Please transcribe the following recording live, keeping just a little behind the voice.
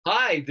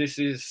Hi, this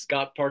is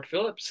Scott Park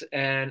Phillips,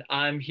 and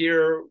I'm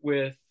here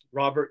with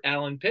Robert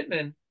Allen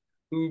Pittman,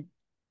 who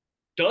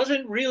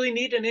doesn't really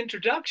need an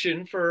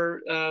introduction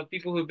for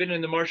people who've been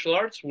in the martial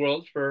arts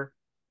world for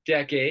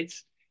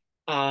decades.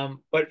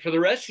 But for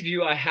the rest of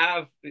you, I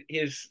have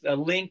his a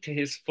link to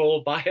his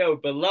full bio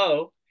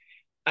below.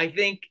 I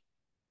think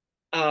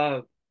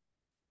uh,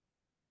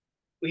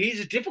 he's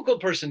a difficult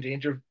person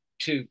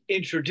to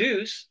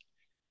introduce,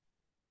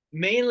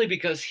 mainly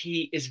because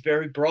he is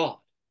very broad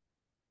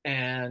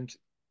and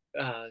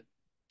uh,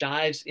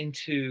 dives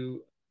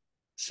into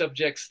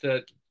subjects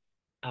that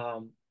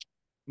um,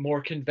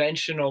 more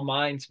conventional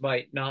minds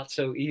might not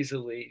so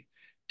easily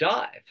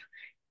dive.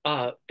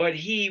 But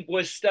he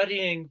was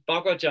studying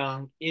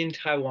Baguazhang in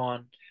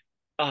Taiwan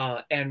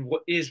and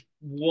is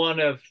one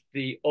of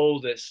the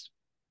oldest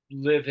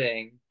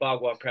living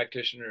Bagua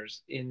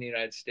practitioners in the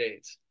United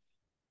States.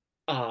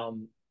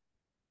 Um,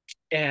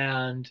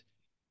 and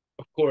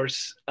of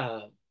course,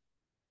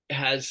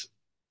 has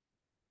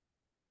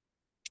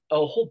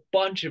a whole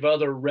bunch of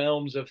other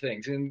realms of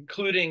things,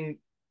 including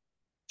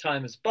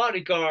time as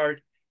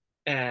bodyguard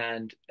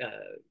and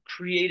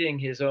creating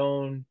his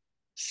own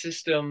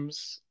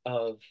systems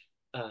of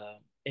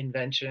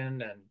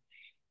invention. And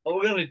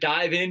we're going to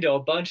dive into a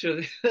bunch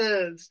of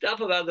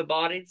stuff about the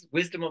body,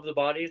 wisdom of the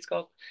body, it's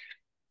called.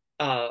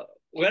 Uh,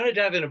 we're going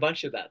to dive in a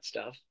bunch of that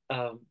stuff.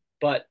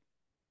 But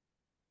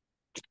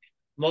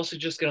I'm also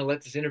just going to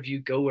let this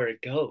interview go where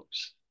it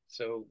goes.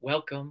 So,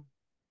 welcome,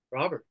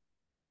 Robert.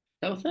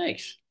 Oh,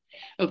 thanks.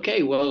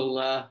 Okay,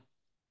 well,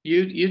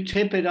 you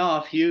tip it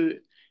off.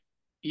 You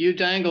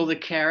dangle the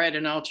carrot,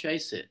 and I'll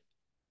chase it.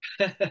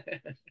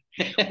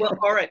 Well,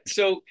 all right.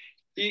 So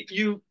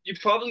you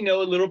probably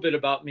know a little bit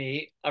about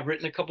me. I've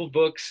written a couple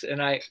books,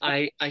 and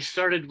I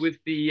started with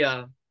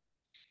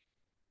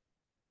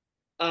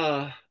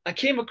I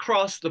came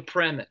across the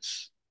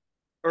premise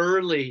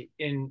early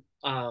in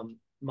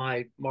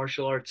my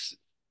martial arts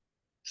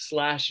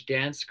slash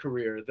dance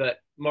career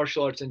that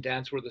martial arts and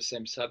dance were the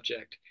same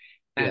subject,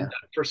 and Yeah,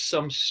 that for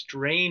some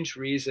strange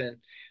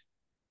reason,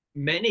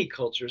 many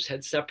cultures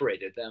had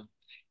separated them.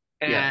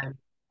 yeah, And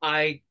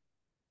I,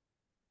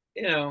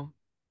 you know,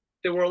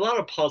 there were a lot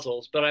of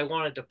puzzles, but I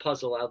wanted to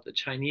puzzle out the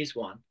Chinese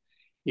one.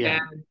 yeah.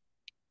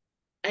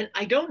 And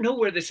I don't know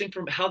where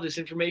how this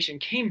information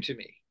came to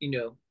me,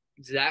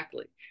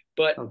 exactly.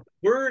 But Okay.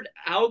 word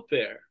out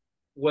there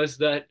was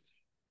that,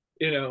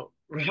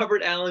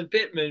 Robert Allen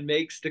Pittman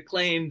makes the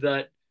claim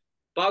that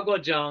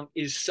Bagua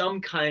is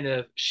some kind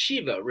of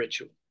Shiva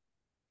ritual.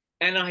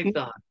 And I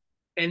thought,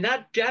 and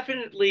that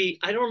definitely,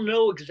 I don't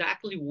know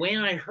exactly when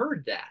I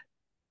heard that,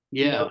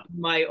 Yeah,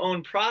 my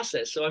own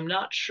process. So I'm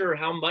not sure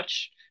how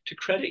much to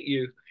credit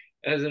you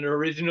as an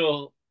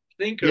original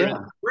thinker in yeah,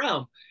 the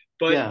realm.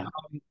 But yeah.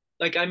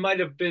 like I might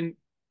have been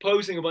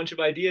posing a bunch of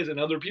ideas and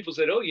other people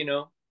said,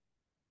 oh,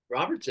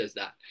 Robert says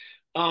that.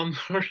 Um,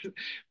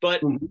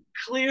 but Mhm.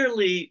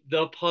 clearly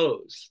the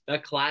pose,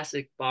 that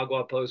classic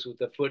Bagua pose with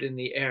the foot in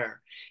the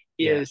air,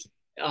 Yeah, is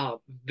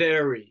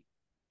very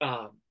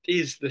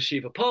is the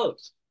Shiva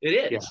pose.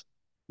 It yeah, is.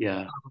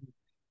 yeah.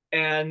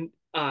 And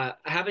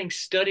having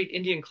studied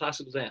Indian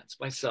classical dance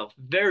myself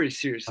very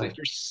seriously Right.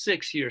 for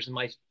 6 years in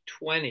my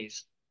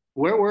 20s,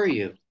 Where were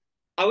you?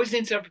 I was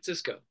in San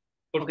Francisco.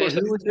 But of Okay, course, I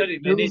who was it?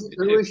 studied in India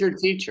Who too. was your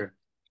teacher?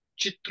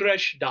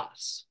 Chitresh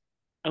Das.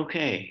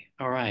 Okay,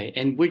 all right.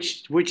 And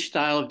which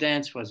style of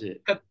dance was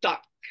it?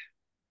 Kathak.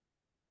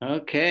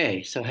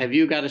 Okay, so have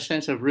you got a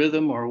sense of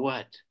rhythm or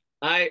what?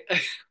 I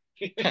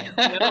no,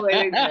 I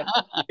think that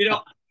you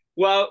know.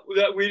 Well,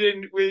 that we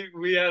didn't.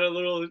 We had a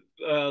little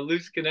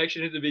loose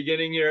connection at the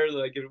beginning here,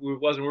 like it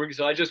wasn't working.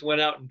 So I just went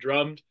out and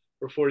drummed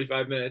for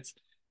 45 minutes.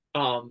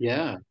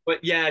 Yeah.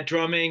 But yeah,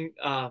 drumming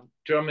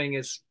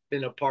has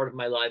been a part of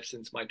my life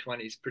since my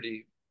 20s,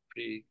 pretty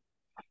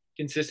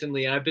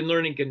consistently. And I've been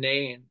learning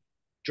Ghanaian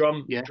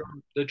Yeah.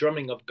 the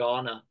drumming of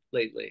Ghana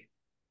lately.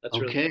 That's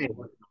really Okay.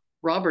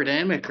 Robert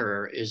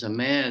Amaker is a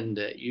man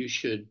that you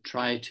should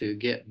try to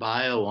get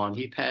bio on.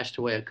 He passed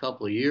away a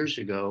couple of years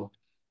ago.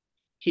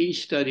 He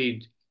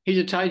studied, he's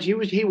a Tai,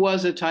 he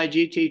was a Tai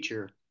Chi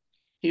teacher.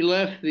 He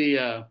left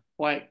the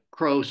White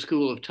Crow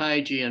School of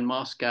Tai Chi in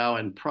Moscow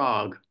and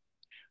Prague.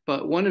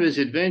 But one of his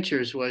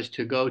adventures was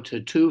to go to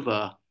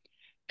Tuva.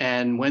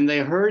 And when they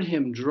heard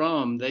him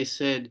drum, they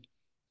said,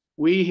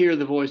 we hear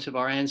the voice of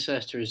our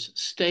ancestors,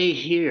 stay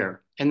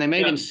here. And they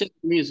made yeah. him sit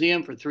in the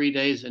museum for 3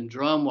 days and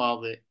drum while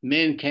the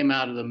men came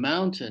out of the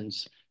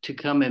mountains to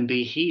come and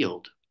be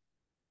healed.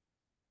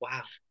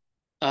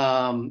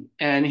 Wow.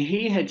 And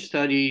he had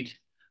studied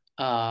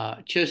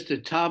just a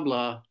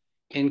tabla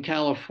in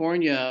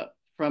California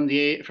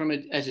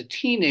as a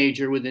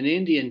teenager with an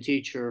Indian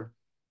teacher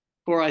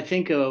for I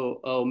think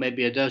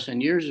maybe a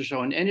dozen years or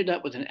so, and ended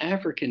up with an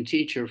African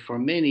teacher for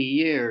many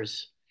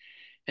years.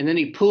 And then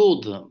he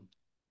pooled them.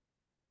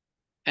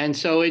 And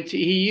so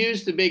he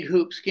used the big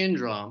hoop skin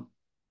drum.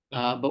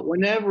 Uh-huh. But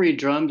whenever he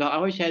drummed, I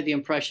always had the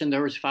impression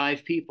there was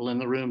five people in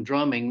the room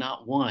drumming,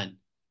 not one.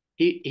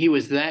 He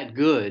was that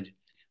good.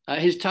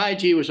 His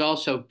Taiji was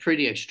also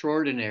pretty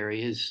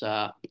extraordinary.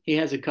 He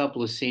has a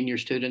couple of senior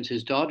students.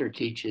 His daughter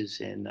teaches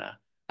in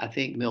I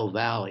think Mill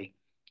Valley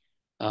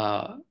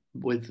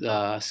with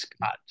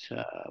Scott.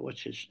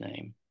 What's his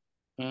name?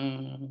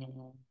 Uh,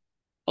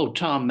 oh,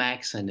 Tom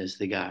Maxon is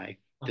the guy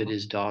that Uh-huh.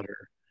 his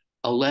daughter,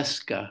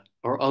 Alessia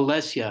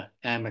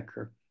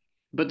Amaker.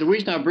 But the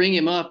reason I bring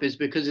him up is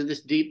because of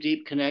this deep,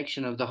 deep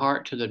connection of the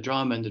heart to the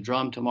drum and the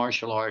drum to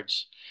martial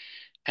arts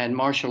and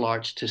martial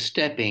arts to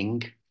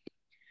stepping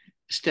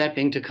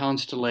to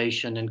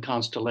constellation and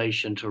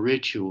constellation to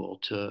ritual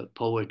to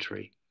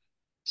poetry.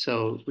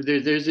 So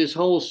there's this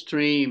whole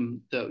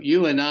stream that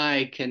you and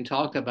I can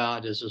talk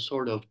about as a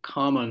sort of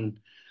common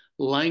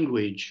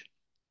language.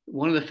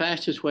 One of the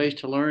fastest ways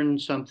to learn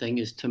something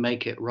is to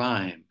make it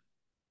rhyme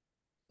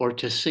or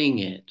to sing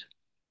it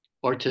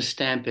or to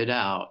stamp it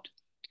out.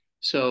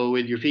 So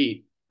with your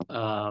feet.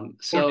 Or to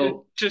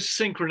So just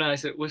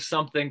synchronize it with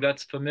something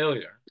that's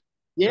familiar.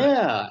 Right.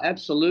 yeah,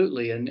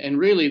 absolutely. And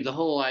really the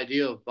whole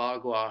idea of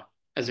Bagua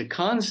as a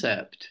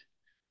concept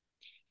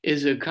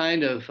is a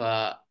kind of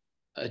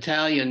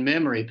Italian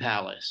memory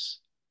palace.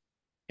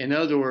 In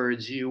other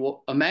words, you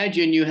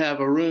imagine you have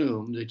a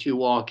room that you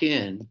walk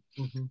in,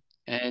 Mm-hmm.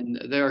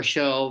 and there are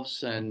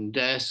shelves and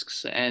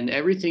desks, and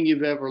everything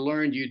you've ever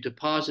learned, you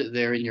deposit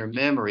there in your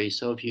memory.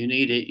 So if you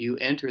need it, you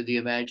enter the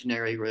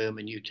imaginary room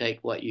and you take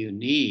what you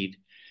need.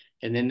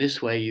 And then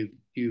this way,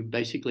 you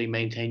basically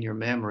maintain your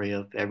memory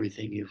of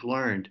everything you've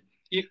learned.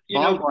 You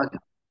know, Bhagavad,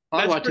 that's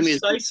Bhagavad to me is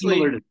similar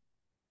precisely, to,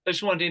 I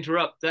just wanted to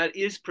interrupt. That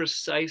is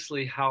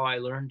precisely how I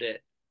learned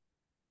it.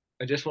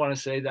 I just want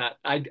to say that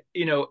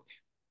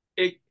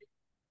it,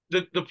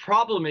 the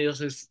problem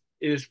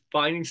is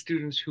finding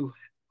students who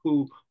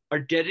are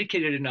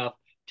dedicated enough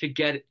to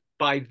get it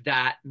by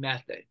that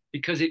method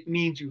because it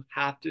means you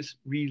have to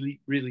really,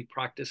 really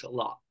practice a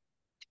lot,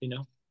 you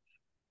know?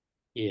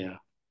 yeah,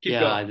 Keep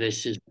going. yeah,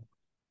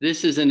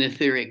 this is an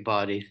etheric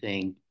body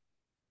thing.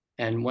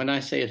 And when I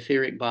say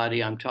etheric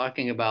body, I'm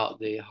talking about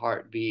the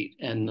heartbeat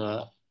and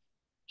the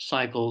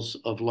cycles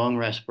of lung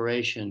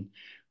respiration.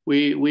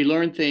 We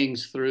learn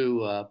things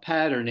through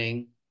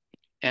patterning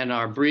and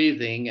our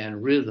breathing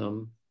and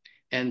rhythm.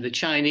 And the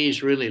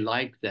Chinese really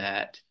like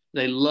that.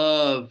 They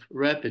love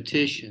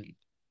repetition.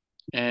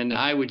 And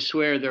I would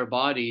swear their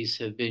bodies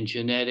have been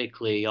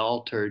genetically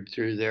altered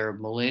through their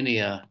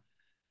millennia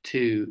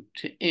to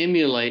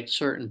emulate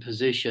certain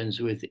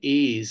positions with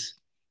ease.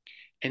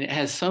 And it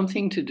has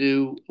something to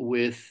do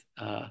with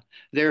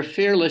their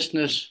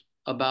fearlessness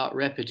about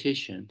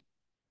repetition.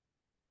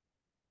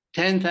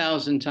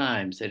 10,000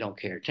 times, they don't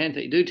care.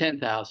 10, do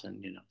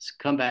 10,000,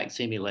 come back,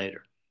 see me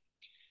later.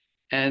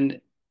 And,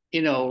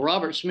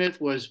 Robert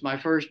Smith was my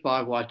first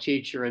Bagua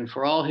teacher, and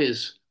for all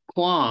his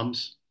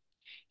qualms,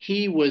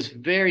 he was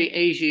very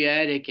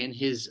Asiatic in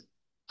his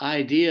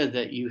idea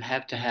that you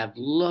have to have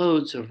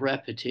loads of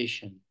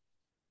repetition,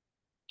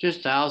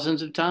 just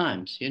thousands of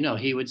times.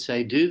 He would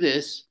say, do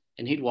this,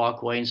 and he'd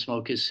walk away and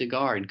smoke his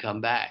cigar and come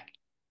back,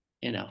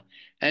 you know.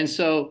 And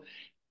so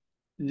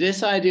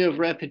this idea of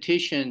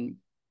repetition,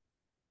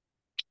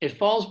 it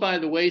falls by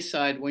the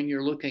wayside when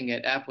you're looking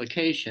at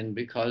application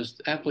because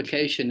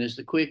application is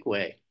the quick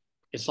way.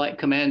 It's like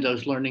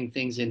commandos learning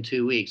things in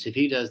 2 weeks. If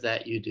he does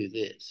that, you do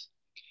this.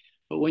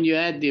 But when you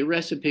add the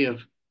recipe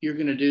of you're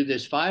going to do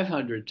this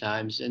 500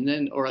 times and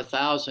then, or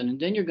 1,000, and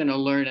then you're going to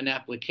learn an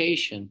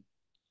application,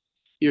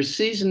 you're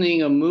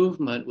seasoning a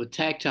movement with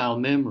tactile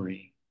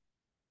memory.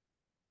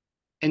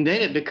 And then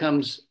it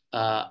becomes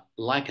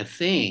like a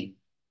thing,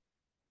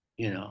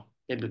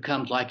 it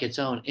becomes like its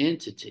own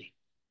entity.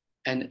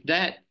 And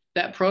that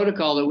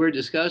protocol that we're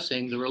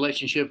discussing, the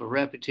relationship of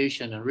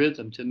repetition and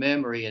rhythm to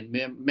memory and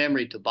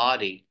memory to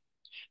body,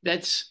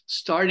 that's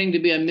starting to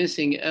be a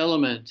missing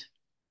element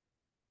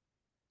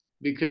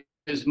because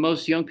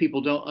most young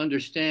people don't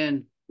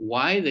understand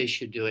why they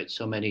should do it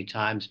so many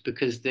times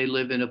because they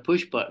live in a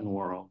push button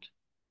world.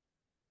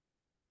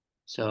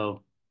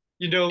 So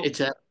You know, it's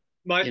a,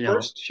 my you know,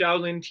 first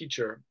Shaolin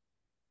teacher,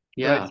 right?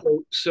 yeah.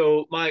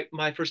 So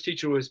my first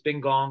teacher was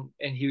Bing Gong,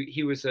 and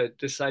he was a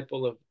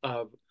disciple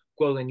of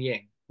Guolin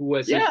Ying, who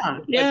was a Yeah,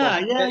 disciple of yeah,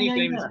 yeah, many yeah,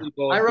 famous yeah.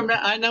 people who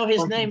I know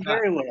his from name back.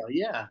 very well.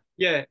 Yeah.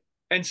 Yeah,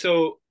 and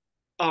so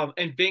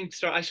and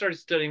I started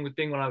studying with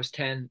Bing when I was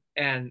 10,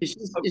 and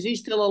Is he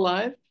still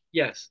alive?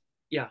 yes,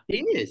 yeah,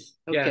 He is.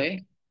 yeah.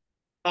 Okay.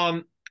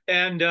 Um,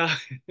 and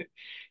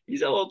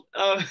he's old.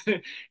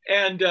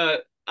 And uh,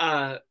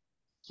 Let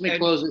me and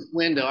close this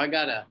window. I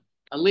got a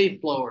leaf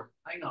blower.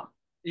 Hang on.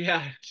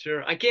 yeah,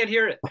 sure. I can't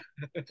hear it.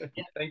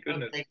 Yeah. Thank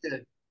goodness. Okay,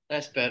 good.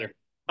 That's better.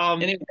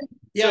 Um, Anyway, so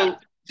yeah,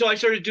 so I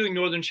started doing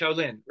Northern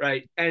Shaolin,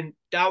 right? And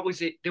that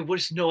was it. There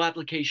was no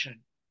application.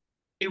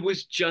 It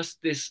was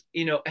just this,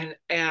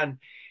 and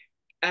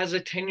as a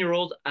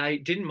 10-year-old, I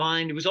didn't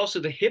mind. It was also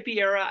the hippie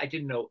era. I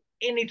didn't know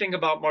anything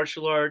about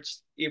martial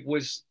arts. You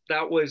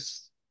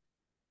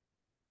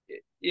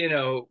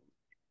know,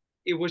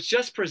 it was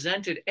just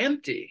presented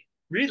empty,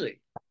 really,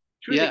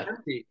 truly yeah,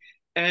 empty.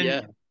 And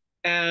yeah,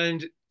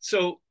 and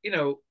so,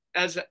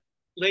 as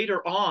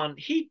later on,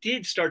 he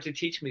did start to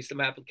teach me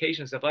some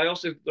application stuff. I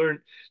also learned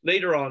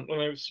later on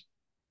when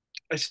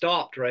I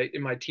stopped, right,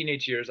 in my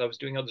teenage years. I was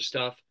doing other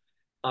stuff.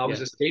 I was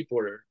Yeah. a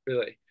skateboarder,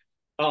 really.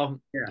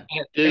 Um, Yeah.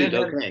 and, Dude, and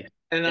then okay.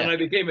 and then Yeah. I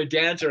became a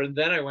dancer, and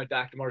then I went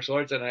back to martial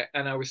arts,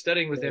 and I was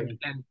studying with him,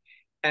 Yeah.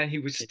 and he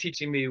was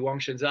teaching me Wang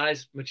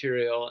Shenzai's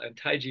material and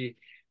Taiji.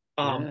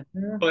 Yeah.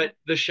 But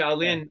the Yeah.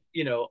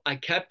 Shaolin, I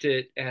kept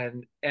it,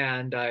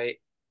 and I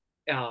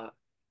uh,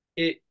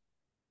 it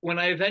when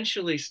I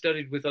eventually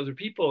studied with other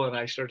people and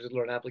I started to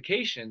learn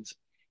applications,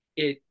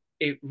 it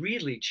it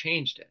really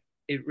changed it.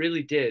 It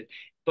really did.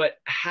 But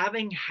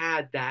having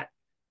had that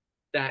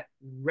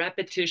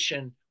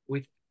repetition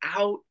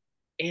without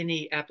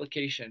any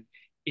application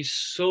is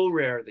so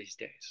rare these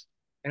days.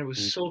 And it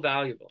was so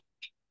valuable.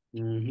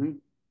 Mm-hmm.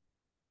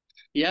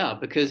 Yeah,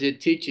 because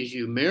it teaches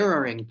you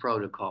mirroring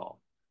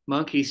protocol.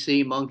 Monkey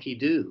see, monkey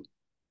do.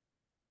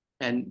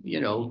 And,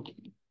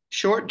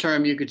 short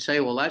term, you could say,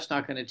 well, that's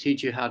not going to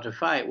teach you how to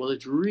fight. Well,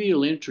 it's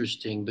real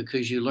interesting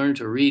because you learn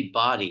to read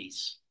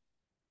bodies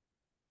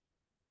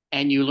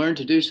and you learn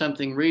to do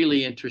something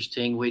really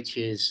interesting, which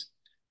is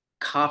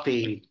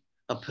copy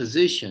a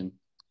position.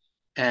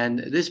 And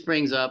this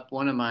brings up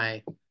one of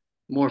my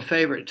more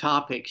favorite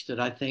topics that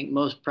I think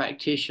most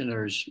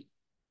practitioners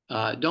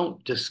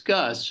don't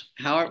discuss.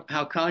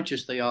 How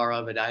conscious they are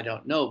of it, I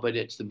don't know, but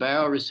it's the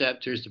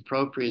baroreceptors, the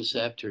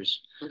proprioceptors,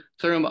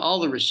 all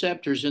the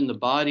receptors in the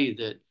body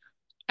that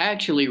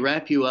actually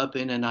wrap you up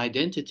in an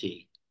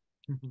identity.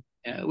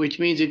 Mhm. Which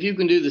means if you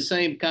can do the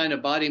same kind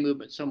of body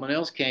movement someone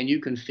else can,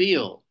 you can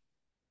feel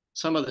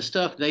some of the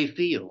stuff they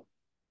feel.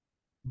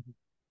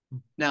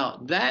 Now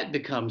that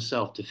becomes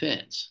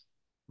self-defense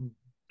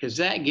because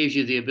that gives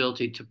you the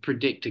ability to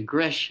predict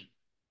aggression.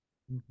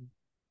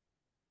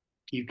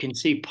 You can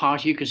see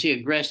posture, you can see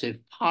aggressive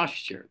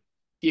posture.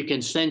 You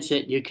can sense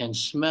it, you can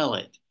smell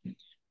it.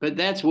 But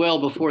that's well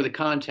before the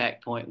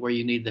contact point where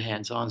you need the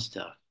hands-on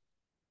stuff.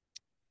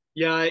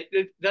 Yeah,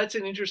 that's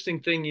an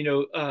interesting thing,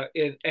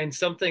 and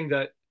something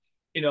that,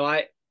 you know,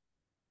 I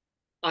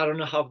I don't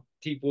know how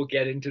deep we'll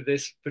get into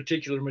this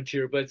particular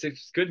material, but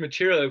it's good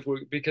material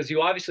because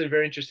you obviously are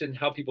very interested in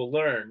how people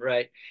learn,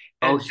 right?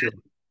 Oh, And sure.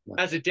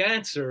 as a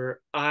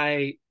dancer,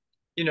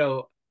 you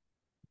know,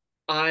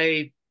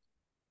 I,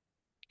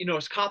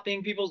 it's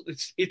copying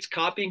it's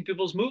copying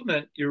people's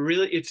movement.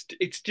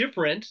 It's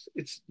different.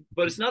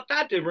 But it's not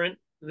that different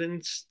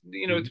than,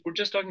 we're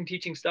just talking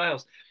teaching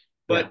styles.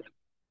 Yeah, But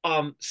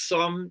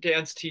some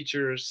dance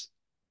teachers,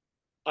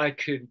 I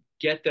could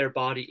get their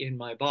body in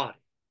my body,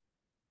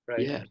 right?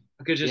 yeah,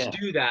 I could just yeah,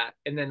 do that,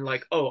 and then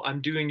like, oh,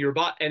 I'm doing your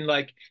bot, and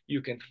like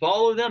you can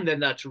follow them. Then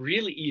that's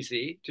really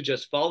easy to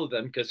just follow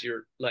them because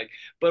you're like,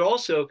 but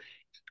also,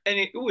 and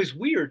it was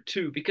weird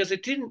too because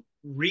it didn't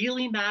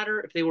really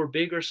matter if they were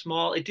big or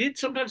small. It did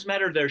sometimes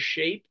matter their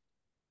shape,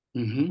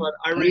 but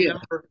I Oh, yeah.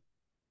 remember.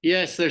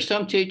 Yes, there's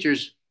some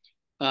teachers.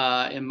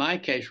 In my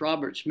case,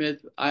 Robert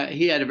Smith,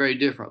 he had a very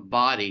different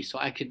body, so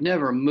I could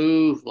never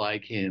move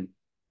like him.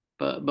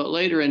 But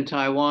later in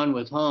Taiwan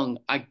with Hung,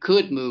 I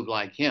could move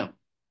like him.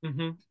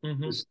 Hmm. He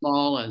Hmm. was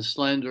small and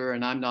slender,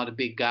 and I'm not a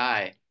big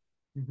guy,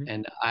 Hmm.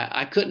 and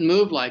I couldn't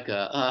move like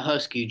a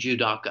husky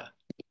judoka,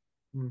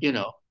 you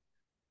know.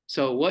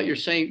 So what you're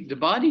saying, the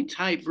body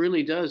type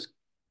really does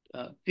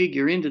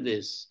figure into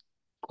this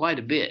quite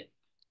a bit.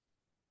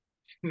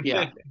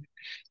 Yeah,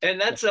 And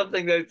yeah, that's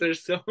something that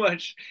there's so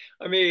much.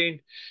 I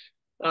mean,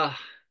 uh,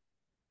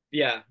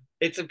 yeah,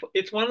 it's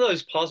one of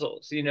those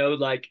puzzles,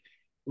 like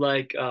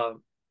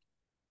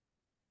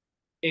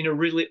in a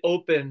really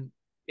open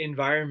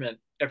environment,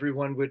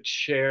 everyone would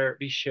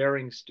be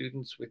sharing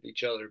students with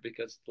each other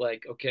because,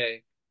 like,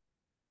 okay,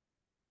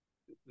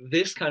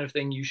 this kind of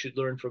thing you should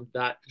learn from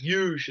that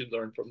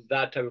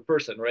type of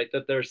person, right?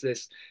 That there's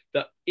this,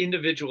 the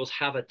individuals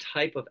have a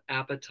type of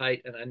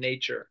appetite and a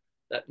nature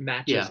that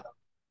matches yeah. up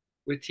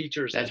with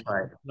teachers That's and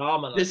right.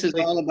 phenomena. This is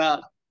Like, all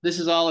about this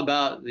is all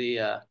about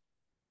the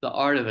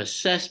art of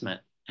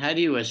assessment. How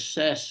do you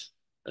assess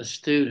a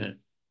student?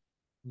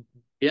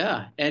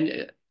 Yeah,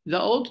 and the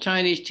old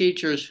Chinese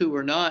teachers who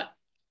were not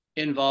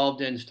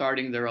involved in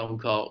starting their own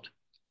cult,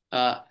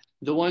 uh,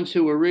 the ones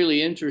who were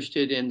really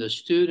interested in the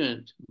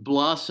student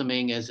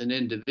blossoming as an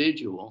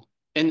individual,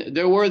 and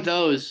there were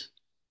those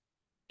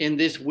in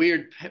this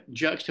weird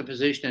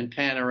juxtaposition and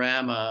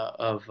panorama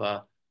of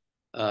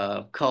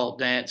cult,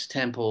 dance,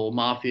 temple,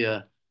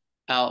 mafia,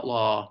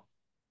 outlaw,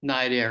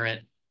 knight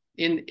errant.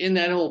 In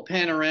that whole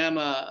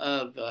panorama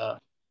of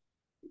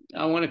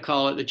I want to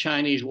call it the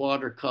Chinese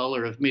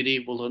watercolor of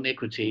medieval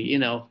iniquity.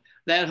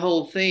 That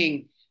whole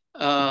thing.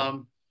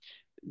 Um,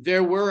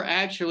 there were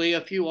actually a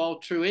few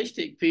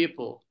altruistic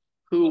people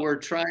who were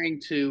try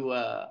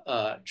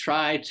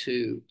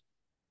to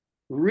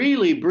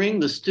really bring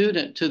the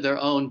student to their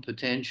own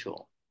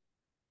potential.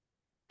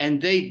 And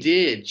they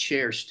did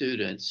share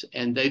students,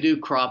 and they do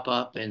crop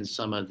up in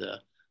some of the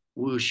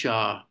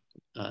wuxia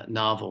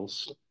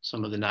novels,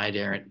 some of the knight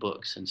errant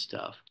books and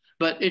stuff.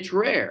 But it's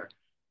rare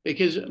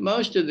because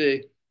most of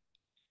the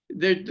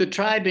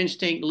tribe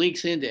instinct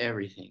leaks into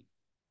everything.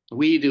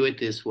 We do it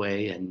this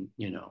way, and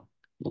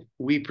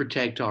we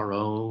protect our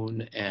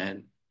own.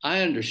 And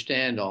I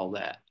understand all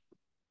that.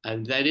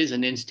 And that is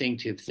an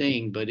instinctive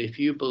thing. But if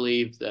you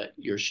believe that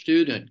your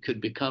student could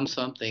become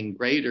something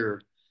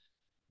greater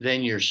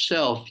than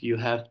yourself, you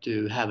have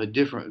to have a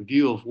different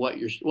view of what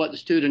the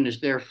student is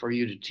there for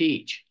you to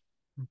teach.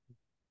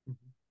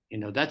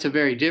 That's a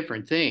very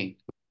different thing.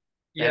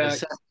 That Yeah,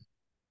 is,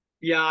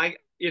 yeah.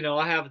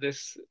 I have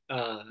this.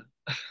 I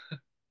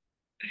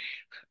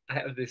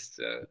have this.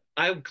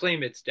 I would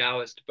claim it's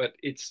Taoist, but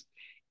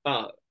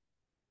uh,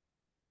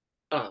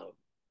 uh,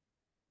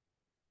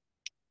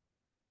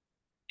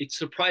 it's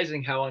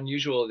surprising how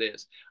unusual it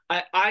is.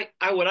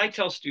 What I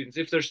tell students,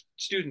 if there's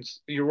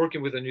students, you're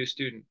working with a new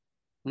student,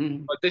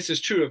 mhm. but this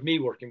is true of me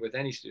working with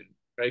any student,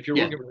 right? If you're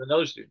Yeah, working with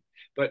another student,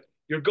 but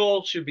your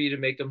goal should be to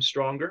make them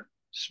stronger,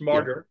 yeah,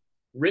 smarter,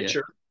 yeah,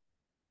 richer,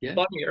 yeah.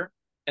 funnier,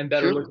 and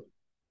better Sure. looking.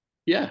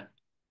 Yeah.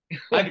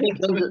 I Like,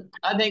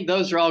 think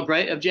those are all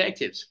great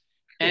objectives.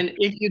 And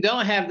if you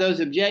don't have those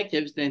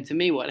objectives, then to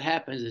me, what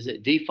happens is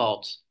it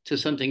defaults to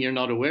something you're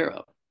not aware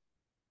of.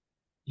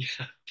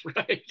 yeah,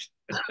 right.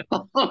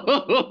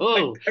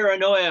 Like Yeah,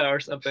 paranoia or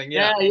something.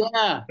 Yeah,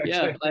 yeah,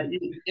 yeah. Like, exactly.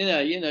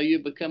 you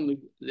become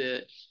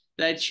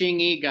that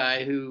Chingy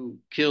guy who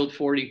killed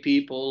 40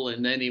 people,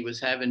 and then he was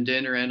having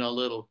dinner in a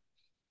little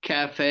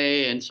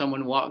cafe, and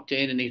someone walked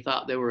in, and he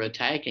thought they were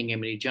attacking him,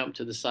 and he jumped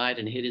to the side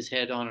and hit his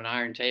head on an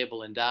iron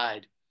table and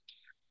died.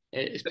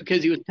 It's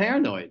because he was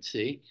paranoid.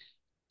 See,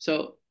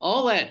 so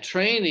all that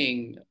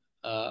training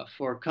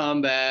for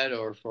combat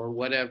or for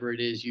whatever it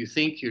is you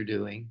think you're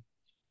doing,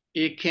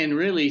 it can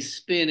really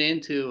spin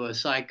into a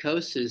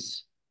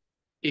psychosis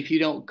if you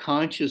don't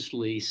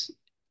consciously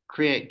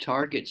create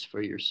targets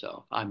for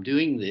yourself. I'm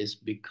doing this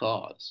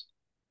because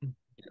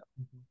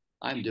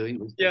I'm doing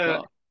this Yeah.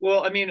 because.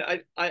 Well, I mean,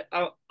 I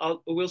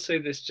will say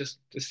this just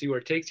to see where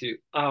it takes you.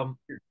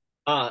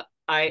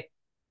 I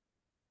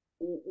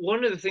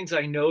one of the things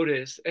I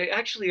noticed,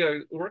 actually,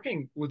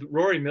 working with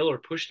Rory Miller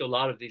pushed a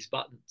lot of these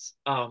buttons.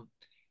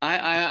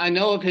 I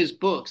know of his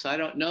books. I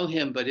don't know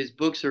him, but his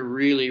books are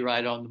really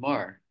right on the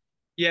mark.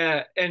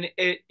 Yeah, and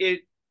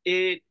it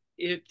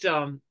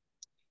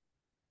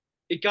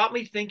got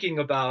me thinking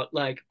about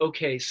like,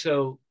 okay,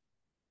 so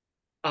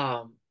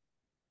um,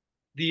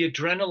 the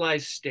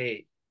adrenalized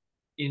state,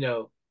 you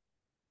know,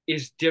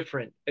 is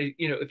different.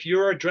 If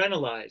you're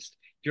adrenalized,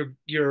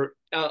 you're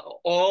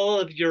all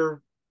of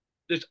your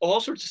there's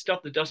all sorts of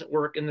stuff that doesn't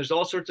work, and there's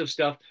all sorts of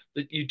stuff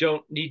that you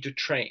don't need to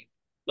train.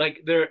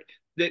 Like the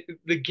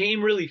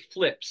game really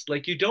flips.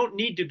 Like you don't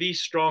need to be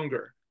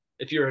stronger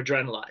if you're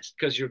adrenalized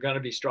because you're going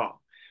to be strong.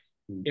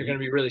 You're Mm-hmm. going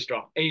to be really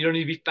strong, and you don't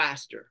need to be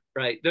faster,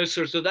 right? Those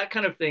sorts, so that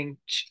kind of thing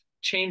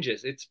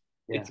changes.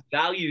 Yeah, Its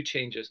value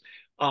changes.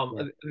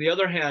 yeah, On the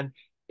other hand,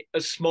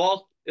 a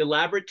small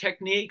elaborate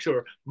techniques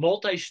or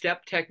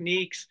multi-step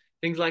techniques,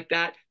 things like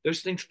that,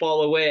 those things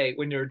fall away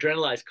when you're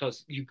adrenalized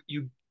because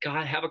you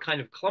gotta have a kind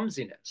of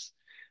clumsiness.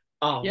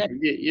 yeah. Um,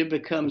 It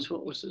becomes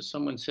what was it?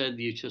 Someone said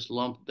you just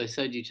lump. They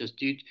said you just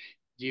do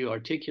you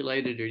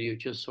articulate it or do you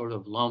just sort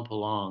of lump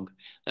along?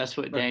 That's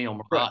what right, Daniel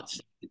right, Marat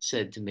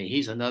said to me.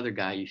 He's another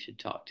guy you should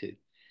talk to.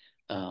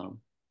 Um,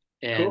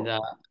 and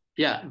cool.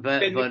 yeah,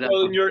 but And but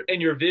well,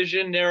 your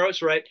vision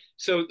narrows, right?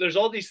 So there's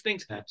all these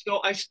things. uh,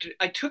 So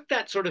I took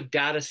that sort of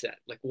data set,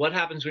 like what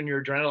happens when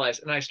you're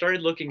adrenalized, and I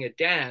started looking at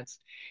dance,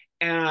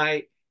 and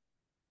I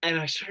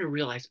started to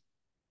realize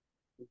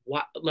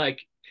what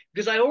like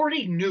because I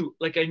already knew,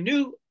 like I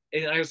knew,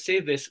 and I would say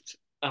this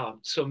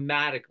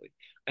somatically.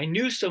 I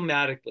knew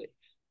somatically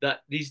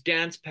that these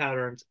dance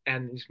patterns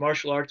and these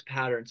martial arts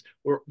patterns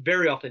were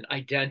very often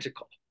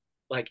identical,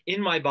 like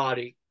in my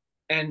body.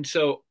 And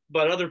so,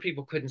 but other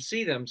people couldn't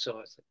see them. So I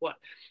was like, what?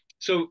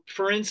 So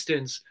for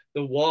instance,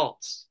 the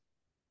waltz,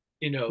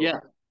 you know, yeah,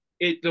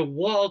 the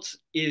waltz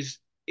is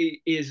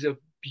a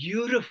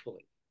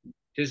beautifully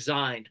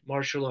designed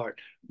martial art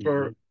mhm,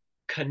 for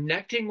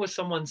connecting with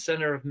someone's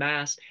center of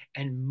mass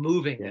and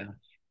moving them. yeah,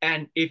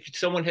 And if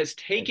someone has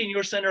taken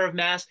your center of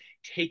mass,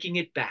 taking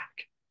it back.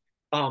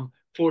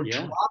 For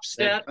yeah. drop That's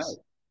right. steps,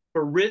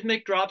 for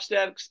rhythmic drop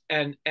steps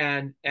and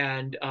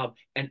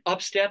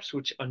up steps,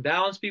 which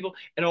unbalance people,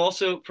 and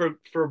also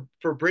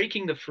for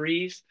breaking the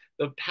freeze,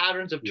 the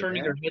patterns of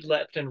turning Yeah, your head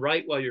left and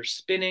right while you're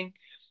spinning.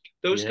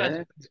 Those kinds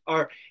yeah. of things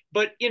are,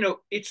 but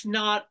it's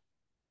not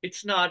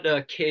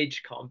a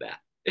cage combat.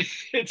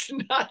 It's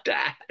not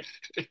that.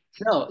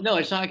 No, no,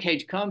 it's not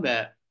cage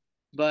combat,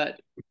 but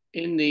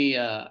in the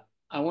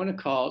I want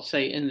to call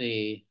say in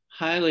the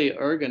highly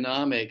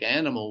ergonomic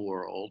animal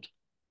world,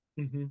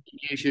 Mhm,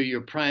 use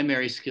your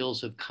primary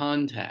skills of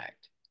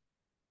contact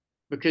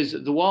because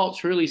the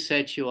waltz really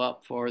sets you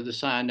up for the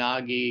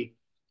Sayanagi,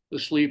 the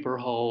sleeper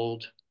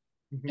hold,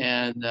 mhm.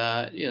 and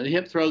the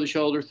hip throw, the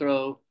shoulder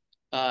throw.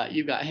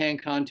 You've got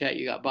hand contact,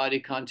 you got body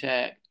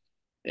contact.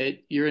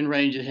 You're in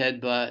range of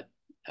headbutt.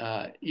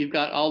 You've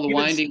got all the Even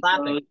winding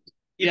slapping, throws.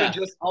 even Yeah,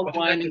 just all the effective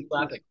winding throws.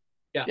 slapping.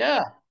 Yeah.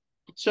 Yeah.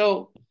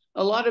 So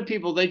a lot of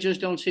people they just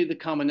don't see the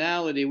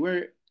commonality.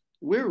 We're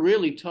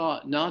really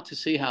taught not to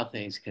see how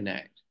things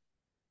connect.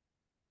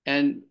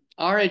 And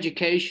our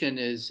education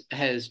is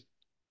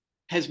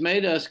has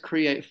made us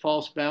create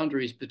false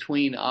boundaries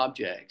between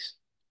objects.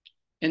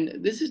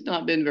 And this has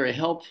not been very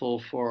helpful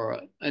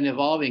for an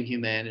evolving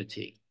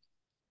humanity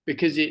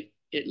because it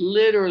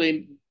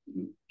literally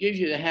gives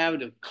you the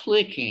habit of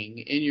clicking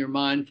in your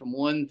mind from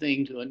one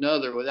thing to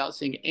another without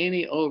seeing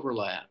any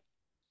overlap.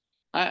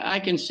 I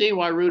can see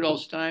why Rudolf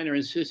Steiner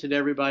insisted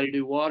everybody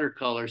do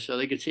watercolor so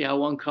they could see how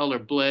one color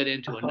bled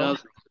into Uh-huh.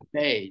 another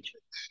page.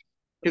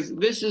 Because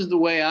this is the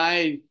way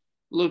I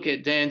look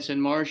at dance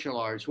and martial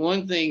arts.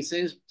 One thing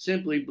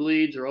simply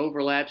bleeds or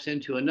overlaps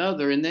into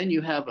another, and then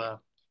you have a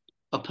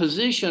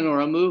position or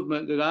a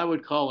movement that I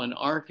would call an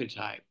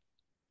archetype.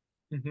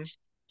 Hmm.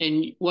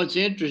 And what's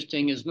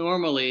interesting is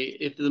normally,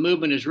 if the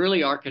movement is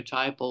really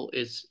archetypal,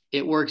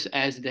 it works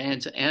as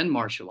dance and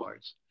martial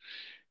arts,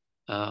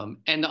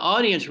 and the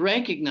audience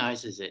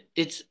recognizes it.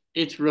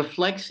 It's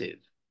reflexive,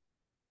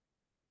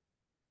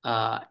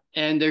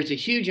 and there's a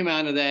huge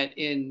amount of that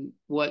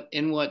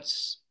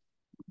what's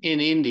in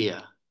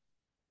India,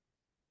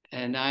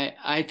 and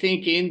I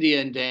think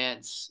Indian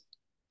dance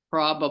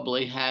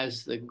probably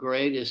has the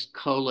greatest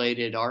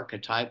collated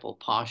archetypal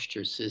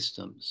posture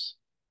systems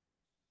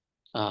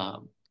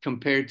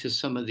compared to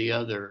some of the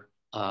other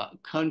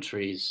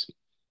countries.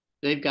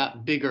 They've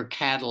got bigger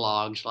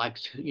catalogs, like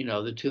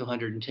the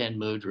 210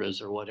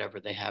 mudras or whatever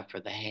they have for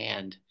the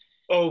hand.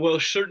 Oh, well,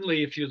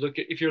 certainly if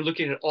you're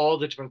looking at all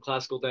the different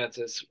classical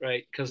dances,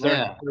 right? Because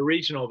Yeah, they're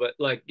regional, but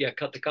like yeah,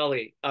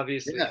 Kathakali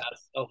obviously yeah.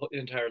 has a whole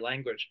entire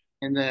language.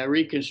 And the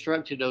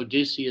reconstructed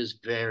Odyssey is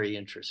very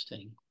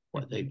interesting.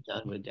 What Hmm. they've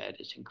done with that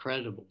is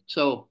incredible.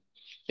 So,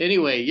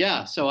 anyway,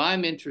 yeah. So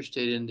I'm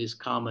interested in this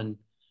common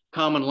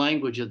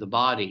language of the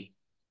body,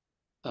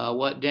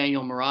 what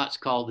Daniel Marat's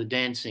called the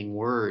dancing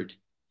word.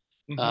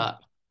 Hmm. Uh,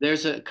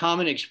 there's a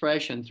common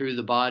expression through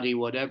the body,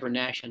 whatever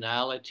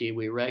nationality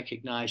we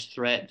recognize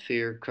threat,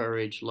 fear,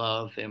 courage,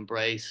 love,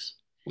 embrace,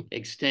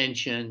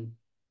 extension,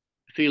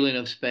 feeling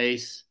of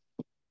space,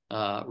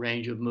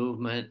 range of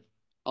movement.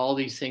 All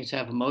these things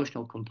have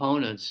emotional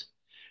components.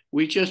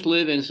 We just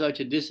live in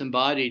such a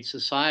disembodied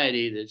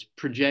society that's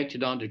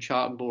projected onto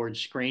chalkboard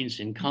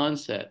screens and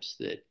concepts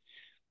that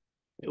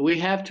we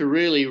have to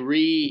really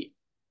re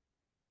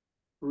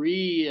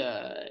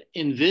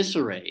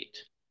inviscerate.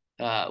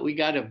 We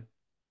got to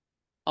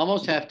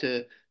almost have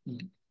to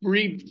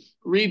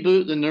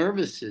reboot the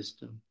nervous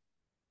system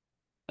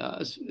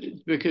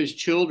because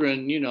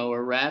children,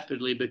 are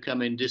rapidly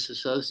becoming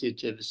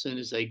disassociative as soon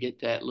as they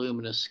get that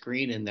luminous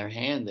screen in their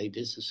hand. They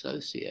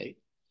disassociate.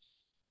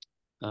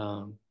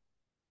 Um,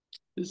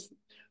 this,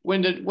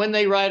 when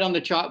they write on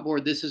the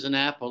chalkboard, "This is an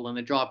apple," and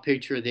they draw a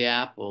picture of the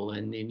apple,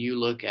 and then you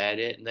look at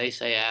it, and they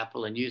say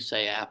apple, and you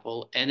say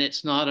apple, and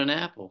it's not an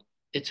apple.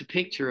 It's a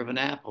picture of an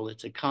apple.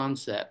 It's a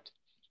concept,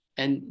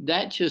 and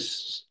that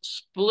just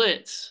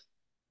splits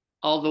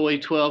all the way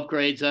 12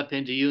 grades up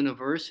into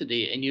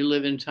university, and you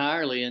live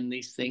entirely in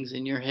these things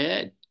in your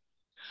head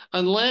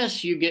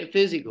unless you get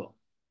physical.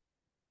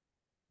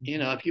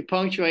 Hmm. If you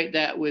punctuate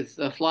that with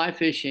fly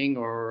fishing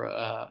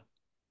or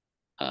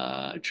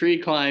tree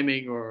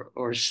climbing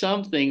or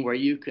something where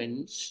you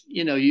can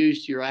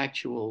use your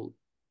actual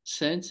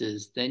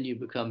senses, then you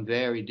become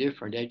very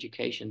different.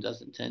 Education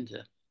doesn't tend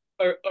to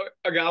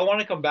Okay, I want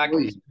to come back oh,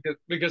 to this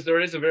because there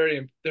is a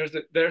very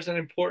there's an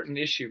important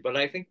issue, but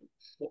I think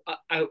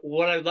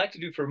what I'd like to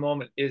do for a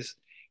moment is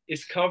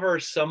cover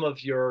some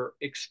of your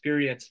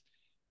experience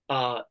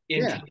in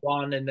yeah.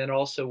 Taiwan and then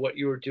also what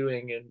you were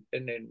doing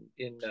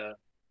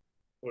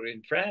or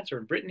in France or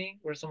in Brittany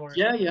or somewhere.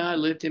 Yeah, I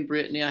lived in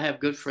Brittany. I have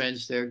good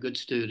friends there, good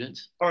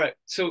students. All right,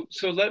 so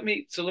let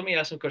me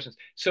ask some questions.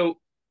 So,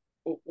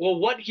 well,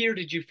 what year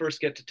did you first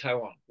get to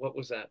Taiwan? What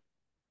was that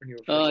when you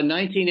were first?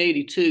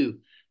 1982.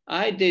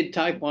 I did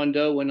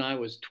Taekwondo when I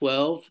was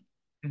 12,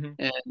 Hmm.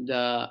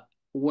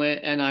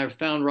 and I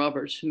found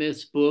Robert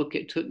Smith's book.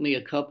 It took me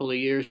a couple of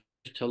years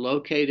to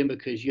locate him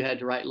because you had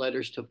to write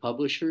letters to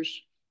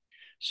publishers. Yeah.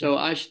 So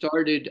I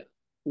started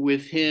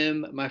with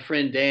him. My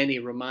friend Danny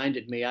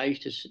reminded me. I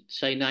used to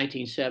say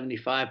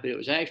 1975, but it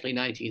was actually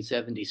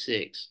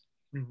 1976,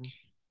 Hmm.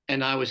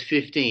 and I was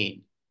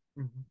 15.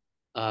 Hmm.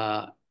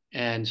 Uh,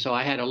 and so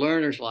I had a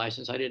learner's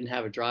license. I didn't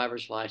have a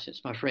driver's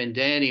license. My friend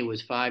Danny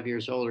was 5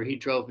 years older. He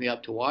drove me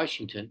up to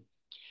Washington,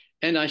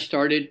 and I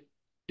started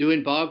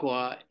doing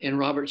Bagua in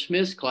Robert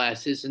Smith's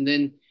classes. And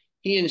then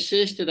he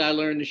insisted I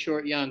learn the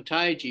short yang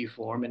taiji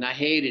form, and I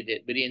hated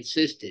it, but he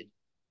insisted.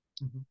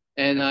 Hmm.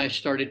 And I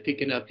started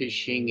picking up his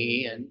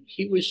Xingyi, and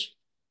he was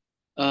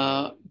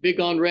big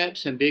on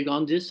reps and big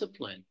on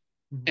discipline.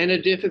 Hmm. And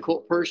a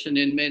difficult person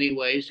in many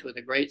ways with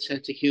a great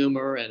sense of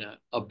humor and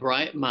a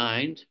bright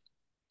mind.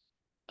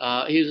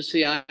 He was a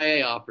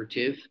CIA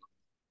operative.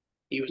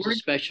 He was a Were,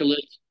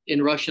 specialist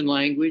in Russian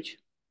language.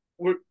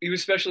 he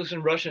was specialist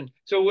in Russian.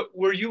 So,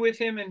 were you with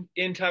him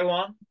in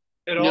Taiwan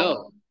at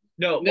all?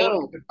 No, No.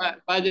 Oh, no.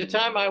 By the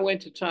time I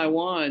went to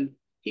Taiwan,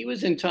 he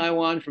was in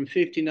Taiwan from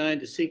 59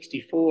 to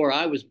 64.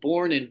 I was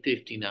born in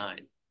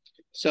 59.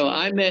 So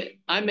I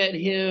met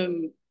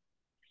him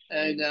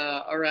in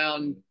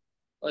around,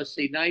 let's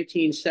see,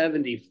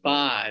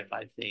 1975,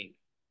 I think.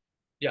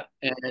 yeah.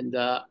 And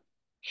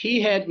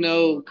he had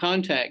no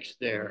contacts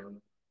there.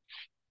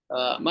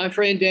 My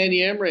friend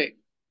Danny Emmerich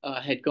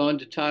had gone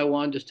to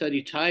Taiwan to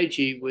study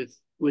Taiji with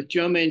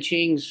Zhou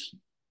Manqing's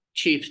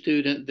chief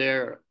student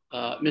there,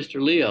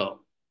 Mr. Liu.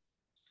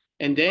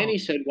 And Oh. Danny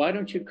said, "Why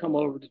don't you come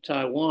over to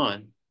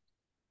Taiwan?"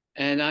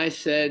 And I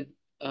said,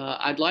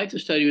 "I'd like to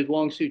study with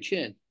Wang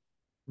Suqin."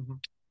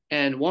 Mhm.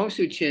 And Wang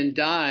Suqin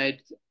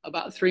died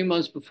about 3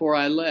 months before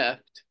I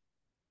left.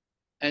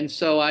 And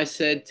so I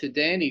said to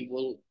Danny,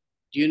 "Well,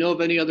 do you know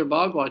of any other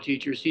Bagua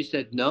teachers?" He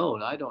said, "No,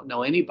 I don't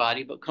know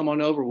anybody, but come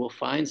on over, we'll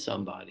find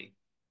somebody."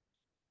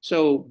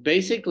 So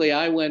basically,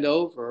 I went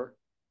over.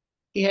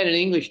 He had an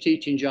English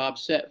teaching job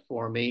set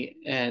for me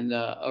and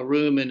a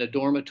room in a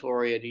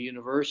dormitory at a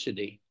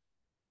university.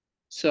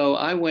 So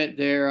I went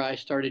there. I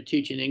started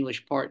teaching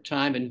English part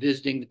time and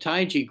visiting the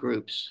Taiji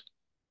groups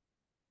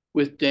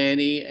with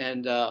Danny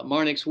and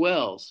Marnix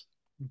Wells,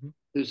 Mhm.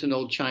 who's an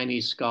old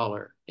Chinese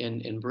scholar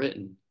in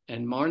Britain.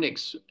 And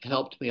Marnix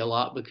helped me a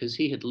lot because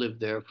he had lived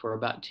there for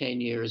about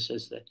 10 years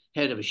as the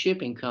head of a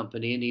shipping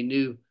company and he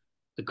knew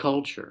the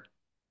culture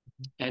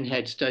and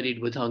had studied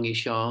with Hung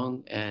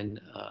Yishong and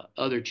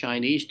other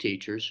Chinese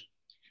teachers.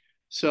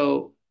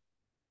 So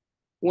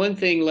one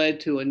thing led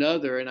to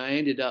another, and I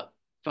ended up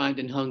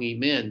finding Hung Yi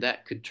Min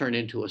that could turn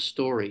into a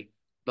story.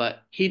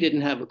 But he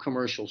didn't have a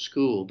commercial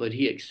school, but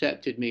he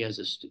accepted me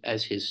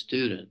as his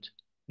student.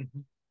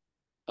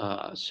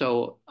 Mhm.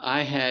 So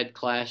I had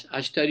class.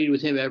 I studied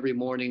with him every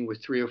morning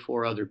with 3 or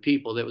 4 other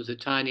people. There was a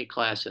tiny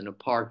class in a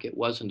park. It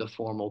wasn't a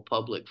formal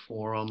public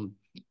forum.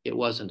 It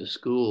wasn't a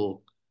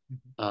school.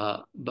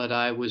 Mhm. But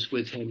I was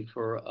with him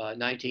for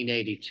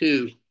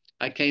 1982.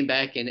 I came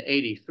back in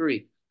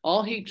 83.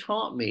 All he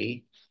taught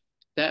me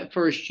that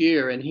first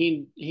year, and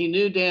he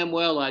knew damn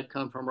well I'd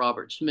come from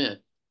Robert Smith.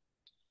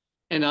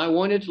 And I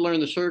wanted to learn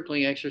the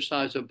circling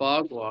exercise of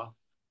Bagua,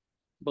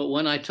 but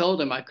when I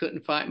told him I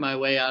couldn't fight my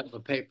way out of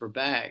a paper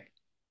bag,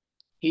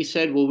 he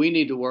said, "Well, we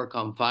need to work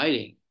on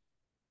fighting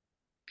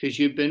because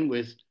you've been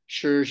with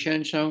Shi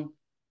Shensheng."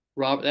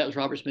 Robert, that was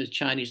Robert Smith's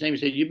Chinese name. He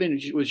said, "You've been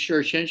with Shi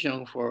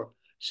Shensheng for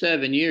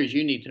 7 years.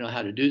 You need to know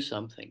how to do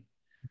something."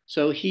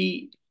 So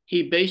he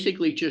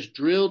basically just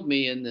drilled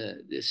me in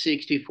the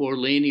 64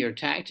 linear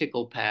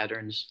tactical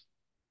patterns,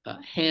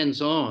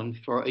 hands on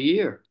for a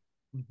year.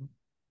 Mhm.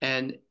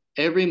 And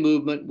every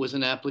movement was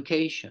an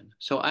application.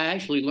 So I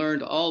actually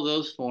learned all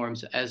those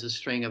forms as a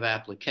string of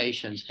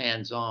applications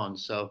hands on.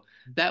 So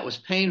that was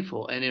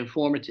painful and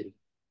informative.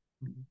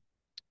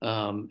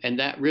 Mhm. And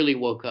that really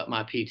woke up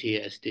my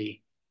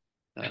PTSD,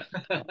 uh,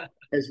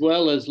 as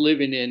well as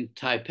living in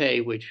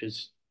Taipei, which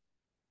was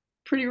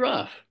pretty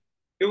rough.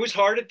 It was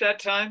hard at that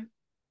time.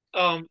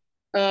 Um,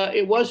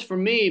 It was for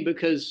me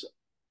because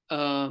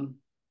um,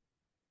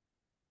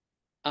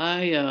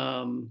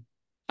 I'm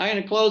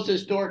going to close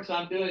this door because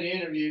I'm doing an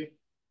interview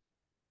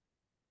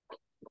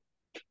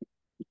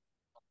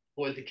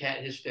for the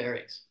cat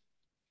hysterics.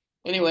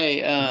 Anyway,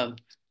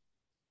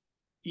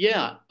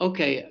 yeah,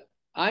 okay.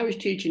 I was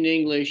teaching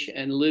English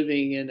and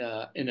living in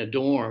a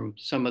dorm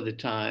some of the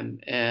time,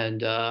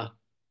 and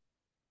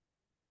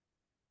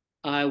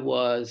I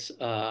was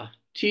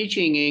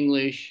teaching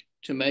English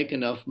to make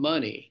enough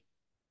money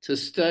to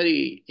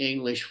study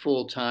English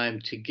full time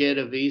to get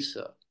a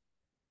visa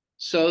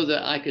so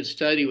that I could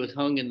study with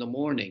Hung in the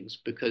mornings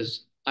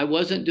because I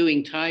wasn't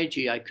doing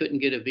Taiji. I couldn't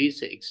get a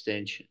visa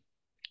extension.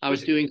 I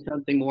was was doing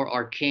something more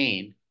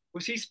arcane.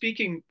 was he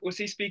speaking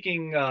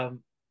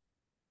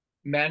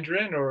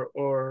Mandarin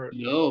or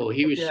No,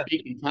 he was yeah,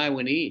 speaking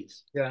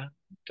Taiwanese. yeah,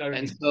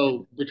 And Taiwanese.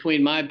 so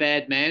between my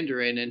bad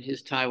Mandarin and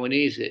his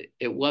Taiwanese,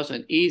 it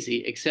wasn't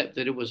easy, except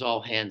that it was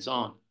all hands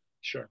on.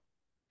 Sure.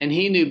 And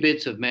he knew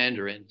bits of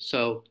Mandarin.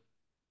 So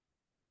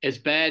as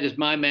bad as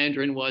my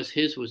Mandarin was,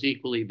 his was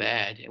equally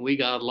bad. And we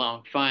got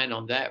along fine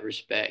on that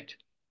respect.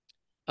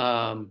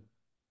 Um,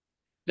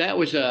 that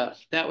was a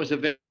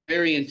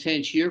very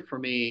intense year for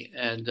me.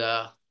 And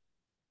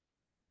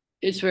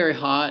it's very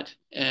hot.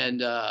 And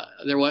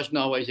there wasn't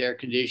always air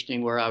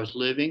conditioning where I was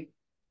living.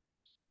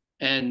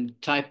 And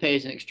Taipei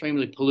is an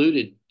extremely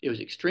polluted. It was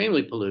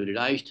extremely polluted.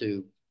 I used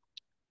to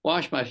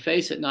wash my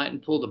face at night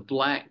and pull the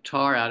black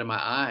tar out of my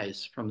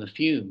eyes from the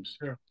fumes.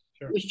 Sure. It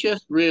Sure. was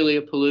just really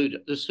a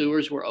polluted. The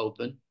sewers were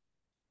open,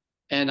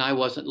 and I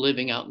wasn't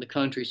living out in the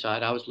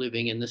countryside. I was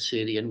living in the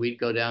city, and we'd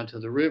go down to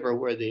the river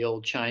where the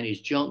old Chinese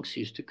junks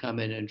used to come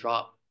in and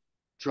drop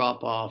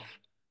off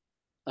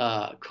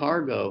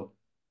cargo.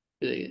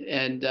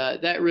 And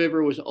that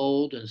river was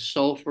old and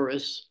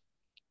sulfurous,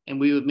 and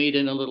we would meet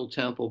in a little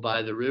temple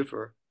by the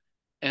river.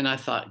 And I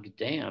thought,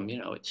 damn,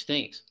 it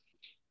stinks.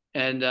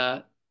 And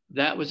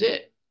that was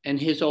it. And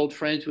his old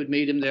friends would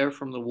meet him there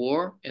from the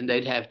war, and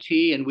they'd have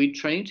tea, and we'd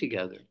train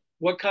together.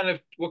 What kind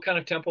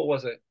of temple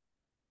was it?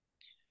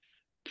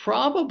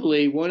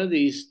 Probably one of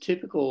these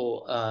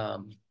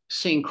typical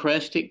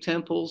syncretic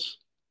temples.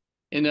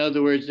 In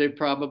other words, they're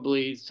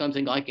probably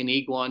something like an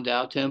Iguan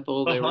Dao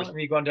temple. There Uh-huh. was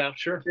And you gone down?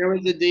 Sure. there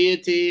was a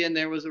deity, and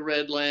there was a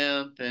red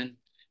lamp, and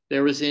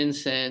there was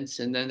incense,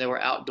 and then there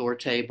were outdoor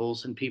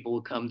tables, and people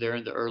would come there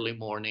in the early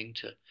morning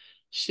to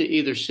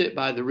either sit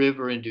by the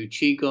river and do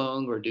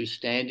qigong or do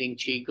standing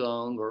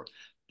qigong, or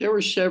there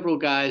were several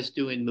guys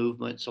doing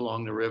movements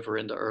along the river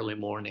in the early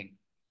morning.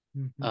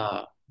 Mhm.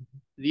 Uh,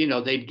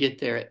 they'd get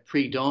there at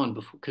pre-dawn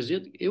before because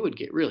it would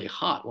get really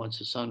hot once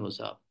the sun was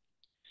up.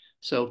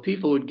 So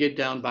people would get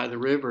down by the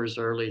river as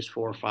early as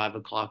 4 or 5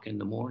 o'clock in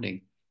the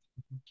morning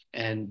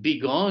and be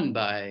gone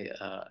by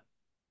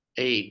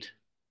 8,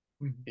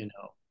 Mhm. you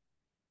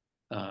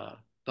know.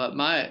 But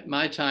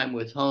my time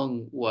with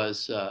Hung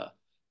was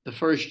the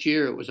first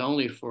year it was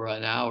only for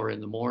an hour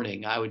in the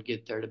morning. I would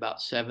get there at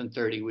about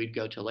 7:30. We'd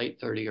go till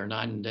 8:30 or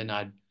 9, and then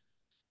I'd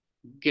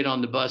get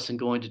on the bus and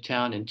go into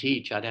town and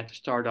teach. I'd have to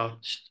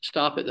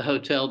stop at the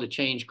hotel to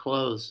change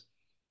clothes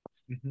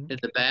Mhm. in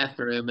the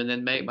bathroom, and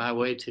then make my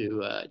way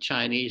to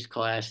Chinese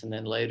class, and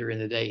then later in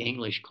the day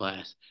English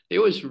class. It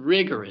was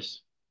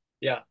rigorous.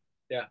 Yeah.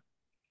 Yeah.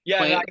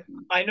 Yeah. And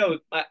Plant. I know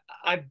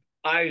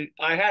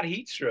I had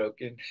heat stroke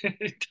in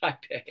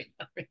Taipei.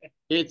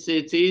 It's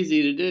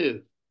easy to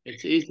do.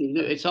 It's easy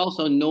to do. It's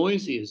also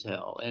noisy as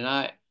hell, and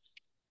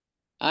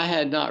I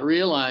had not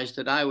realized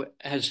that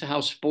as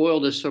how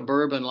spoiled a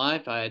suburban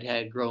life I had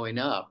had growing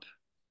up.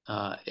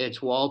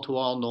 It's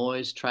wall-to-wall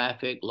noise,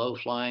 traffic,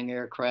 low-flying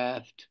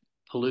aircraft,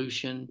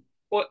 pollution.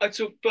 Well,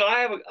 but I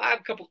have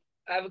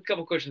a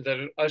couple questions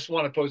that I just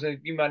want to pose, and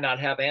you might not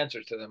have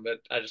answers to them, but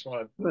I just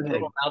want to Go throw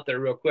them ahead. out there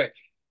real quick.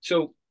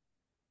 So,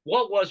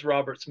 what was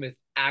Robert Smith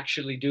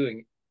actually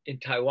doing in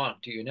Taiwan?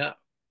 Do you know?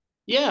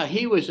 Yeah,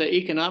 he was an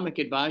economic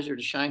advisor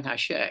to Shanghai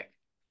Shek.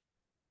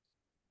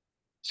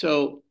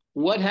 So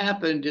what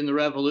happened in the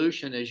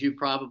revolution, as you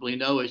probably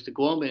know, is the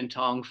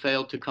Kuomintang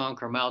failed to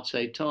conquer Mao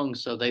Zedong,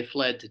 so they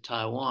fled to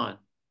Taiwan.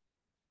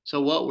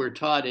 So what we're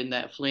taught in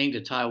that fleeing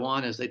to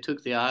Taiwan is they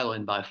took the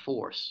island by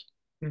force,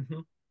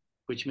 Hmm.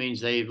 which means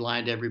they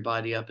lined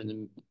everybody up in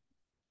the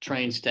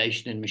train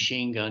station and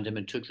machine gunned them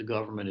and took the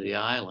government of the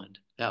island.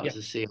 That Yeah. was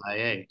the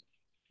CIA.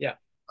 Yeah.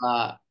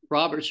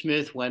 Robert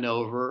Smith went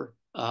over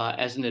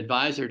as an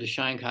advisor to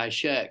Chiang Kai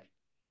shek,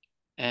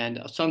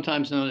 and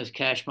sometimes known as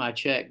Cash My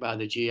Check by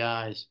the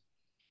GIs.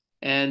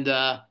 And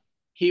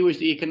he was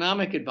the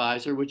economic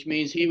advisor, which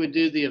means he would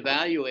do the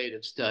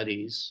evaluative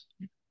studies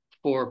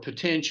for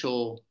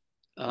potential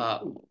uh,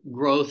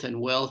 growth and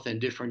wealth in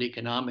different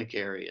economic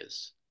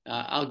areas.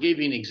 I'll give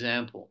you an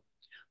example.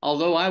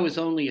 Although I was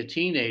only a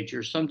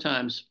teenager,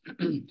 sometimes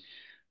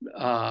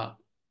uh,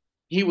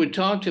 he would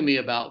talk to me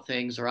about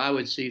things, or I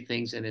would see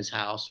things in his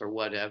house or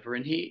whatever.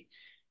 And he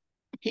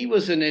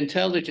was an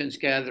intelligence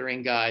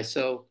gathering guy.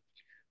 So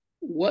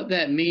what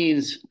that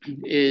means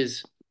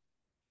is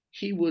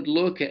he would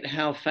look at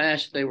how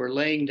fast they were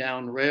laying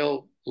down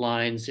rail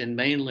lines in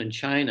mainland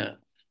China.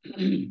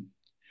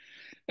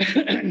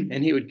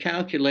 And he would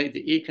calculate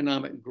the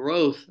economic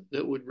growth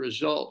that would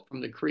result from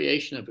the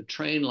creation of a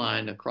train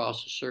line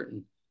across a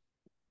certain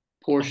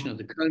portion Uh-huh. of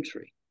the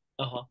country.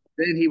 Uh-huh.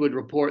 Then he would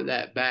report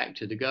that back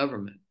to the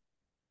government.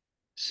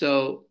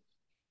 So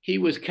he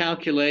was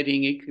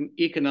calculating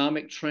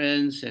economic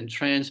trends and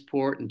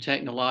transport and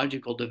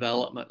technological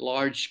development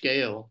large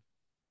scale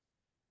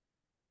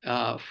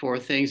for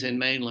things in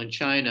mainland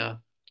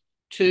China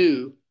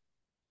to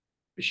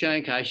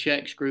Chiang Kai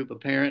shek's group,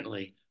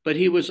 apparently. But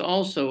he was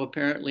also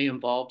apparently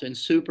involved in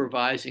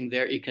supervising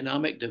their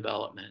economic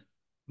development,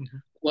 Hmm.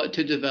 what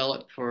to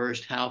develop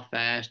first, how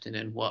fast, and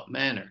in what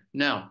manner.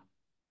 Now,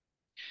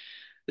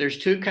 there's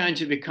two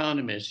kinds of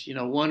economists,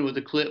 one with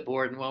a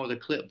clipboard and one with a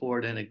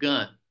clipboard and a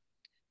gun.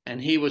 And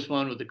he was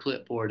one with a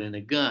clipboard and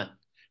a gun.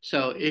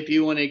 So if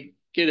you want to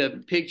get a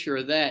picture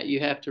of that, you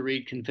have to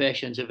read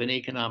Confessions of an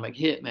Economic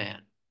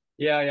Hitman.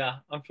 Yeah. Yeah.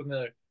 I'm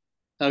familiar.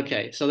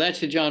 Okay, so that's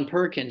the John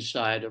Perkins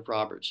side of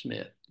Robert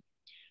Smith.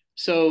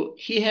 So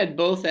he had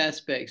both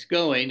aspects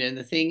going. And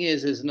the thing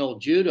is, as an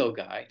old judo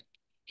guy,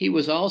 he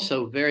was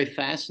also very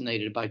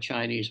fascinated by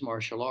Chinese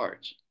martial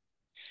arts.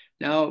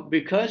 Now,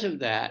 because of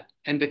that,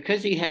 and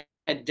because he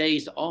had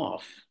days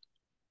off,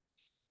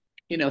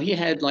 he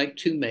had like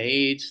two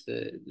maids.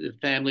 The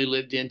family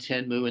lived in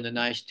Tenmu in a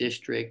nice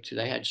district.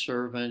 They had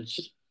servants,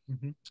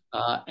 Hmm.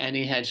 and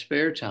he had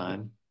spare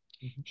time.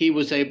 Hmm. He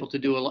was able to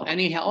do a lot, and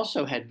he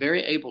also had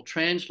very able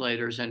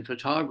translators and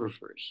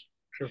photographers.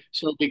 Sure.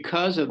 So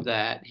because of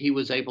that, he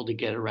was able to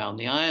get around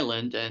the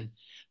island. And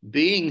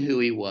being who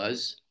he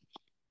was,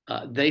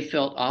 they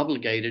felt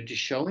obligated to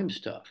show him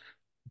stuff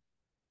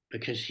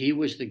because he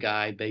was the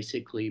guy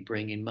basically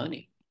bringing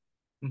money,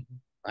 Hmm.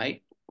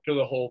 right? To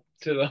the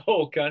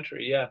whole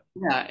country. Yeah.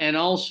 Yeah, and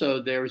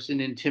also there was an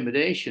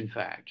intimidation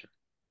factor.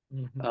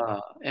 Hmm.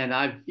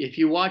 And if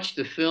you watch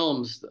the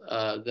films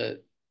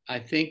that I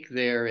think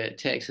they're at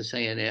Texas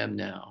A&M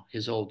now,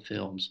 his old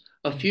films.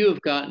 A few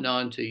have gotten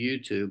onto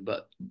YouTube,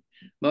 but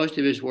most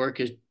of his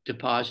work is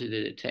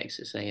deposited at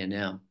Texas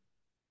A&M.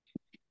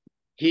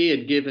 He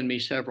had given me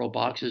several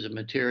boxes of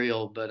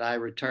material, but I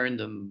returned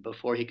them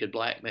before he could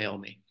blackmail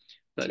me.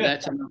 But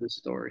that's another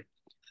story.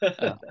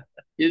 Uh,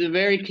 he's a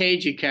very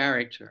cagey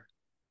character.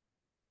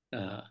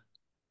 Uh,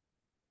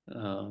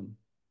 um,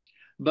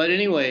 but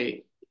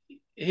anyway,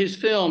 his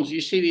films,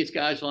 you see these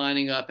guys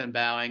lining up and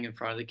bowing in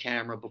front of the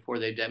camera before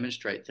they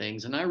demonstrate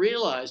things. And I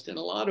realized in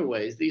a lot of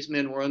ways, these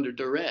men were under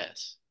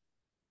duress.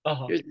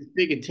 Uh-huh. Here's this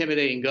big,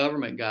 intimidating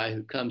government guy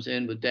who comes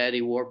in with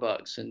daddy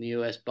warbucks and the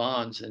U.S.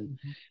 bonds, and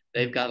Mhm.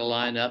 they've got to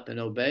line up and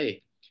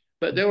obey.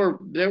 But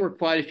Mhm. there were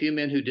quite a few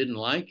men who didn't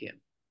like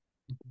him,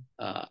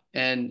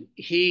 and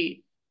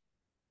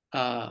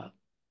uh,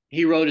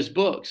 he wrote his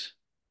books,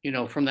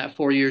 from that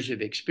 4 years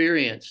of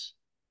experience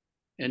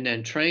and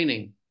then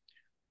training.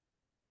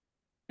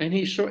 And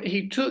he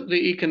took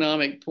the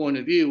economic point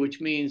of view,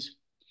 which means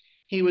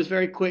he was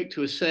very quick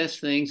to assess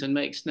things and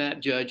make snap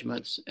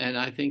judgments. And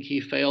I think he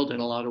failed in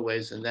a lot of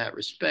ways in that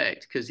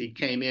respect because he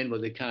came in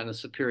with a kind of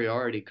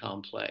superiority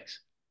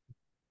complex,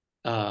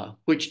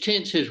 which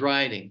tints his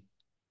writing.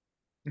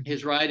 Mhm.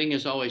 His writing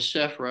is always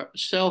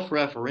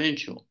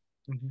self-referential.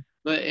 Mhm.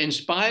 But in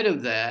spite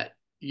of that,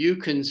 you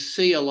can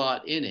see a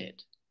lot in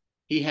it.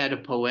 He had a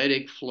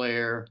poetic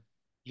flair.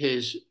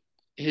 His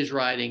his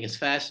writing is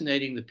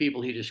fascinating. The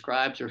people he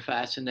describes are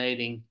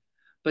fascinating,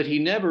 but he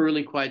never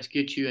really quite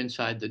gets you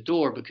inside the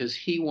door because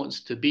he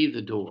wants to be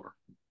the door.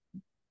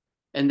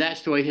 And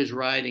that's the way his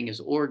writing is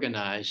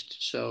organized.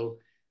 So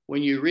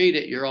when you read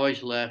it, you're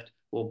always left,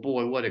 well,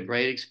 boy, what a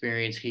great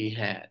experience he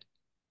had.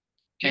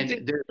 Do you think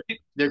And do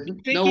there's you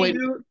think no he way.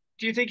 knew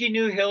do you think he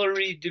knew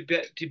Hilary de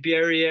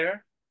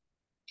Berriere?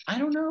 I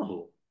don't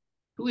know.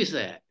 Who is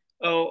that?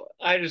 Oh,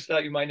 I just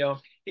thought you might know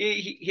him.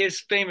 He is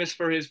famous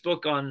for his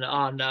book on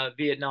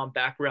Vietnam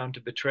background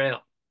to betrayal.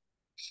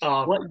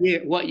 Um, What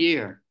year? What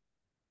year?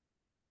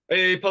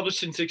 he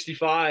published in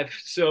 '65,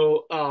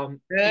 so he's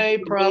They a little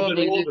bit probably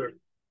did. older.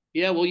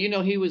 Yeah, well,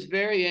 he was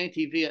very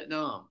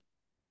anti-Vietnam,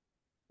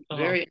 Uh-huh.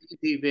 very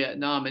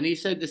anti-Vietnam, and he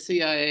said the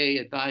CIA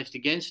advised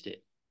against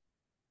it,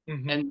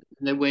 Hmm. and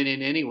they went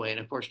in anyway. And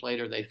of course,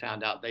 later they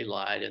found out they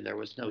lied, and there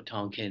was no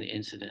Tonkin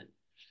incident.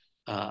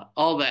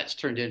 All that's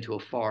turned into a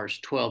farce.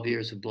 12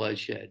 years of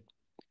bloodshed.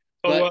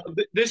 Oh,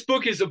 But this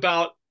book is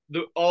about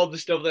all the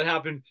stuff that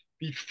happened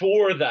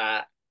before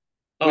that.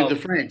 with Um, the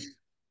French,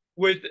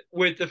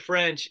 with the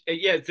French.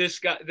 Yeah, this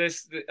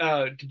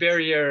de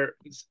Berriere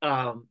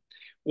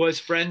was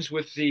friends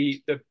with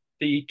the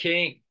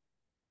king,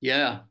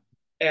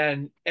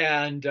 and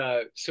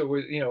so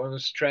it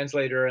was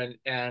translator and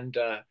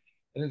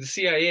then the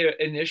CIA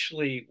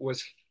initially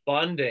was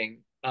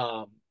funding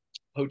Ho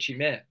Chi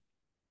Minh. Uh,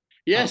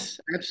 yes,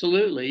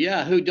 absolutely,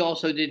 yeah. Who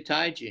also did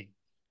Taiji?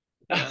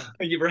 Yeah,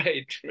 you're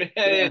right.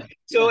 yeah,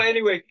 So yeah.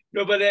 anyway,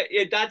 no, but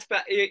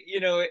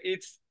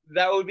it's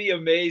that would be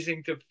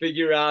amazing to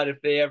figure out if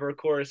they ever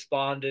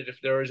corresponded, if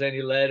there was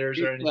any letters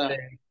or It's a,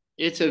 anything.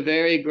 it's a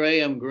very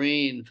Graham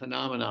Greene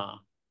phenomenon.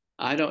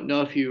 I don't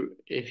know if you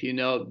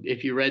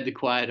read The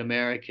Quiet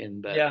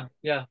American, but Yeah,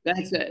 yeah.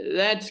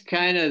 that's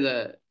kind of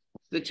the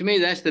to me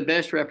that's the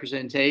best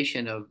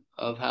representation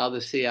of how the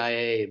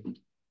CIA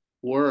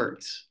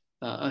works.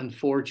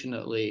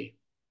 Unfortunately,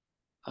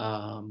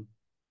 um,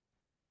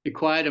 The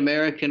Quiet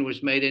American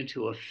was made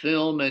into a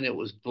film and it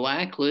was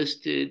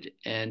blacklisted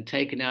and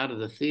taken out of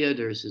the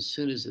theaters as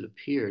soon as it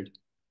appeared.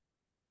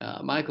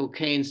 Michael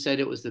Caine said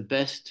it was the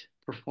best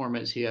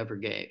performance he ever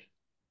gave.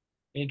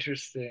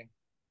 Interesting.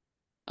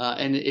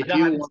 And I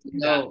haven't seen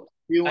that. if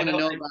you I want to know.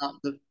 know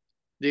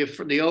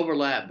about the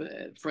overlap,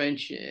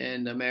 French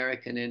and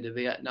American into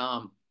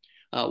Vietnam,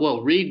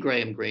 well, read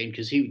Graham Greene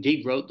because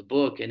he wrote the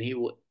book and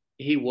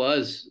he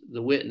was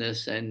the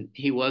witness and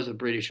he was a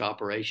British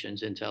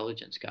operations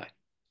intelligence guy,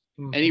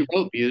 and he Mhm,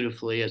 wrote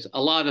beautifully, as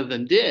a lot of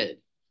them did.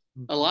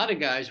 A mhm, lot of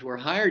guys were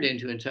hired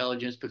into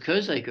intelligence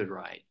because they could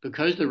write,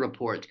 because the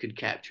reports could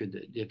capture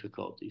the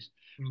difficulties.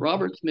 mhm,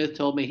 Robert Smith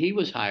told me he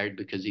was hired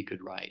because he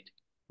could write.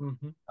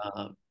 mhm,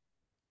 Uh,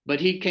 but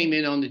he came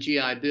in on the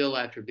GI Bill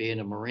after being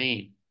a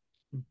Marine.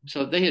 mhm.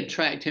 So they had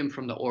tracked him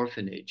from the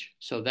orphanage.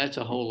 So that's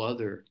a whole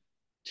other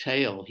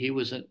tale. He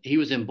was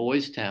in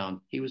Boys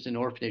Town. He was in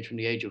orphanage from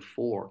the age of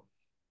 4,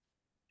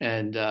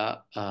 and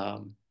the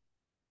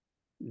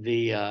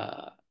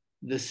uh,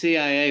 the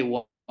CIA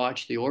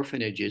watched the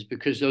orphanages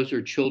because those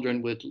are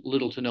children with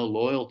little to no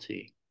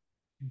loyalty.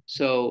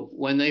 So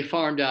when they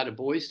farmed out of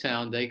Boys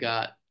Town, they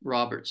got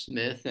Robert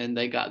Smith, and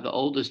they got the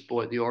oldest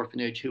boy at the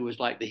orphanage who was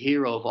like the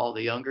hero of all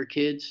the younger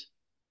kids,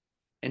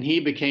 and he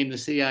became the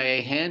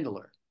CIA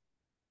handler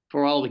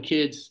for all the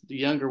kids, the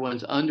younger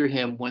ones under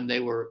him when they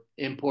were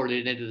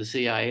imported into the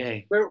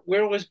CIA.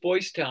 Where was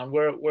Boys Town?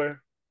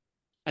 Where?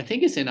 I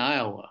think it's in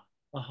Iowa,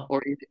 Uh-huh.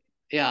 or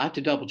yeah, I have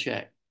to double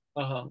check.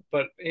 Uh-huh.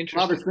 But Robert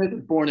interesting. Smith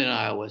was born in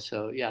Iowa,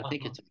 so yeah, I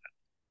think Uh-huh. it's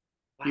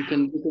Wow. you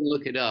can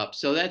look it up.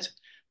 So that's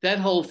that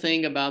whole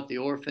thing about the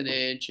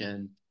orphanage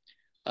and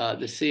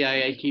the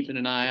CIA keeping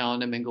an eye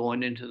on him and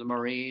going into the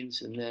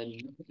Marines and then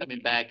coming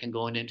back and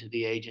going into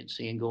the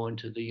agency and going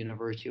to the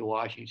University of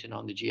Washington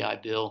on the GI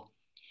Bill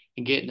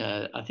and getting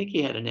I think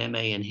he had an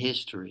MA in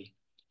history.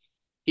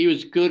 He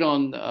was good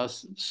on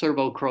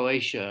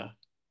Serbo-Croatia.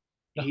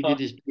 He Uh-huh. did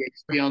his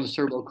PhD on the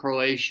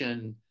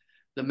Serbo-Croatian,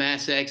 the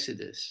mass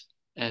exodus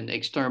and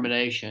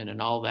extermination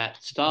and all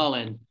that.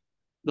 Stalin,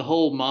 the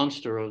whole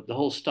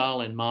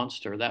Stalin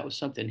monster, that was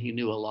something he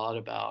knew a lot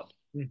about.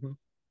 Hmm.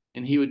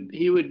 and he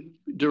would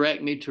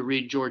direct me to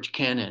read George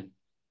Kennan,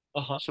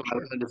 so I Sure.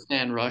 would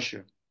understand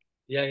Russia.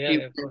 Yeah, yeah,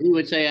 He of course. he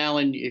would say,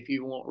 Alan, if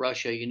you want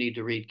Russia, you need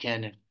to read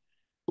Kennan.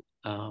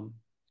 Um,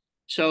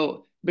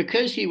 so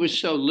because he was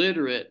so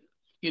literate,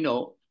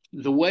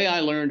 the way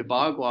I learned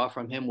Bagua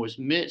from him was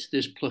midst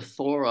this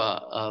plethora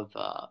of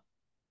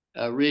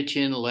rich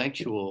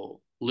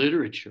intellectual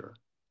literature.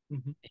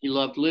 Hmm. He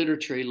loved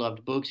literature. He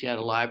loved books. He had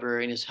a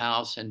library in his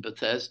house in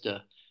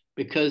Bethesda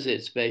because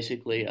it's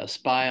basically a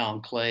spy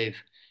enclave,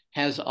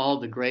 has all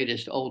the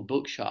greatest old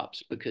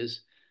bookshops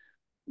because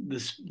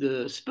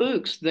the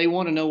spooks, they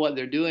want to know what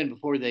they're doing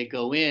before they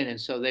go in, and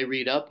so they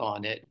read up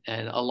on it,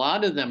 and a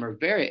lot of them are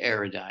very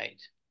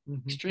erudite, Hmm.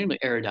 extremely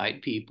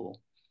erudite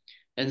people.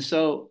 And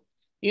so,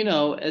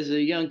 as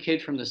a young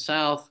kid from the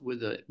South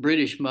with a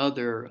British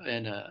mother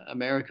and an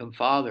American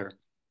father,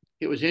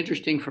 it was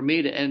interesting for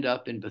me to end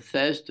up in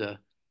Bethesda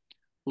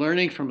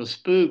learning from a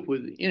spook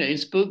with, in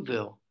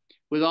Spookville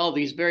with all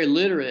these very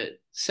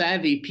literate,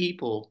 savvy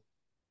people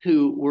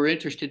who were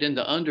interested in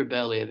the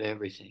underbelly of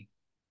everything.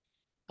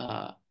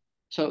 Uh,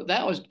 so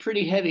that was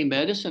pretty heavy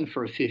medicine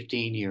for a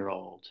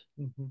 15-year-old,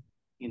 Hmm.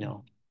 you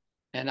know.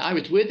 And I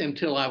was with him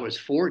till I was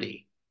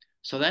 40.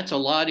 So that's a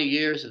lot of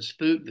years of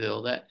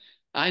Spookville that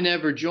I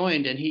never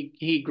joined. And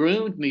he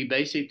groomed me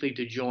basically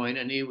to join.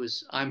 And he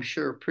was, I'm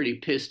sure, pretty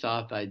pissed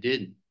off I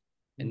didn't.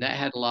 And that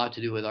Hmm. had a lot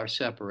to do with our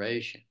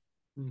separation.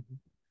 Hmm.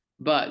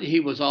 But he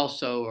was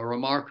also a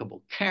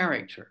remarkable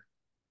character,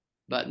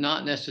 but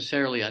not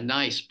necessarily a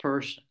nice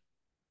person,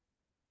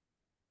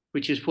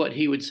 which is what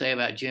he would say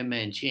about Jim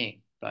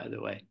Manching, by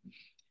the way.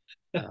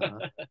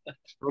 Uh,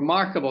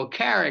 Remarkable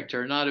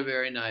character, not a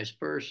very nice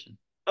person.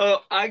 Oh,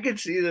 I could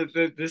see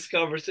that this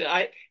conversation.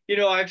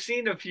 I've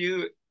seen a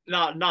few.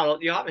 Not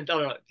you haven't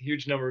done a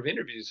huge number of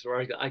interviews,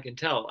 or I can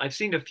tell. I've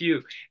seen a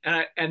few,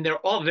 and they're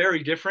all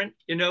very different.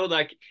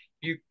 Like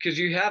because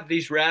you have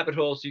these rabbit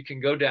holes you can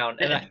go down,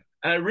 and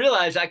I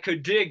realize I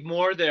could dig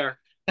more there.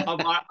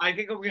 I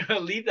think I'm going to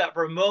leave that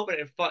for a moment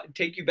and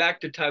take you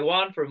back to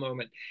Taiwan for a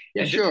moment,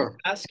 Yeah, and just sure.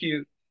 ask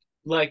you,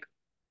 like,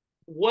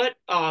 what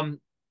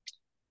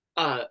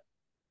uh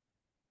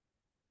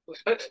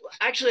uh,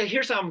 actually,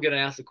 here's how I'm going to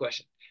ask the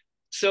question.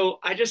 So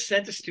I just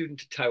sent a student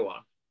to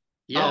Taiwan.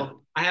 Yeah.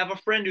 I have a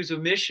friend who's a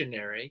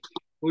missionary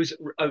who's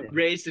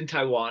raised in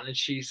Taiwan, and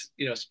she's,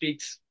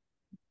 speaks,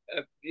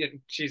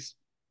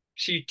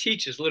 she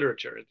teaches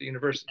literature at the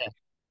university,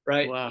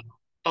 right? Wow.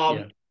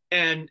 Um,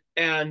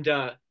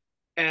 Yeah.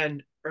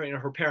 and or,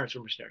 her parents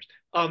were missionaries.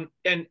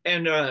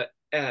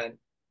 And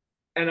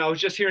and I was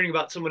just hearing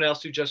about someone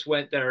else who just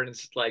went there, and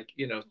it's like,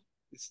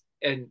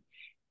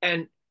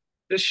 and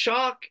the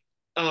shock.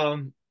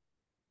 Um,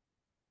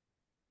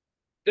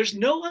 there's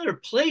no other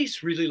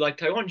place really like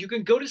Taiwan. You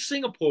can go to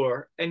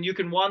Singapore and you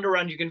can wander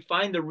around. You can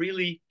find the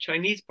really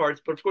Chinese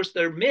parts, but of course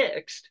they're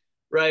mixed,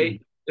 right?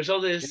 Mhm. There's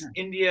all this Yeah.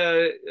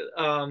 India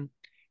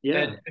Yeah.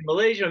 and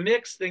Malaysia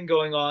mix thing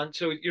going on.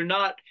 So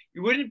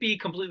you wouldn't be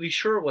completely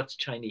sure what's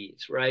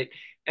Chinese, right?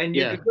 And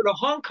you Yeah. could go to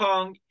Hong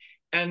Kong,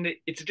 and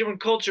it's a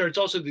different culture. It's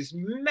also this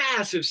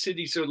massive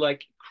city, so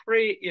like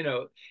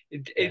Yeah.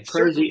 it's Crazy,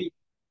 certainly,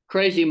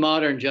 crazy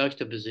modern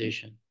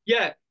juxtaposition.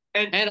 yeah.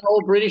 And And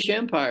old British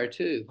Empire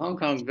too. Hong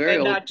Kong, very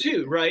and old. that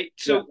too, right?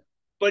 Yeah. So,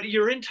 but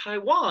you're in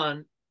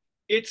Taiwan,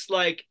 it's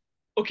like,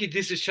 okay,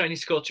 this is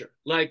Chinese culture.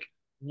 Like,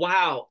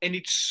 wow. And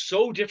it's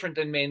so different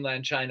than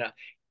mainland China.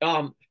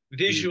 Mm.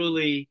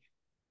 Visually,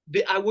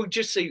 I would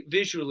just say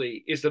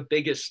visually is the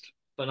biggest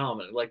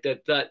phenomenon. Like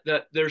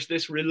that there's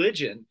this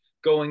religion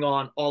going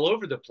on all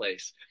over the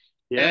place.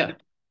 And Yeah.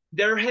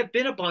 there have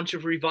been a bunch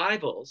of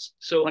revivals.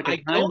 So Like a I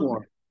time don't,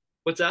 warp.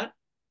 what's that?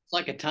 It's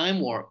like a time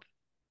warp.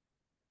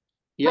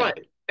 Yeah.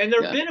 Right. And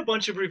there have Yeah. been a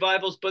bunch of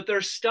revivals, but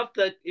there's stuff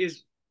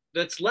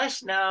that's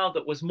less now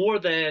that was more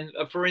then.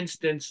 For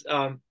instance,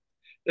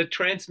 the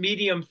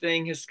transmedium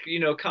thing has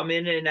come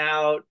in and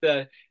out.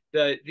 The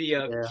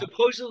Yeah.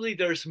 supposedly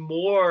there's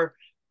more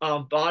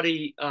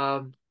body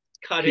cutting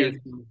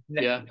Piercing.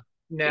 Yeah. Yeah.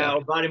 now,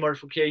 body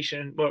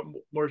mortification,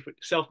 more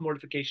self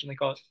mortification they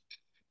call it.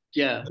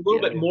 Yeah. A little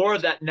Yeah. bit Yeah. more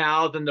of that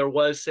now than there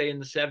was, say, in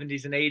the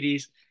 70s and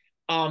 80s.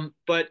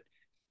 But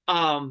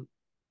um,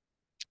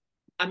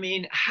 I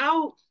mean,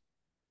 how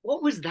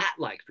what was that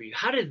like for you?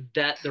 How did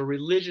the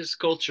religious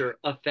culture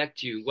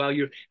affect you while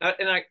you're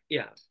and I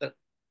yeah,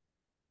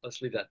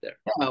 let's leave that there.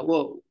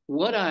 Well,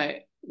 what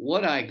I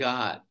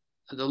got,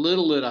 the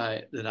little that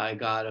I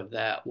got of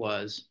that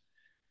was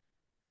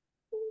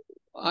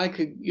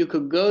you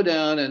could go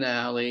down an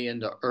alley in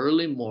the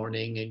early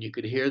morning and you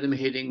could hear them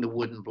hitting the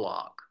wooden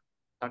block.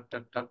 Tuck,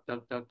 tuck, tuck,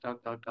 tuck, tuck,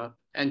 tuck, tuck, tuck,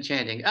 and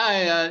chanting,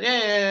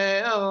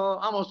 yeah, oh,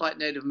 almost like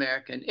Native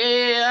American.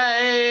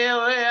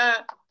 Oh, yeah.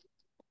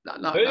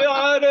 Not.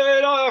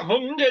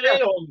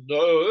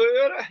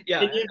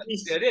 Yeah, And you'd be,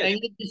 it is. and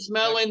you'd be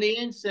smelling the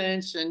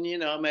incense, and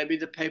maybe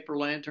the paper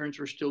lanterns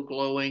were still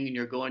glowing, and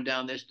you're going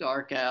down this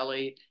dark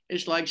alley.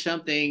 It's like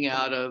something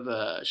out of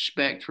a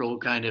spectral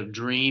kind of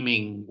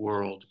dreaming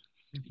world.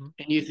 Mhm.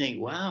 And you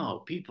think,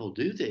 wow, people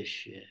do this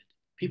shit.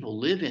 People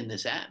live in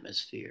this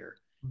atmosphere.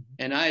 Mhm.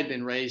 And I had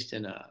been raised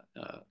in a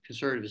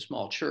conservative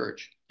small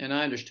church, and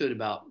I understood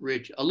about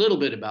a little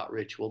bit about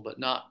ritual, but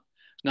not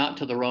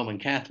to the Roman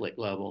Catholic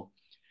level.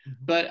 Mhm.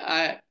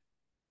 But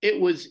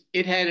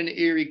it had an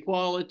eerie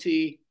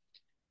quality.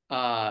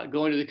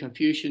 Going to the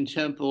Confucian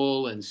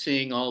temple and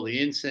seeing all the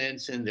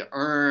incense in the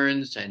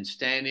urns and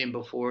standing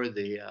before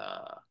the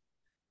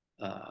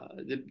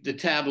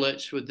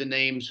tablets with the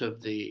names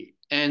of the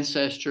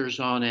ancestors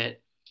on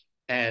it,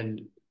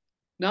 and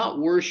not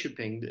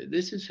worshiping.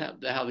 This is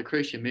how the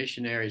Christian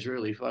missionaries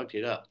really fucked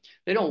it up.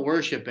 They don't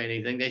worship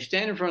anything. They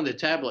stand in front of the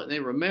tablet and they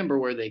remember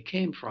where they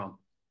came from.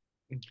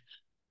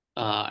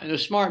 And the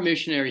smart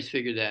missionaries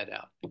figured that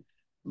out.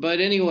 But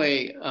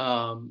anyway,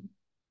 the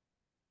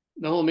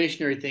whole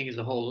missionary thing is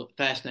a whole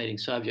fascinating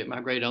subject. My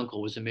great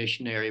uncle was a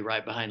missionary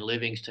right behind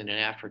Livingston in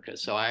Africa,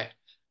 so I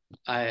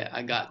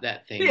got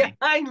that thing.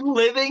 Behind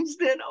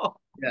Livingston. Oh.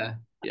 Yeah,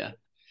 yeah.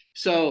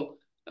 So,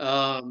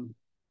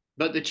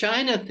 but the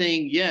China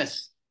thing,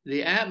 yes,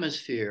 the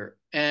atmosphere,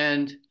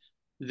 and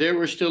there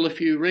were still a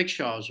few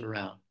rickshaws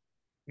around.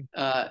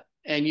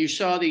 And you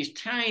saw these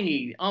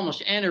tiny,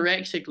 almost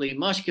anorexically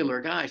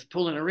muscular guys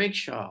pulling a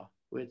rickshaw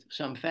with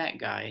some fat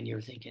guy, and you're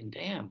thinking,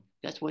 damn,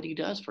 that's what he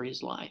does for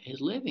his life, his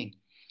living.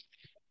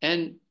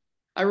 And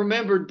I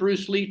remembered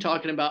Bruce Lee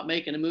talking about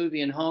making a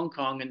movie in Hong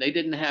Kong, and they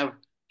didn't have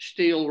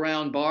steel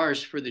round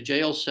bars for the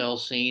jail cell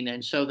scene.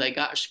 And so they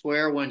got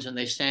square ones and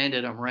they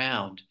sanded them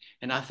round.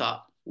 And I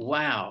thought,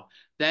 wow,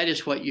 that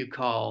is what you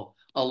call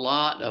a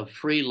lot of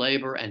free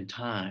labor and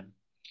time.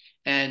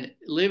 And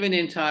living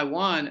in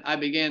Taiwan, I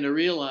began to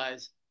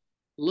realize,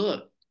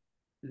 look,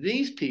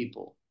 these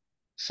people,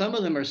 some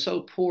of them are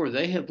so poor,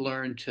 they have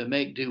learned to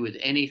make do with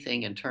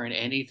anything and turn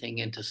anything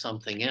into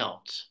something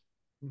else.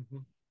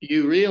 Mhm.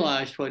 You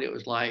realized what it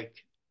was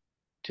like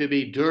to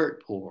be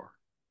dirt poor.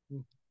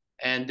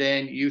 And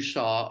then you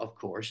saw, of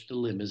course, the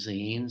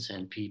limousines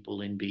and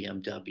people in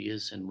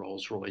BMWs and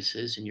Rolls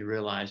Royces, and you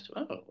realized,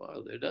 oh,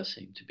 well, there does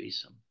seem to be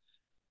some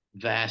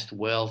vast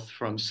wealth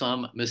from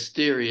some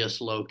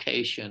mysterious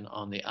location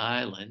on the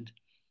island.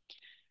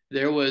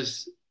 There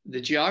was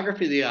the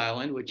geography of the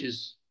island, which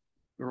is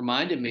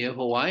reminded me of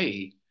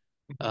Hawaii.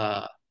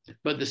 Uh,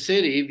 but the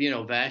city,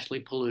 vastly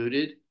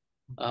polluted,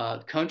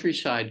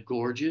 countryside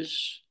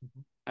gorgeous.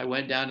 I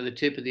went down to the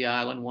tip of the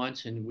island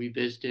once and we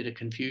visited a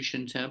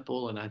Confucian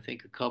temple and I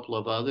think a couple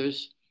of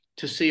others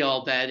to see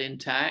all that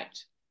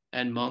intact.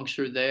 And monks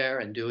are there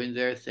and doing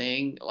their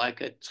thing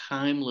like a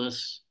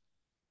timeless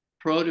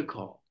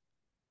protocol.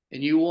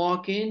 And you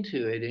walk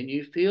into it and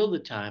you feel the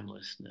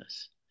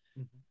timelessness.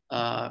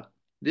 Uh,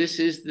 this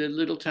is the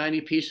little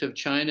tiny piece of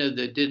China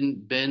that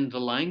didn't bend the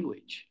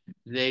language.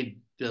 The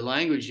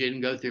language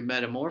didn't go through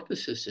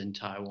metamorphosis in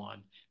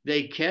Taiwan.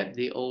 They kept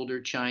the older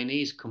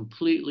Chinese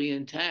completely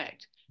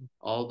intact.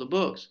 All the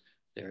books,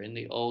 they're in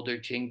the older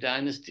Qing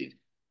dynasty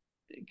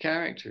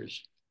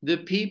characters. The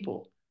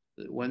people,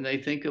 when they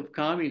think of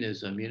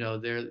communism,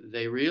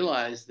 they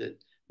realize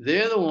that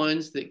they're the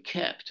ones that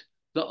kept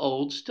the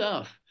old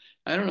stuff.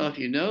 I don't know if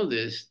you know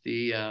this.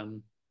 The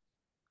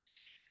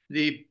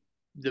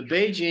the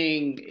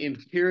Beijing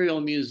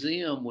Imperial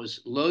Museum was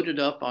loaded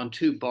up on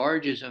two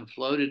barges and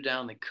floated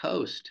down the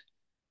coast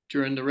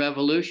during the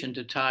revolution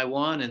to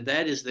Taiwan, and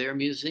that is their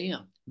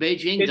museum.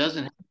 Beijing It,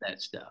 doesn't have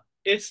that stuff.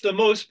 it's the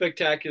most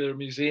spectacular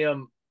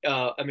museum.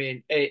 I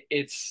mean,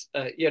 it's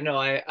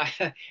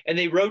and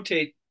they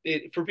rotate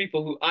it for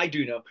people who I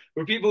do know.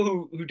 For people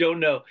who don't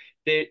know,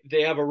 they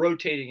have a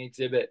rotating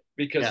exhibit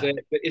because Yeah,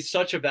 it's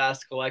such a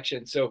vast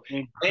collection. So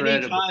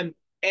incredible.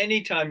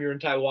 anytime you're in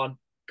Taiwan,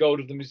 go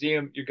to the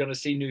museum. You're going to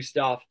see new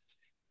stuff.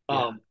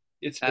 Yeah,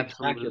 It's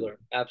absolutely. spectacular,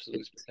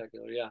 absolutely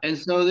spectacular. Yeah. And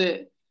so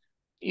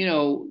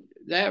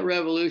that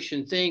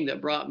revolution thing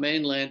that brought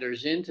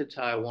mainlanders into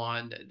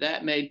Taiwan,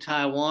 that made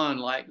Taiwan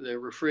like the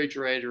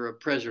refrigerator of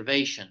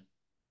preservation.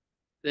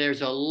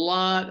 There's a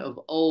lot of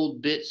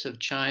old bits of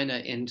China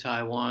in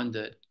Taiwan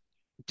that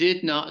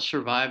did not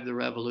survive the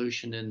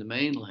revolution in the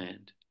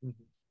mainland. Mhm.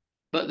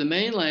 But the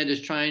mainland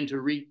is trying to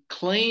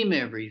reclaim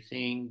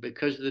everything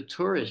because of the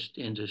tourist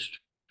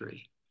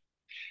industry.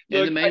 And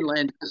the Look,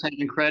 mainland does have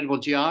incredible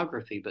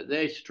geography, but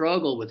they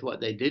struggle with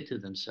what they did to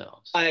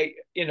themselves.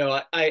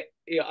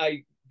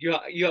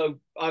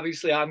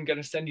 obviously I'm going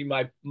to send you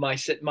my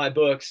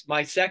books.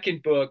 My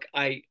second book,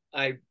 I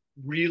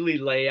really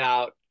lay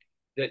out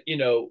that,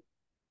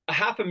 a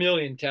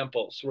 500,000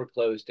 temples were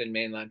closed in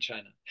mainland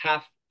China.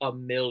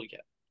 500,000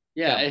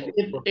 Yeah, temples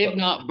were if closed.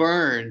 not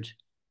burned.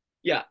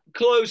 Yeah,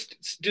 closed.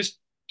 Just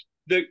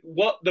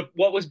what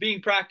was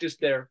being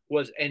practiced there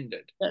was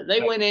ended. They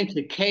Right? went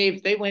into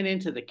cave. They went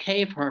into the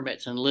cave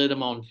hermits and lit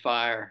them on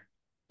fire.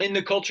 In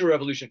the Cultural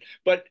Revolution.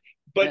 But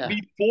Yeah,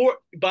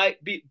 by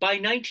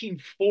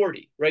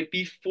 1940, right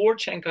before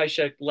Chiang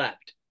Kai-shek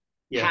left,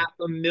 yeah,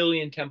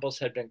 500,000 temples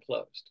had been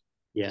closed.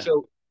 yeah,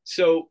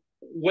 So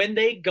when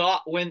they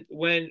got when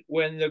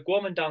the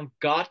Kuomintang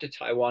got to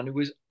Taiwan, it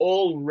was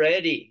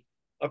already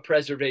a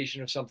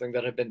preservation of something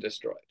that had been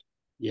destroyed.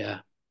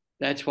 yeah.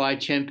 That's why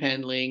Chen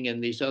Penling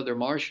and these other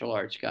martial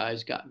arts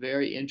guys got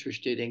very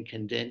interested in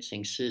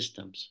condensing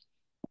systems.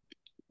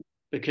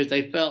 because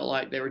they felt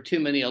like there were too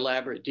many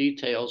elaborate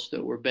details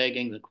that were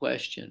begging the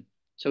question.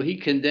 So he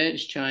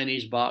condensed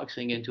Chinese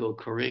boxing into a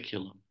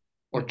curriculum,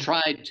 or Mhm,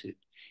 tried to.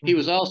 He mhm,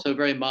 was also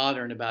very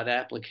modern about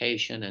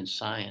application and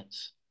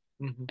science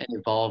mhm, and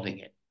evolving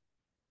it.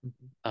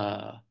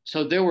 mhm.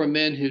 So there were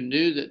men who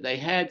knew that they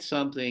had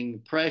something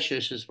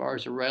precious as far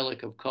as a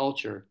relic of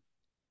culture,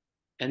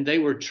 and they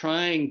were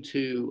trying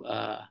to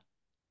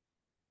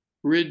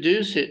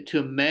reduce it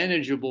to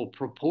manageable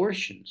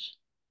proportions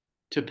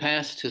to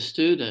pass to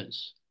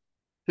students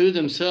who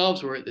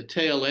themselves were at the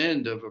tail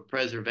end of a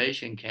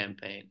preservation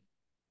campaign,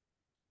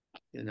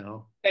 you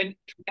know. And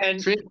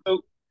and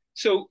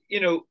so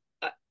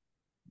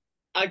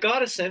I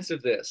got a sense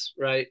of this,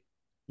 right,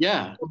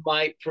 Yeah,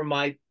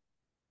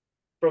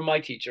 from my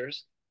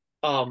teachers,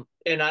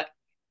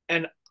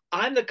 and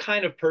I'm the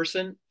kind of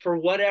person, for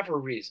whatever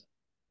reason,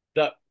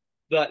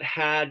 that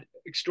had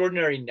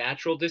extraordinary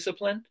natural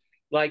discipline,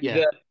 like yeah.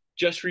 the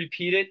just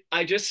repeat it.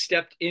 I just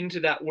stepped into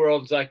that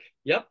world. It's like,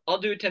 yep, I'll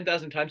do it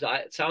 10,000 times.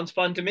 It sounds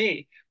fun to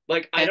me.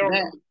 Like I And don't,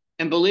 that,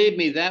 and believe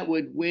me, that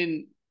would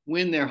win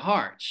their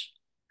hearts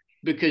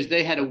because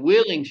they had a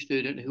willing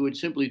student who would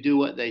simply do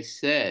what they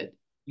said.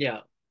 yeah,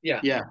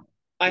 yeah. Yeah,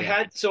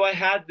 yeah, I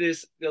had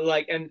this,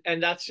 like,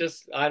 and that's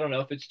just, I don't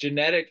know if it's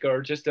genetic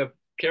or just a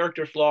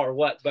character flaw or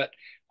what, but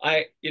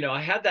I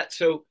had that.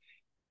 So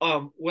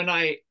when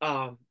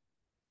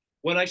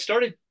I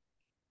started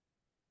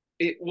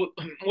it,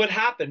 what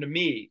happened to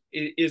me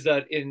is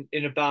that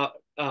in about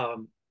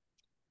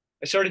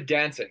I started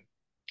dancing.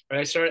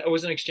 Right? I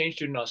was an exchange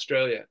student in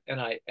Australia, and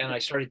I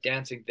started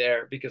dancing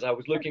there because I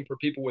was looking for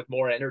people with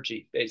more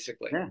energy,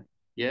 basically. yeah,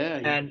 yeah,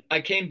 yeah. And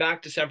I came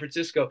back to San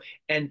Francisco,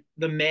 and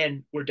the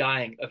men were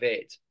dying of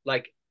AIDS.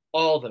 Like,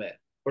 all the men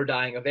were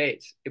dying of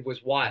AIDS. It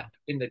was wild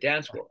in the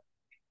dance world.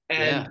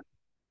 And Yeah,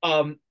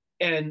 um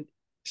and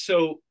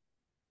so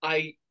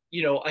I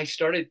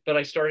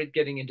started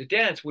getting into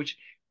dance, which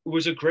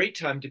was a great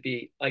time to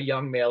be a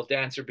young male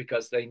dancer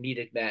because they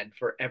needed men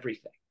for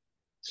everything.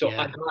 So I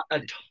yeah. got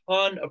a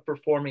ton of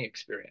performing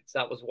experience.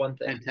 That was one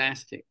thing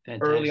Fantastic,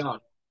 early fantastic. on.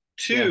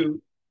 Yeah,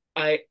 Two,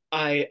 I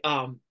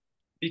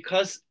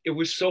because it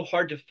was so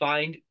hard to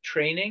find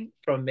training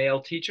from male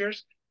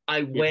teachers, I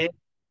yeah, went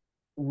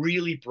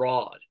really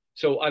broad.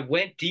 So I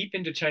went deep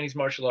into Chinese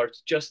martial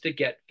arts just to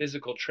get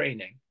physical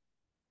training.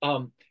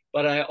 Um,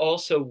 but I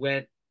also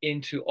went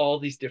into all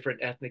these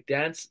different ethnic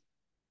dance,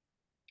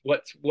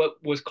 what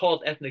was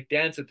called ethnic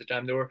dance at the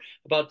time. There were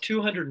about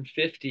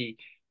 250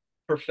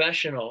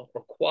 professional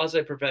or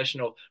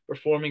quasi-professional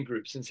performing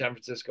groups in San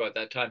Francisco at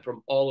that time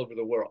from all over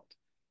the world.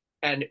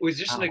 And it was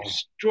just an wow.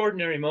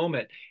 extraordinary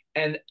moment.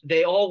 And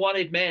they all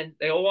wanted men,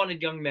 they all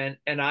wanted young men.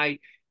 And I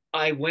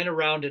went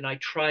around and I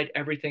tried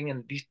everything,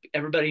 and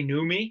everybody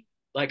knew me.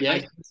 Like, I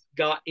Yes. just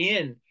got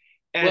in.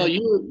 Well, And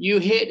you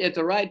hit at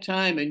the right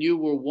time and you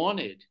were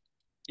wanted.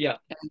 yeah,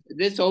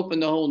 This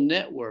opened the whole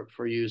network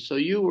for you. So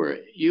you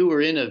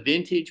were in a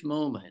vintage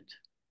moment.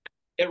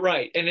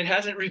 right. And it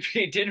hasn't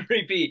repeat, didn't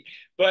repeat.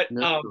 But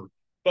No.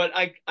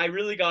 I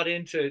really got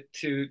into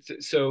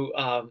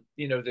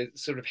the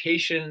sort of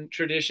Haitian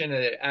tradition,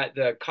 at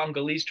the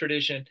Congolese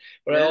tradition,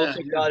 but I Yeah, also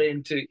yeah, got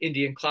into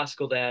Indian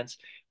classical dance,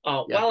 yeah,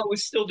 while I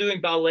was still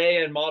doing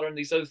ballet and modern,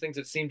 these other things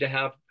that seemed to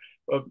have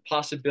a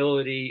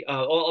possibility.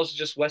 Also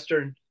just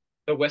Western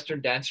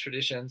dance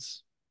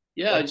traditions,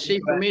 yeah. like See,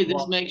 for me,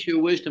 this makes you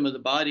a wisdom of the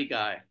body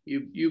guy.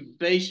 You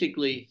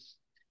basically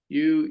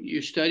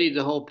you studied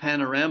the whole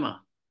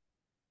panorama.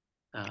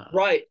 Uh,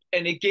 right.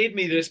 And it gave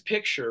me this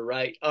picture,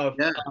 right,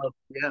 yeah, of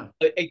yeah.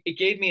 it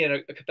gave me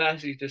a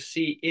capacity to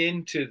see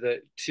into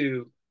the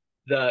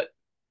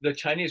the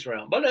Chinese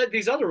realm, but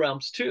these other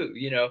realms too.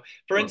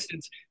 For Sure.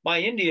 instance, my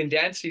Indian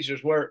dance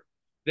teachers were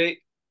they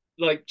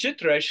like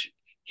Chitresh.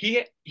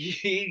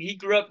 He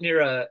grew up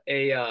near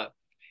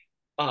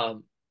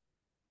um,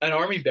 an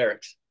army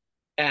barracks,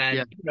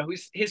 Yeah. and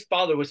his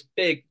father was a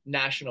big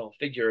national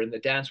figure in the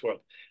dance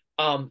world,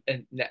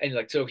 and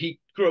like, so he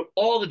grew up,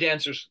 all the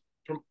dancers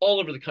from all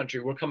over the country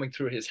were coming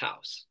through his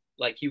house,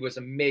 like he was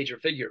a major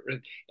figure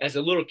as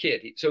a little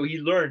kid. So he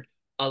learned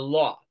a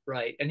lot,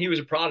 right, and he was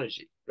a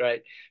prodigy,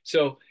 right.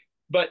 So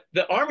but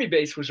the army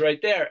base was right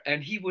there,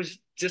 and he was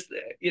just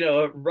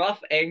a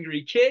rough,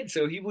 angry kid,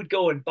 so he would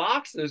go and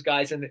box those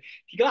guys, and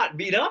he got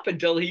beat up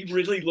until he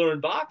really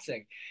learned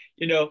boxing,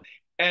 you know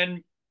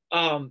and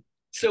um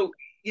so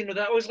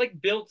that was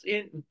like built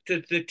in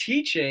to the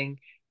teaching.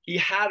 He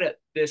had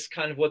this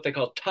kind of what they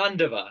call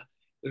tandava,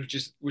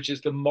 which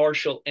is the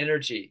martial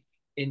energy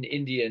in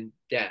Indian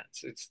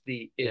dance.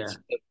 Yeah.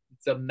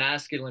 It's a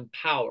masculine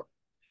power.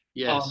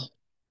 Um, Yes.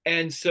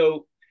 and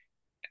so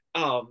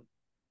um,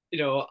 you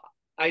know,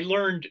 I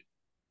learned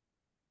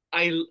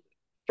I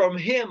from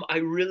him. I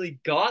really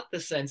got the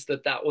sense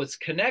that that was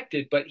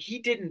connected, but he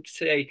didn't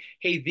say,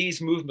 "Hey,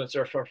 these movements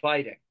are for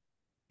fighting."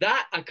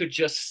 That I could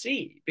just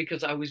see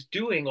because I was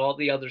doing all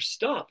the other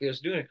stuff. I was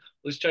doing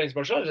this Chinese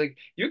martial arts. Like,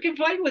 you can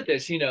fight with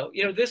this,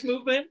 this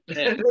movement.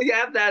 Yeah. We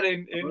have that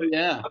Oh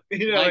yeah.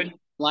 and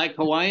Like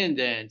Hawaiian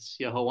dance.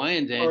 Yeah,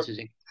 Hawaiian dance or is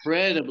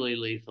incredibly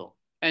lethal.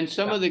 And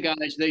some Yeah. of the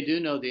guys, they do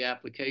know the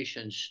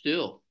applications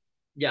still.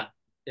 Yeah.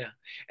 Yeah.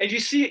 And you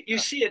see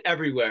it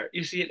everywhere.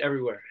 You see it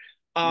everywhere.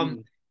 Um,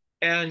 Mm,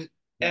 and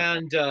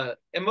yeah.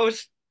 and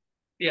most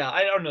yeah,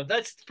 I don't know.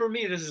 That's for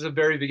me, this is a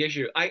very big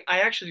issue. I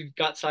actually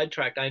got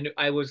sidetracked. I knew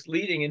I was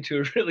leading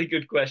into a really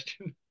good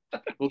question.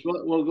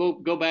 We'll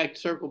go back,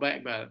 circle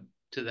back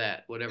to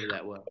that, whatever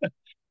that was.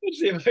 Let's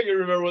see if I can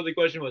remember what the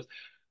question was.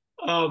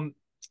 Um,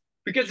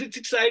 because it's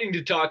exciting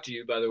to talk to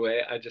you, by the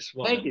way. I just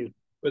want to Thank you.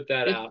 put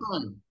that It's out.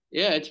 fun.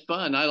 Yeah, it's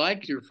fun. I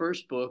liked your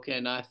first book,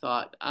 and I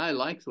thought I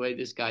like the way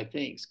this guy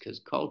thinks because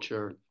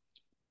culture,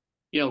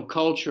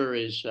 culture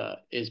is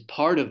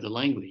part of the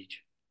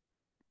language.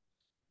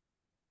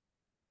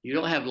 You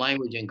don't have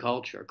language and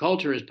culture.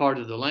 Culture is part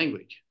of the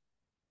language.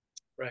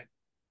 Right.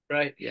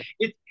 Right. Yeah.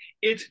 It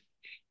it's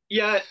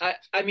yeah,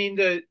 I mean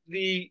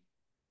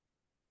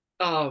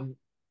um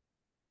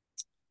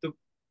the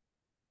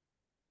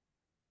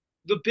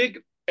the big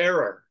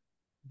error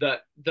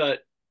that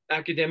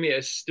academia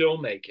is still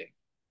making,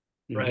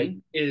 right,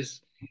 Hmm.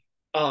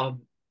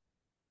 um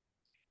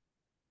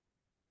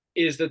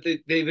is that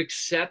they've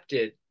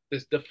accepted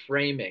the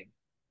framing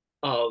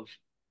of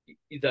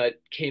that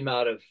came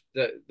out of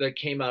the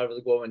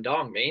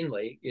Guomindang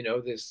mainly,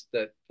 this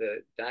that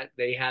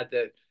they had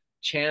the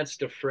chance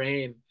to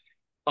frame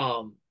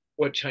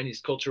what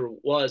Chinese culture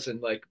was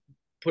and like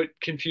put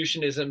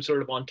Confucianism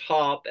sort of on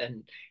top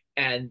and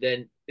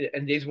then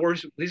and these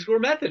were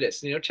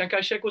Methodists. Chiang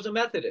Kai-shek was a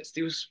Methodist.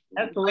 He was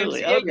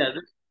Absolutely. Oh YMCA. yeah.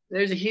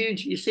 There's a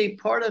huge. You see,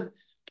 part of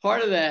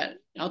that.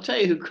 I'll tell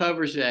you who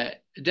covers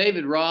that.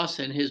 David Ross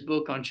in his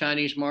book on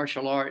Chinese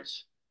martial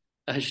arts,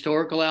 a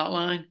historical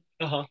outline.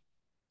 Uh-huh.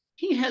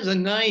 He has a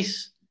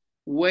nice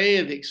way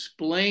of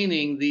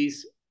explaining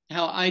these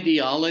how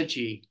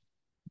ideology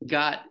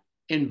got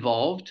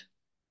involved,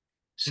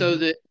 so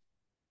Mm-hmm. that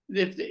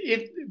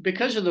if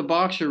because of the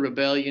Boxer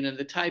Rebellion and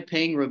the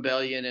Taiping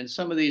Rebellion and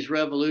some of these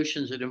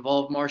revolutions that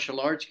involved martial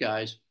arts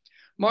guys,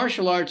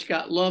 martial arts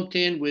got lumped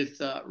in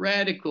with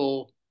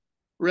radical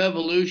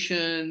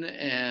revolution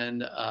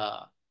and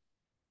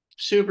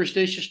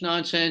superstitious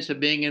nonsense of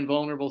being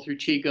invulnerable through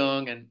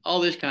qigong and all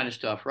this kind of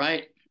stuff,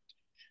 right?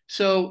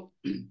 So,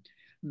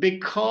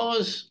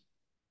 because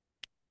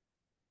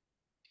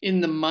in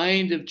the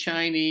mind of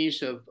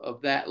Chinese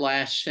of that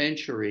last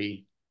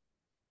century,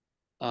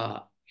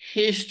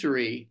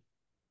 history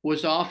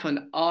was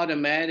often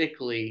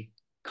automatically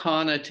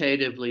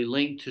connotatively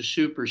linked to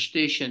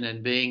superstition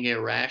and being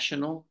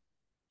irrational.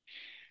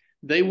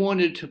 They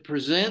wanted to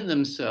present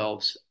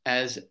themselves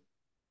as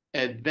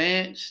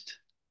advanced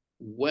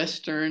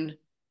Western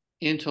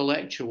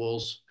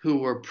intellectuals who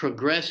were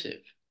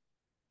progressive.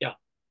 Yeah.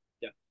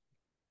 Yeah.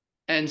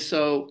 And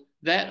so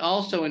that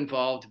also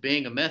involved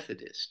being a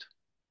Methodist.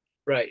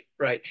 Right,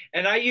 right.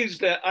 And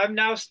I'm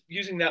now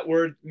using that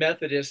word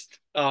Methodist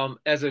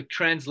as a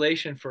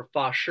translation for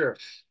fa shi.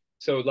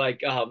 So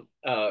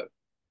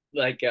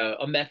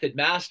a method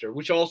master,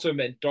 which also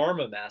meant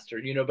Dharma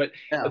master, but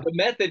Yeah, the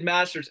method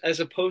masters as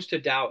opposed to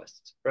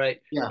Taoists, right?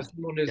 yeah, As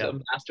someone who's yeah, a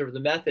master of the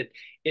method,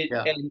 it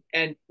yeah,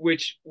 and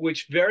which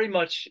very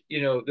much,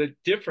 the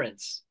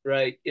difference,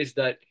 right, is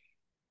that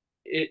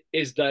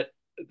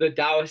the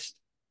Taoist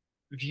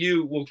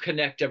view will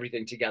connect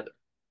everything together.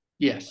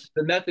 yes,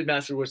 The method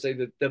master will say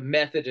that the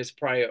method is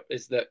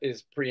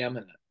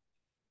preeminent. Um,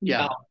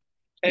 yeah,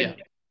 and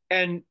yeah.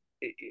 and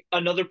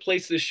another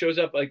place this shows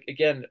up, like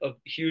again, a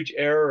huge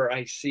error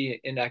I see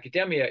in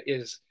academia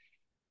is,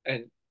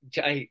 and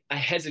I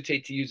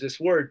hesitate to use this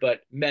word,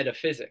 but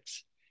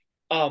metaphysics.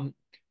 Um,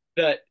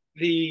 that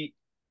the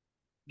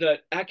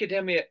that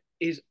academia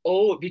is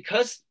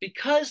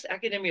because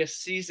academia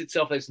sees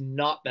itself as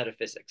not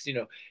metaphysics.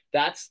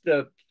 That's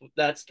the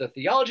that's the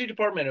theology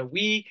department, and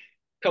we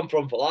come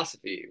from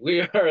philosophy.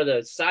 We are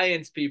the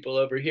science people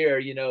over here,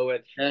 and we're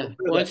the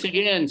Once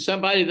again,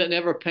 somebody that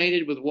never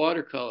painted with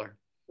watercolor.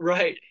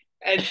 right.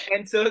 And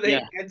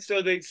Yeah.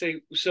 so they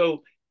say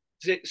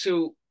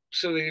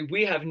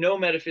we have no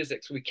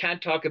metaphysics. We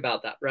can't talk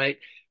about that, right?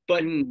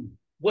 But Mm,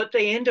 what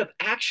they end up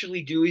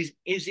actually do is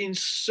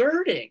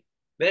inserting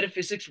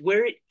metaphysics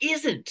where it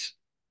isn't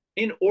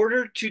in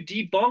order to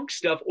debunk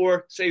stuff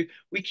or say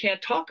we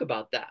can't talk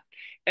about that.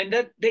 And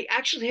that they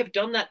actually have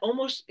done that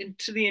almost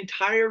into the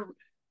entire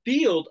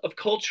field of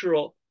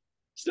cultural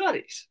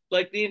studies,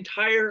 like the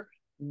entire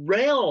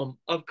realm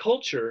of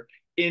culture.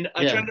 In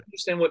trying yeah, to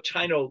understand what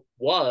China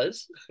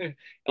was,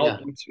 yeah,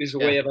 which is a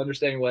yeah, way of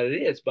understanding what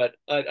it is, but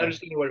yeah.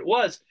 understanding what it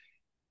was,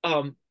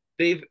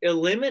 they've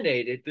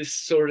eliminated this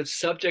sort of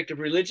subject of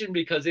religion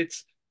because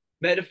it's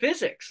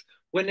metaphysics.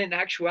 When in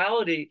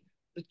actuality,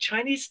 the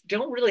Chinese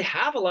don't really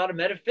have a lot of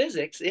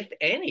metaphysics, if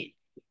any,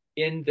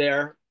 in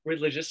their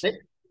religious They,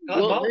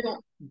 well, cosmology.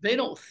 they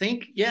don't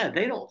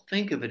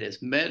think of it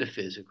as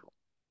metaphysical.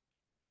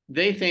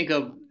 They think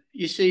of,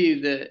 you see,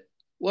 the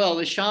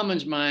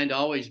shaman's mind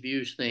always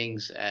views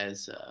things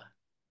as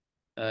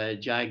a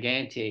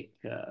gigantic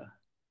uh,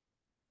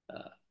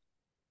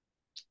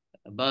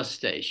 bus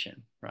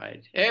station,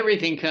 right?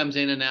 Everything comes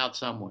in and out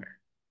somewhere.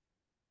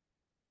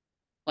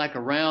 like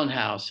a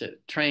roundhouse.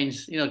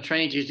 Trains,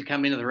 trains used to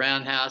come into the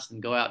roundhouse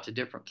and go out to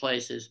different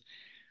places.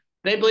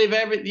 They believe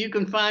you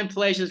can find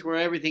places where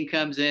everything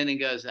comes in and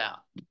goes out.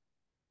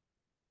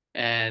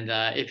 And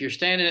if you're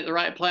standing at the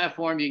right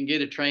platform, you can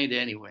get a train to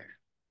anywhere.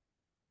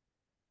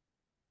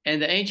 And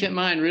the ancient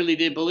mind really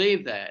did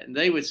believe that. And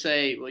they would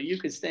say, well, you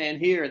could stand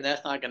here and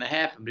that's not going to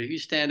happen. But if you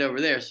stand over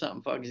there,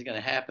 something fucking is going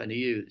to happen to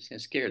you. It's going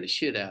to scare the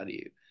shit out of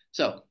you.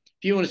 So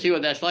if you want to see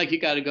what that's like,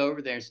 you got to go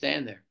over there and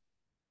stand there.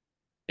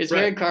 It's Right,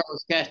 very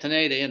Carlos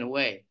Castaneda in a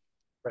way.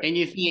 right, And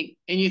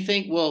you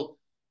think, well,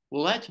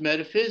 that's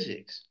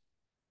metaphysics.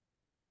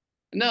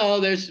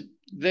 No, there's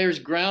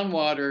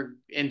groundwater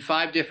in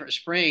 5 different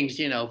springs,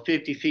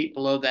 50 feet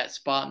below that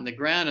spot in the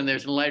ground, and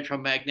there's an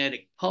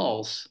electromagnetic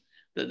pulse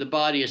that the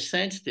body is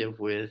sensitive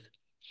with,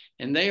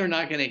 and they are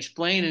not going to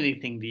explain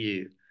anything to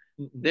you.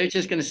 mm-mm, They're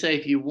just going to say,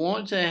 if you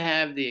want to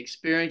have the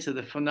experience of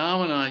the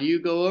phenomenon, you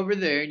go over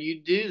there and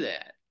you do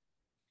that.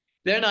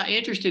 They're not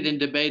interested in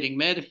debating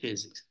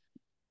metaphysics.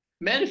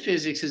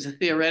 Metaphysics is a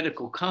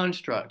theoretical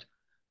construct.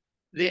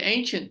 The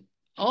ancient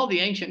all the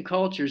ancient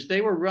cultures,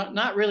 they were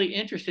not really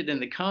interested in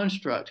the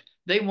construct.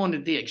 They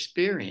wanted the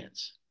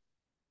experience.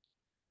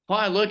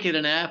 Why look at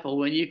an apple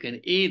when you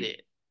can eat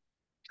it?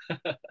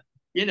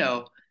 You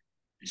know,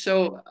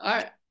 so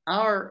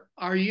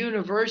our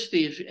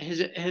university has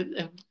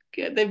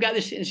they've got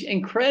this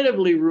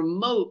incredibly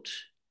remote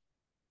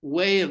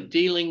way of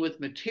dealing with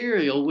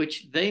material,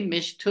 which they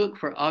mistook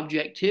for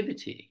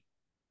objectivity.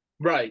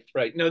 right,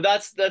 right. No,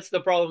 that's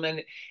the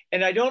problem,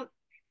 and I don't,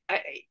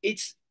 I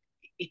it's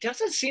it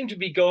doesn't seem to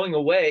be going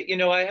away.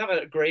 I have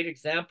a great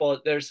example.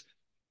 There's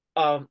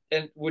and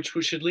which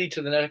we should lead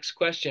to the next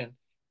question,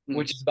 Hmm.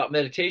 which is about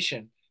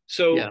meditation.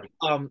 So Yeah,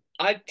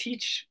 I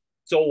teach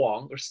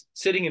Zhuang, or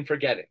sitting and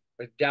forgetting,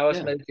 or Daoist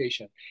yeah,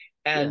 meditation,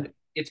 yeah. and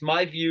it's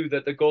my view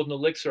that the golden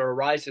elixir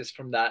arises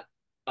from that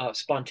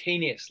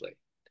spontaneously,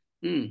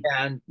 Hmm.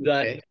 and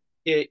that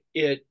Okay.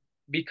 it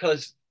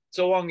because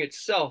Zhuang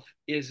itself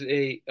is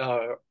a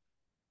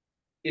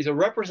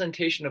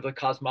representation of the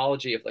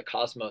cosmology of the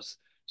cosmos.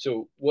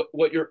 So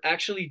what you're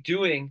actually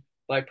doing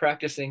by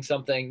practicing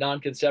something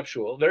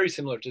non-conceptual, very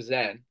similar to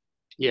Zen,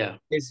 Yeah,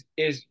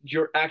 is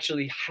you're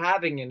actually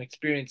having an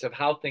experience of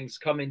how things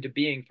come into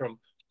being from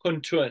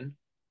huntun,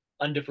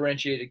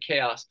 undifferentiated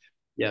chaos,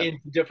 yeah.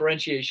 into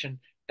differentiation,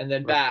 and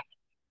then Right. back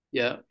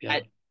Yeah, yeah.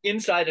 at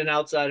inside and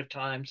outside of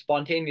time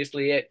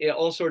spontaneously in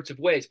all sorts of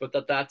ways, but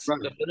that's the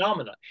Right.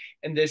 phenomena.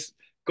 And this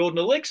golden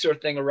elixir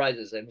thing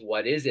arises, and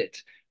what is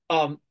it?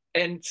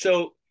 And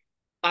so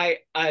I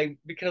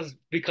because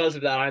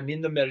of that, I'm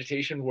in the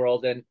meditation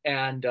world, and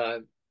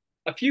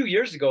a few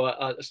years ago,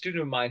 a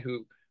student of mine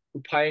who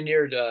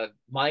pioneered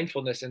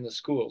mindfulness in the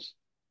schools,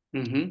 the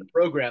Mm-hmm.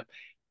 program,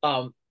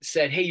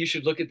 said, "Hey, you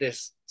should look at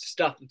this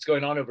stuff that's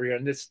going on over here."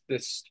 And this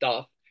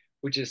stuff,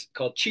 which is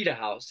called Cheetah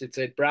House, it's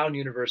at Brown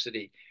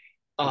University.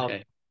 Um,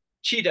 Okay.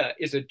 Cheetah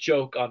is a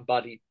joke on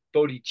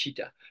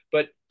bodhicitta,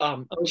 but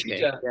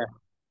Okay. Yeah.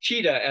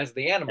 cheetah as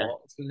the Yeah.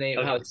 animal, it's the name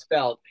how Okay. it's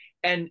spelled,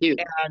 and Cute.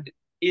 and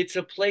it's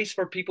a place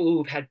for people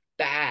who've had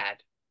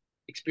bad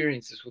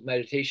experiences with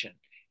meditation.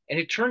 And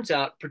it turns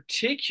out,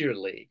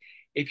 particularly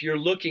if you're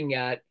looking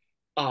at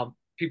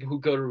people who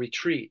go to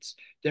retreats,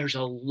 there's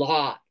a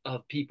lot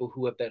of people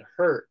who have been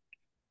hurt,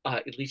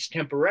 at least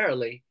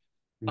temporarily,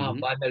 Mm-hmm.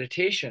 by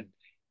meditation.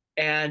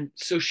 And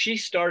so she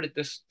started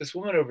this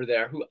woman over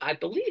there who I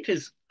believe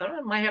is, I don't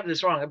know, I might have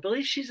this wrong. I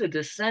believe she's a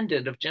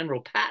descendant of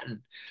General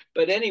Patton.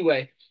 But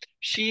anyway,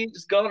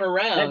 she's gone That's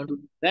around.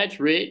 that's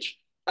rich.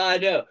 I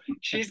know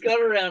she's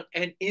gone around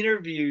and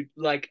interviewed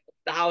like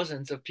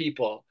thousands of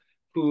people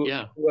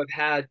Yeah. who have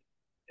had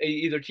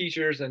either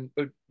teachers and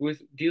but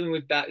with dealing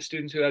with bad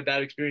students who had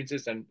bad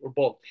experiences and or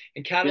both,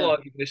 and Yeah.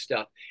 cataloging this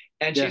stuff.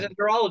 And she's Yeah. a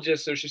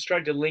neurologist, so she's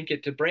trying to link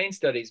it to brain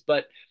studies.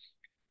 But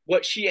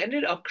what she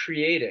ended up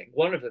creating,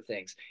 one of the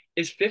things,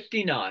 is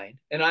 59,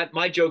 and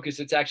my joke is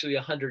it's actually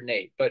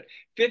 108, but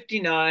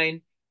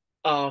 59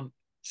 um,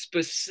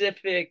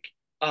 specific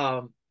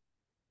um,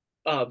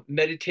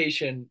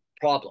 meditation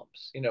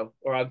problems,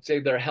 or I'd say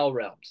they're hell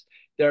realms.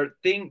 They're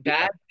Yeah.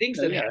 bad things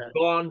Oh, that have yeah.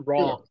 gone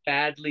wrong, Sure.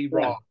 badly Yeah.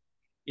 wrong,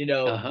 you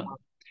know, Uh-huh.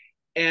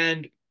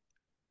 and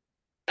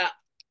uh,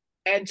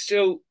 and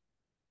so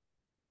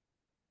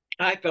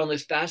I found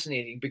this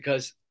fascinating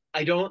because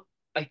I don't.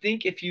 I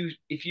think if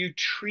you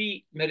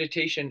treat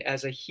meditation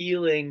as a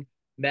healing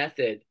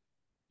method,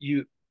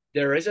 you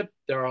there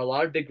are a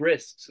lot of big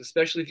risks,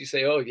 especially if you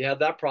say, "Oh, you have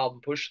that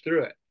problem, push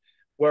through it."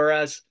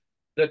 Whereas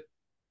the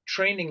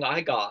training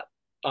I got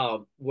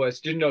was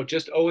to know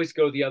just always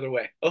go the other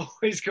way,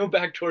 always go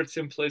back towards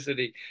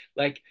simplicity,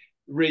 like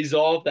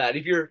resolve that.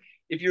 If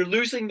you're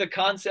losing the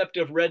concept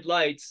of red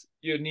lights,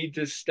 you need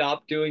to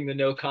stop doing the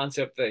no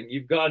concept thing.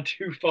 You've gone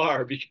too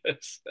far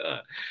because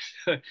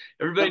everybody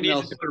Something needs to know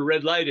else. what a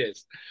red light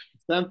is.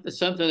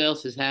 Something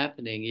else is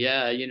happening.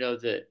 Yeah,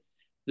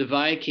 the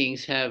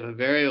Vikings have a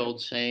very old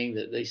saying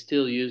that they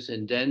still use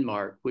in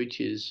Denmark,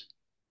 which is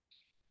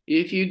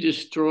if you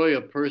destroy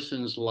a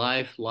person's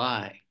life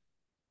lie,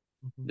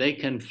 Mhm. they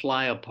can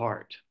fly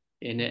apart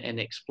in an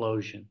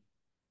explosion.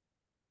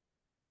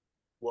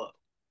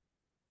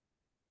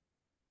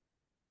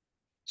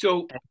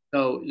 So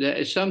So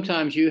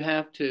sometimes you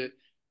have to,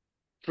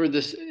 for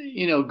this,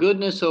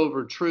 goodness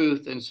over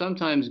truth, and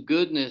sometimes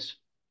goodness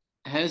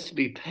has to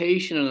be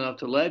patient enough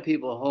to let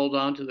people hold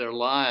on to their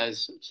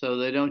lies so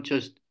they don't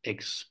just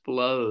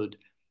explode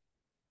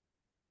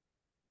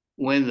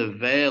when the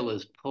veil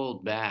is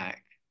pulled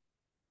back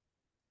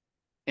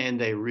and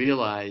they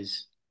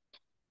realize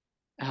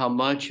how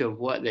much of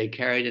what they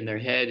carried in their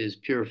head is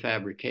pure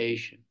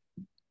fabrication.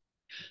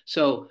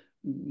 So,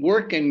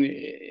 working,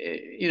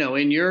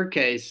 in your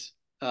case,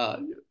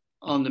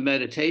 on the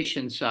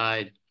meditation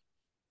side,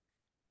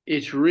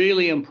 it's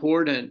really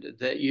important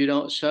that you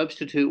don't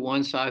substitute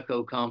one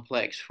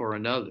psychocomplex for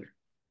another.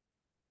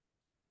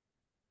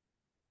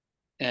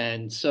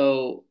 And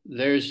so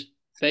there's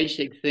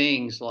basic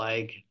things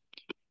like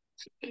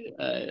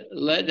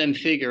let them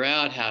figure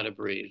out how to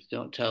breathe.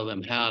 Don't tell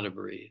them how to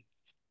breathe.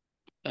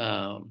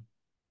 Um,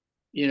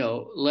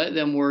 let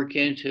them work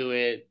into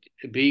it.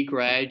 Be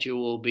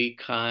gradual, be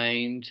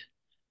kind.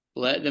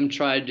 Let them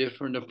try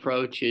different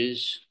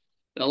approaches.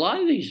 A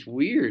lot of these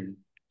weird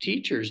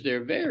teachers,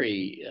 they're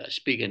very,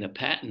 speaking of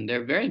Patton,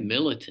 they're very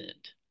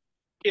militant.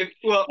 if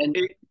well, And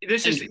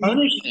this is and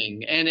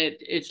punishing. And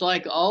it's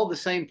like all the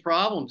same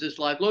problems. It's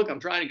like, look, I'm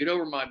trying to get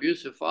over my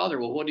abusive father.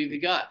 Well, what have you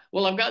got?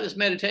 Well, I've got this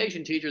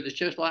meditation teacher that's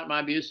just like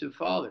my abusive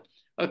father.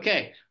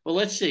 Okay, well,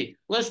 let's see.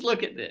 Let's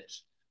look at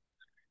this.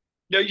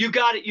 no, you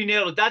got it. You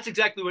nailed it. That's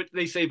exactly what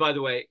they say. By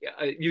the way,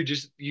 you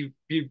just you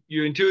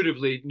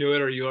intuitively knew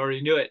it, or you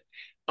already knew it.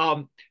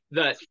 Um,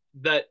 that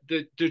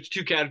there's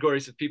two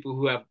categories of people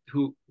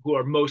who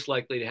are most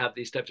likely to have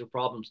these types of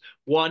problems.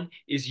 One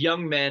is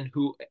young men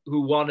who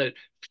want to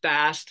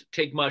fast,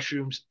 take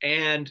mushrooms,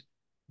 and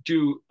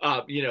do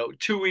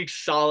 2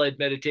 weeks solid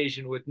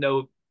meditation with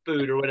no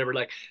food or whatever.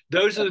 Like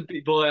those are the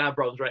people that have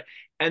problems, right?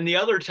 And the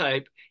other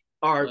type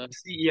are Uh,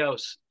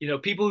 CEOs,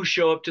 people who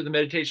show up to the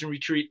meditation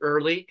retreat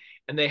early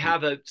and they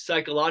have a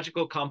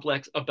psychological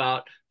complex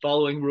about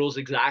following rules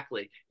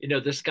exactly,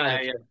 this kind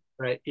of yeah, thing,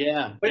 right?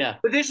 yeah, But yeah,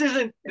 but this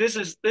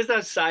is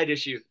a side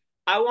issue.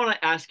 I want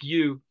to ask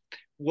you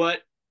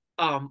what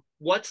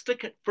what's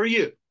the for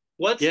you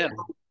what's yeah.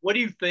 what do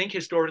you think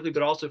historically,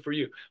 but also for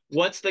you,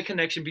 what's the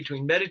connection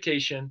between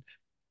meditation,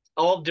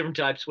 all different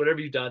types, whatever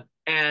you've done,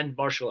 and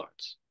martial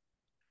arts?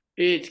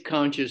 It's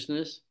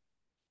consciousness.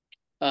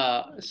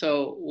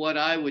 So what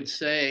I would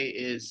say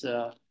is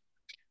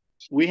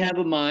we have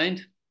a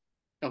mind,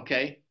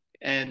 okay?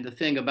 And the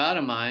thing about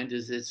a mind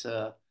is it's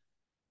a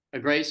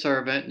great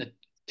servant and a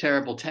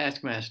terrible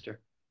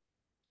taskmaster.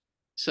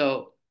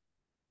 So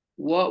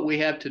what we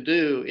have to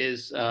do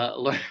is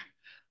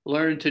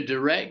learn to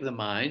direct the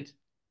mind,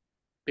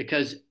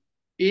 because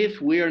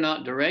if we are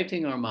not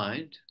directing our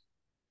mind,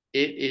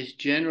 it is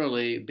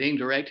generally being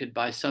directed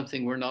by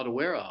something we're not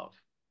aware of,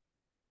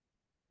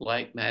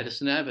 like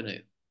Madison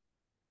Avenue.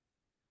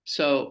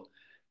 So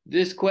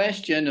this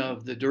question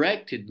of the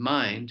directed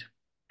mind,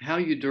 how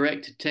you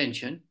direct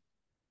attention,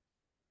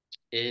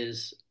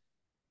 is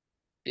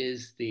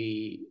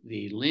the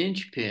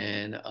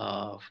linchpin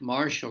of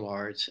martial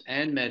arts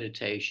and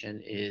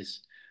meditation.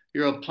 Is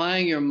you're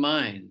applying your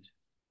mind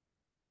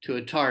to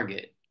a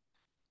target,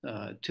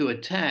 to a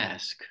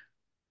task.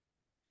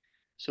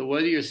 So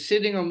whether you're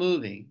sitting or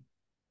moving,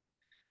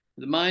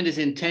 the mind is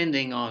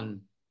intending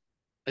on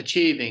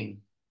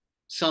achieving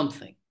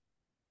something,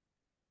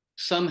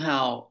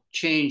 somehow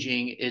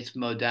changing its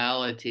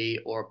modality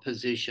or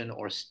position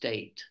or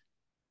state.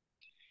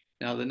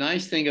 Now, the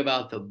nice thing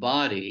about the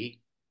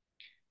body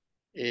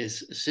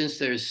is since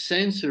there's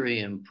sensory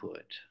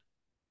input,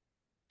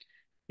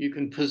 you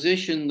can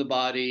position the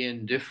body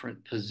in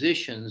different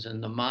positions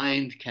and the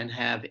mind can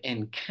have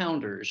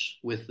encounters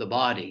with the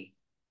body.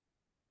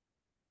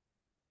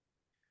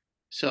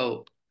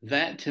 So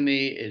that to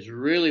me is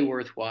really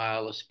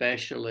worthwhile,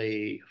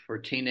 especially for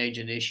teenage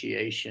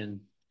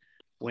initiation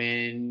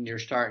when you're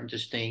starting to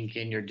stink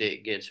and your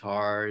dick gets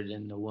hard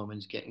and the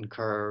woman's getting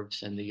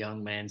curves and the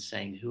young man's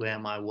saying, who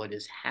am I? What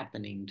is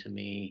happening to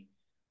me?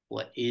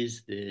 What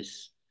is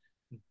this?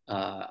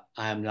 I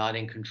am not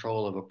in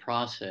control of a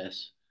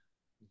process.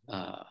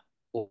 Uh,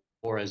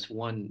 or as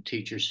one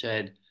teacher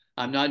said,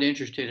 I'm not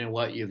interested in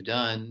what you've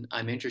done.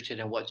 I'm interested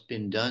in what's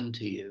been done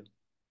to you.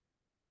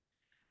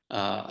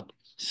 Uh,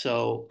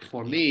 so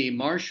for me,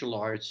 martial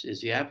arts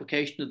is the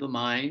application of the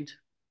mind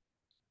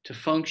to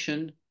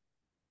function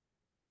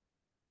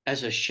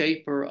as a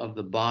shaper of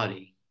the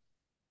body,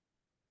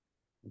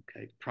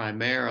 okay,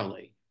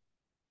 primarily.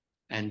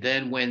 And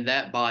then when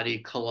that body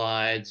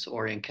collides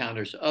or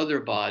encounters other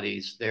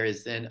bodies, there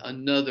is then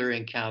another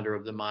encounter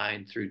of the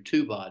mind through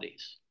two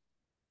bodies.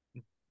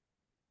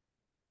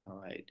 All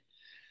right.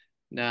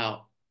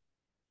 Now,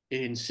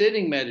 in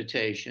sitting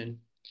meditation,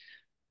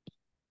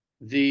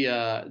 the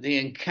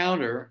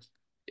encounter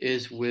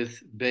is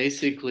with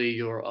basically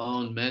your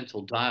own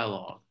mental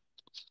dialogue.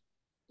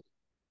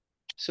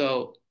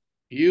 So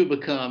you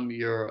become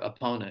your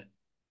opponent.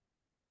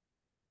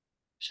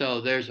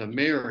 So there's a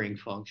mirroring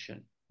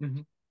function.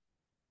 Mhm.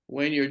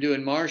 when you're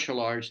doing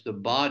martial arts, the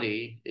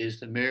body is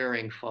the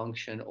mirroring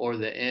function, or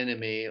the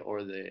enemy,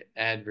 or the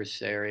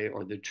adversary,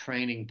 or the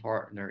training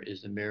partner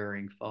is the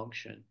mirroring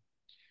function,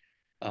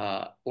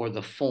 or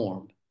the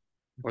form,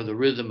 or the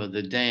rhythm of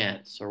the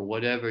dance, or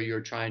whatever you're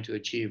trying to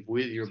achieve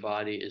with your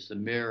body is the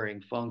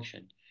mirroring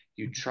function.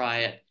 You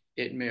try it,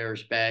 it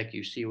mirrors back,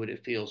 you see what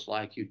it feels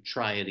like, you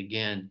try it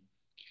again.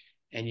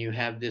 And you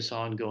have this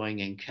ongoing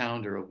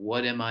encounter of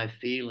what am I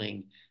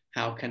feeling?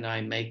 How can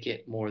I make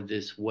it more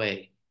this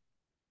way?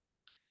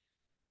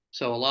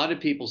 So a lot of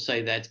people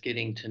say that's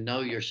getting to know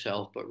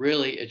yourself, but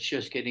really it's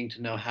just getting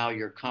to know how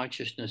your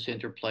consciousness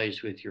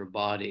interplays with your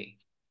body.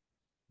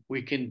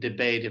 We can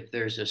debate if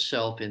there's a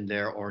self in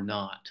there or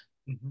not.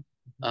 Mhm.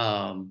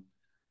 Um,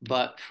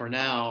 but for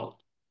now,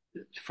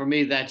 for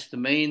me, that's the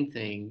main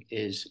thing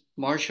is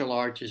martial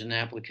arts is an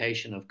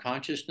application of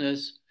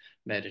consciousness.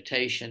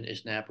 Meditation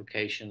is an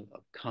application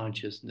of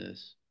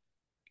consciousness.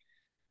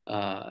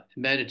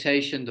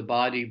 Meditation, the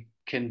body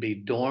can be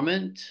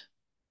dormant,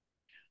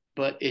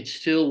 but it's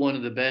still one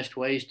of the best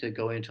ways to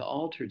go into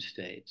altered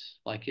states.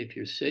 Like if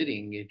you're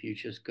sitting, if you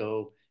just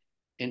go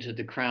into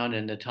the crown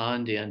and the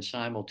Tandian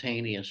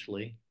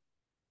simultaneously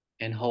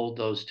and hold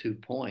those 2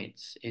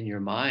 points in your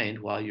mind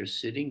while you're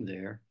sitting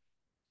there,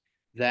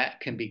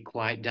 that can be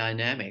quite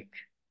dynamic.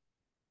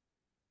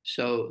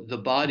 So the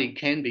body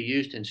can be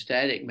used in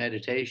static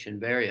meditation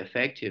very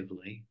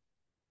effectively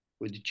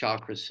with the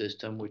chakra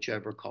system,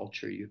 whichever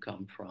culture you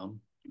come from.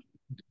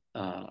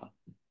 Uh,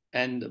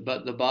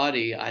 but the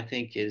body, I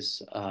think,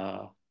 is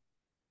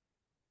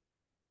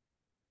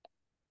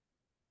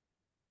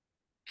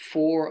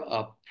for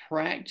a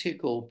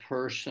practical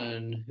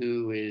person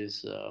who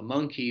is a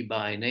monkey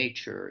by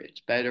nature,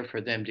 it's better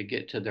for them to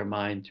get to their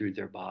mind through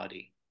their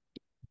body.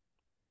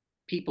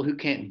 People who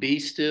can't be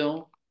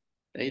still,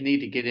 they need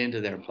to get into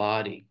their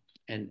body,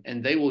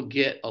 and they will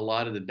get a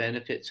lot of the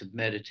benefits of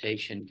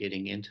meditation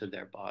getting into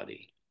their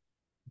body.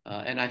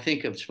 And I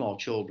think of small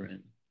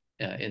children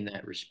in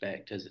that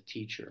respect as a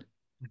teacher.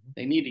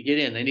 They need to get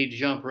in, they need to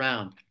jump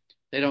around.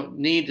 They don't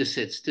need to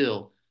sit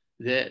still.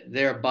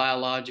 Their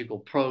biological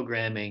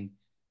programming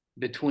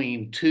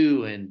between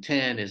 2 and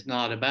 10 is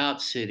not about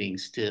sitting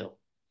still.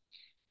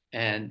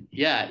 And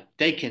yeah,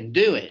 they can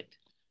do it,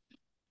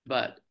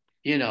 but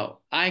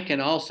I can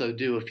also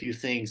do a few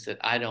things that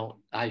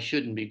I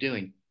shouldn't be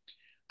doing.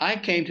 I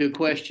came to a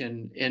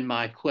question in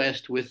my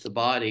quest with the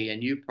body,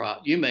 and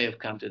you may have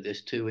come to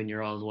this too in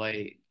your own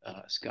way,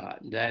 Scott.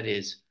 That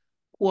is,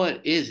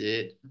 what is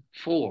it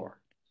for?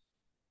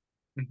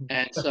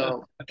 And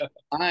so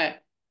I,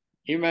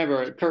 you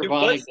remember Kurt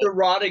What's the Vonnegut?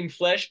 rotting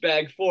flesh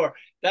bag for?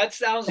 That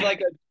sounds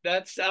like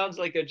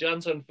a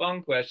Johnson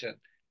Fung question.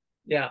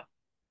 Yeah.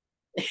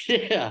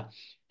 Yeah.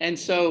 And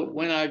so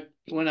when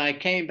I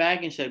came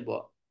back and said,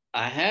 well,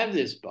 I have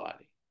this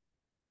body,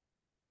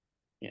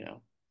 you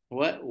know,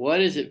 what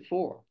is it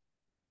for?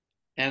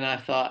 And I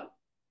thought,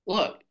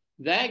 look,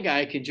 that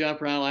guy can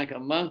jump around like a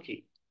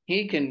monkey.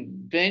 He can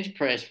bench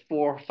press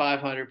 400 or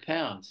 500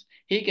 pounds.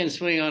 He can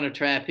swing on a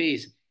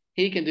trapeze.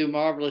 He can do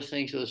marvelous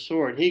things with a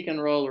sword. He can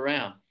roll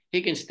around.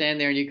 He can stand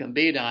there and you can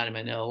beat on him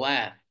and he'll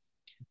laugh.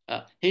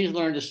 He's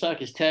learned to suck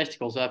his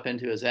testicles up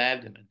into his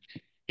abdomen.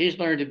 He's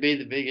learned to be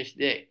the biggest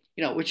dick.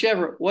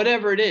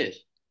 Whatever it is,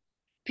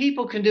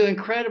 people can do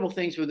incredible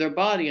things with their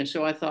body. And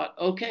so I thought,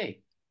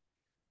 okay,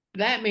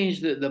 that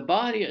means that the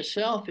body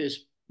itself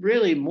is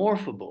really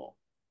morphable.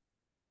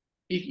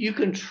 You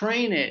can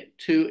train it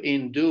to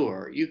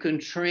endure. You can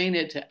train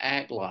it to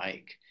act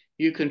like.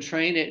 You can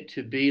train it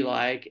to be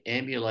like,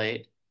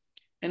 emulate.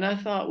 And I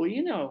thought,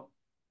 well,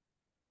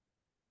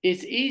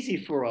 it's easy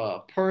for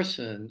a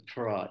person,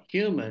 for a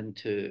human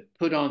to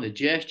put on the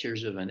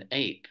gestures of an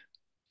ape,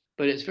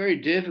 but it's very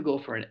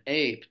difficult for an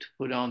ape to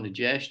put on the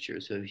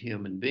gestures of a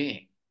human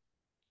being.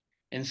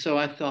 And so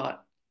I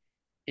thought,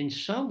 in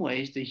some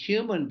ways, the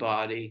human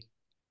body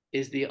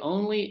is the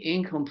only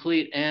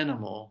incomplete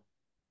animal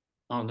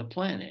on the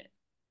planet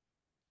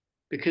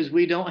because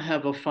we don't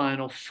have a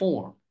final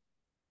form.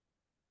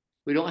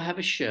 We don't have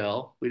a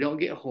shell. We don't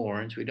get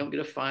horns. We don't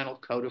get a final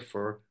coat of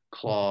fur,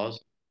 claws.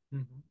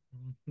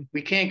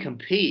 We can't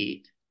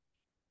compete.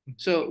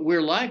 So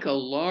we're like a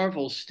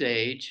larval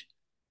stage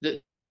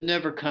that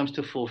never comes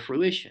to full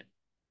fruition.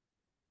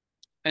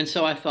 And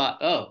so I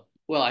thought, oh,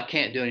 well, I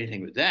can't do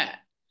anything with that.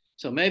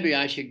 So maybe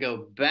I should go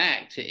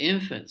back to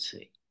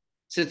infancy.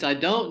 Since I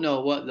don't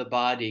know what the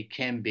body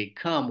can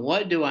become,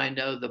 what do I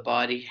know the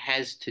body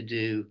has to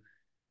do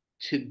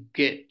to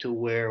get to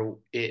where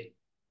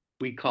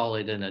we call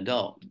it an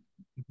adult,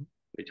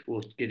 which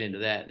we'll get into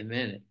that in a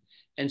minute.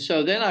 And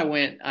so then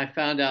I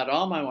found out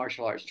all my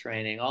martial arts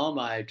training, all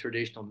my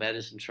traditional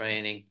medicine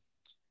training,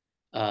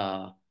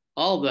 all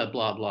that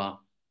blah, blah,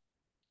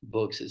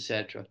 books,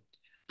 etc.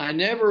 I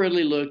never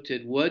really looked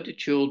at what do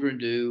children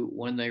do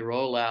when they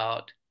roll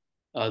out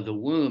the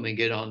womb and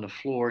get on the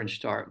floor and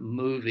start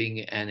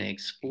moving and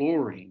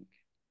exploring.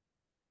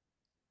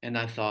 And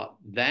I thought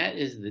that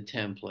is the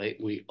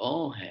template we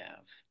all have.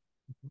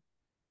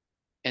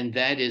 And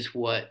that is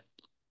what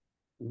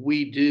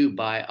we do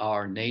by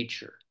our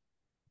nature.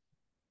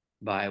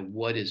 by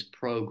what is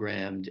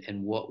programmed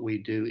and what we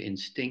do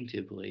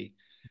instinctively.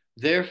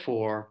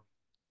 Therefore,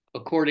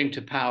 according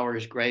to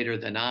powers greater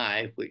than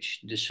I,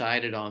 which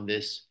decided on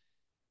this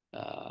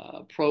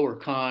pro or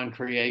con,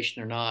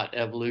 creation or not,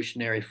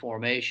 evolutionary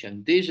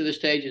formation, these are the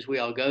stages we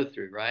all go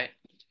through, right?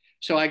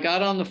 So I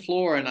got on the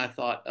floor and I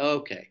thought,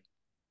 okay,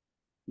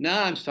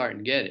 now I'm starting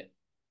to get it.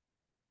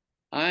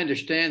 I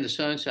understand the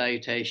sun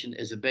salutation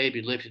is a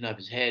baby lifting up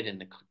his head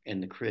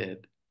in the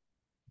crib.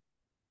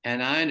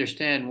 And I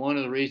understand one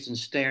of the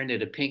reasons staring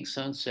at a pink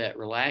sunset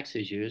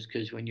relaxes you is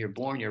because when you're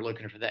born, you're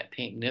looking for that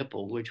pink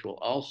nipple, which will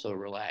also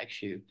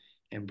relax you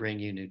and bring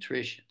you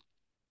nutrition.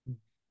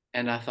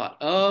 And I thought,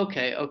 oh,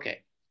 okay,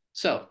 okay.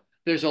 So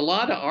there's a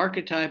lot of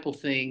archetypal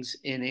things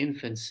in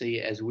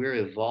infancy as we're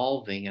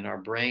evolving and our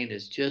brain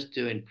is just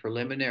doing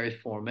preliminary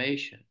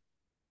formation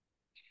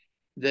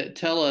that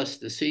tell us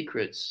the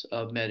secrets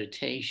of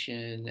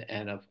meditation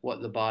and of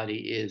what the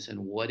body is and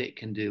what it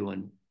can do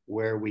and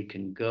where we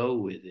can go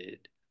with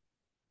it.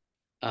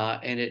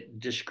 And it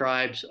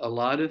describes a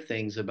lot of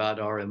things about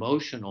our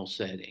emotional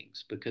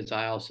settings because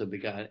I also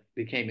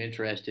became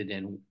interested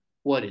in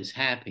what is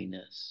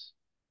happiness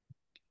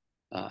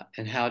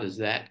and how does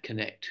that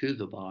connect to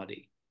the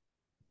body.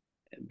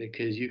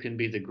 Because you can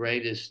be the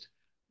greatest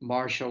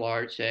martial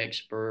arts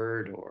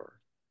expert or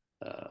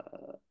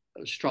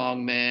a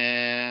strong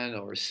man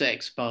or sex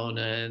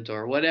exponent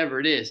or whatever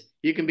it is.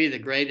 You can be the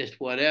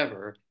greatest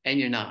whatever and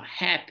you're not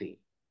happy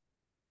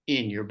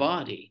in your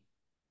body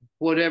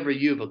whatever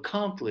you've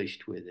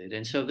accomplished with it.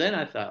 And so then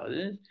I thought,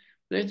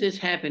 there's this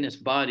happiness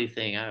body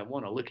thing. I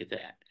want to look at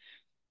that.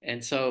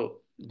 And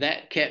so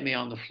that kept me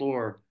on the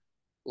floor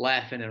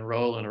laughing and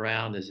rolling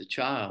around as a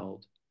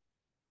child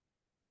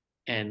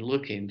and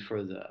looking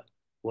for the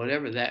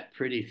whatever that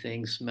pretty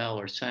thing, smell,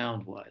 or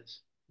sound was.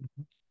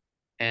 Mm-hmm.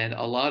 And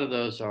a lot of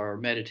those are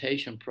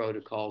meditation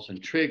protocols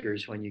and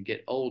triggers when you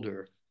get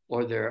older,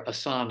 or they're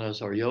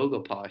asanas or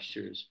yoga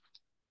postures.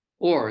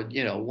 Or,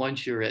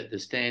 once you're at the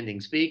standing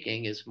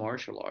speaking, it's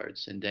martial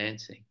arts and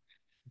dancing.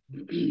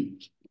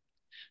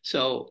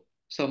 So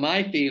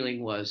my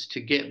feeling was to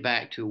get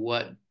back to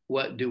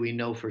what do we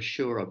know for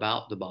sure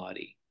about the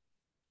body?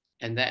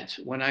 And that's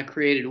when I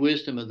created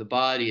Wisdom of the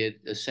Body,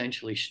 it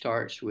essentially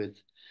starts with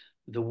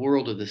the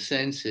world of the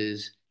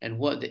senses and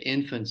what the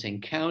infant's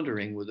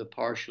encountering with a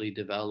partially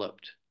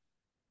developed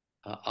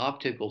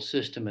optical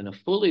system and a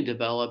fully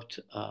developed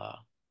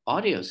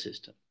audio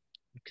system,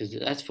 because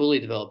that's fully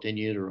developed in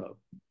utero.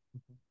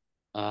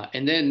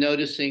 And then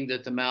noticing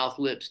that the mouth,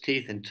 lips,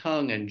 teeth, and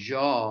tongue and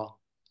jaw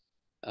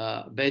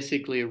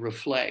basically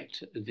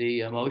reflect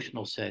the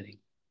emotional setting.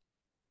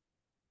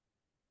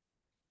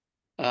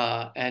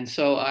 And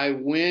so I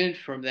went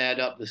from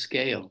that up the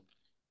scale.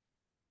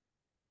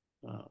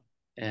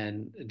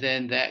 And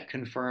then that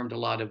confirmed a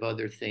lot of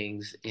other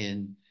things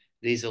in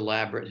these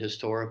elaborate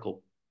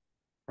historical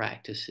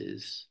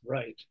practices.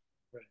 Right.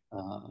 Right.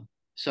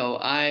 So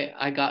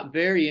I got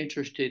very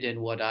interested in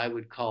what I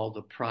would call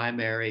the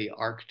primary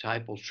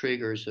archetypal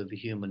triggers of the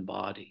human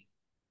body.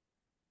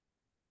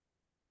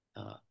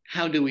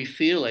 How do we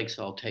feel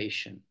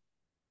exaltation?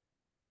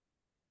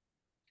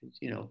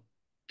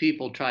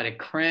 People try to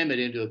cram it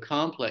into a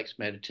complex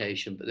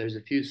meditation, but there's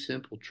a few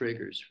simple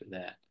triggers for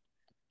that.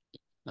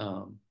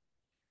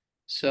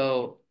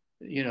 So,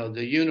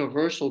 the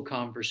universal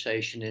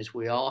conversation is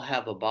we all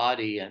have a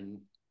body and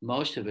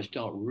most of us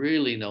don't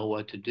really know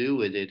what to do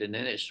with it. And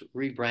then it's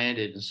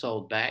rebranded and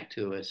sold back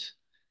to us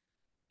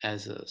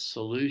as a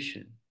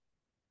solution.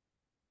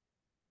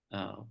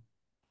 But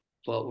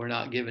we're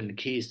not given the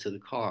keys to the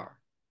car.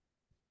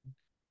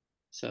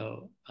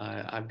 So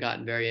I've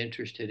gotten very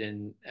interested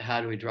in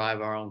how do we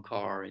drive our own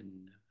car,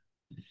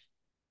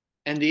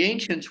 and the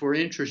ancients were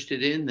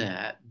interested in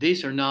that.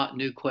 These are not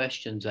new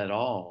questions at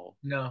all.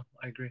 No,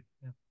 I agree.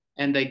 Yeah.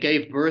 And they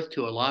gave birth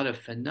to a lot of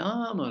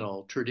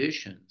phenomenal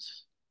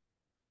traditions.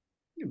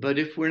 But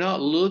if we're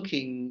not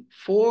looking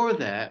for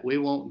that, we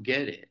won't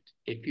get it.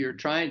 If you're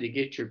trying to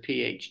get your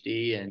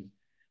PhD and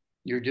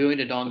you're doing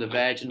it on the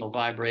vaginal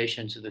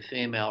vibrations of the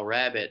female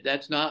rabbit,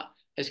 it's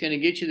going to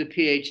get you the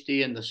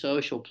PhD and the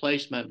social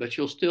placement, but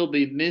you'll still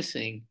be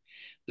missing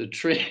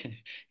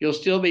you'll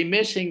still be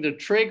missing the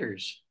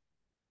triggers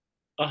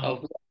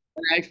of what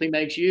actually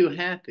makes you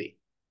happy.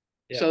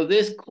 Yeah. So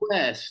this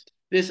quest,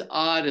 this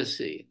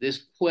odyssey,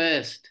 this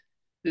quest,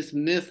 this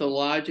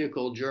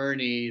mythological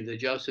journey, the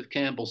Joseph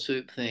Campbell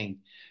soup thing,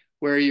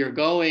 where you're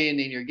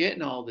going and you're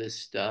getting all this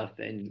stuff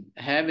and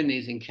having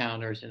these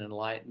encounters and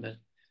enlightenment,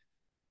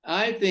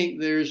 I think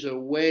there's a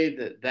way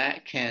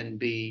that can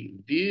be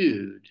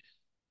viewed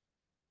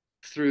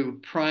through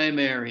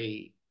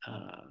primary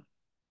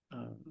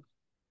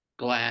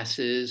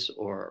glasses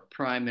or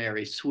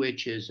primary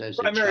switches as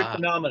primary a child.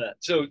 phenomena.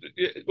 So,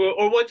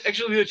 or what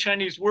actually the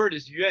Chinese word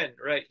is yuan,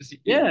 right?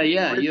 Yeah,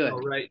 original,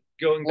 right?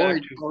 Going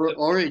back to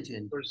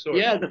origin.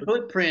 Yeah, the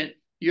footprint,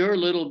 your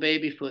little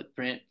baby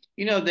footprint.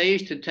 They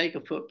used to take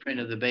a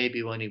footprint of the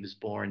baby when he was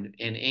born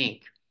in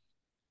ink,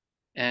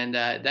 and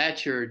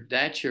that's your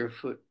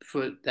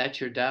foot.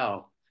 That's your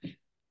Tao.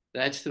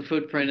 That's the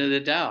footprint of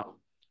the Tao.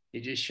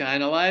 You just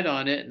shine a light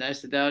on it, and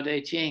that's the Tao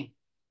Te Ching.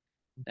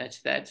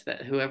 That's that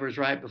whoever's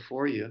right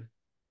before you,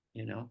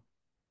 you know.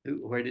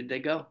 Where did they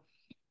go?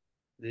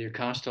 Their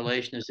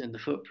constellation is in the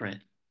footprint.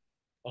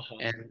 Uh-huh.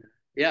 And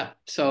yeah,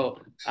 so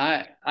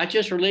I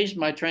just released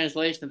my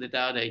translation of the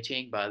Tao Te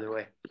Ching, by the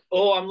way.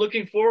 Oh, I'm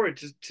looking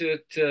forward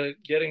to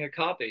getting a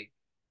copy.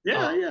 Uh,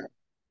 Yeah, yeah,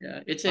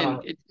 yeah.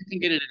 uh, You can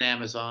get it in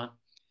Amazon.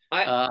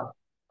 I Uh,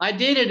 I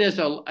did it as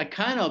a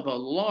kind of a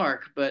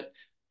lark, but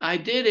I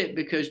did it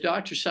because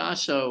Dr.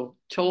 Sasso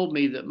told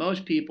me that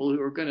most people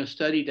who are going to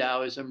study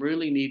Taoism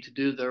really need to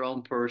do their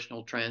own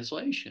personal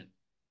translation.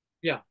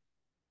 yeah.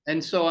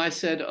 And so I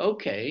said,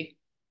 okay,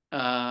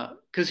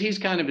 because he's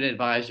kind of an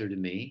advisor to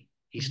me.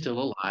 He's Mhm. still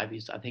alive.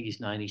 I think he's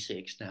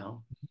 96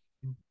 now.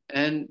 Mhm.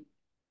 And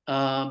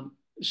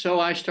so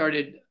I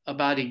started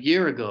about a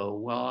year ago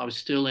while I was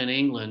still in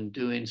England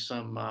doing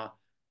some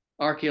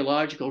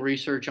archaeological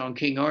research on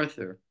King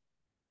Arthur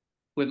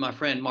with my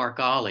friend Mark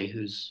Ollie,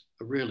 who's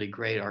a really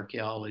great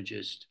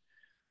archaeologist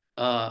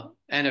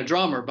and a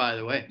drummer, by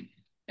the way.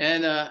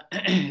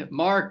 And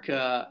Mark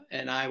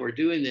and I were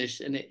doing this,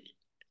 and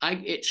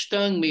it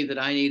stung me that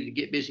I needed to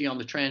get busy on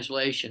the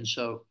translation.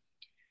 So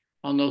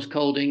on those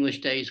cold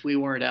English days, we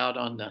weren't out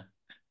on the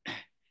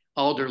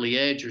Alderley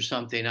Edge or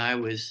something. I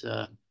was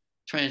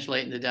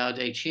translating the Tao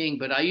Te Ching,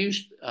 but I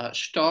used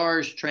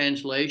Starr's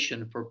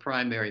translation for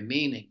primary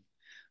meaning.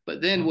 But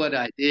then what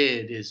I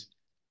did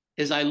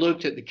is I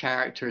looked at the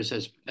characters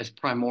as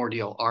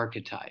primordial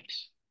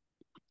archetypes.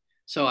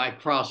 So I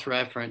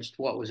cross-referenced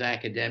what was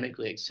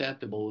academically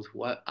acceptable with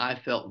what I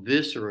felt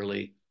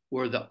viscerally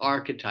were the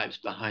archetypes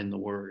behind the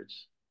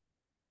words.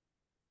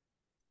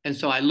 And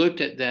so I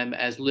looked at them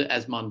as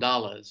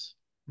mandalas,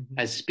 Mhm.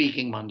 as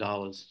speaking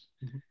mandalas.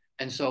 Mhm.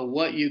 And so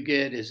what you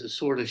get is a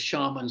sort of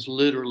shaman's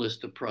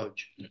literalist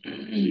approach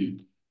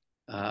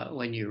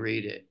when you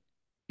read it.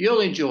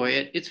 You'll enjoy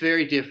it. It's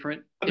very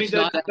different. I mean It's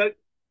not, that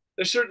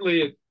there's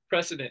certainly a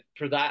precedent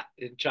for that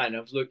in China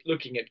of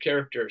looking at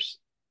characters,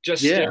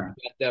 just staring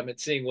yeah. at them and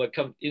seeing what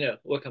comes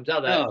out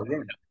of that, Oh,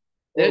 yeah.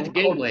 That's or or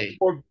gateway.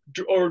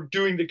 or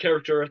doing the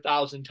character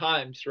 1,000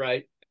 times,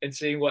 right, and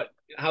seeing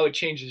how it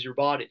changes your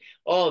body.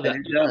 All of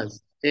And that, it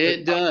does. That's,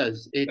 It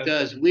does. It that's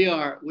does. We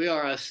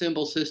are a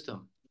symbol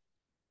system.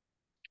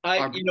 I,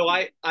 Our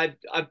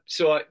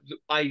so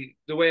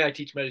the way I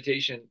teach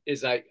meditation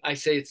is I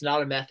say it's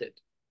not a method,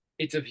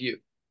 it's a view.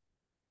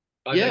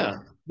 yeah.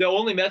 The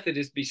only method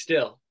is be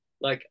still.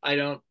 Like I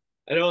don't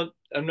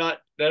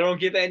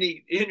give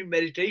any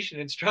meditation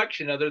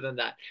instruction other than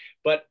that.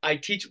 But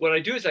what I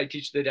do is I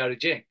teach the Tao Te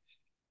Ching.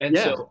 And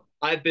Yeah. so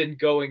I've been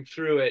going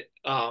through it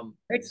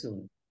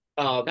Excellent.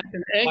 um, That's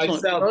an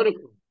excellent myself.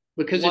 protocol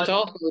because One,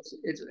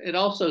 it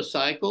also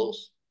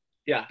cycles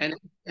yeah, and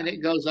yeah, it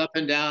goes up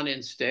and down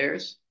in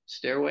stairways.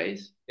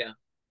 yeah,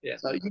 yeah.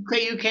 So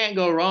you can't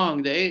go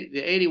wrong. The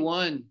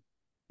 81,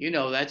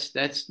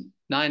 that's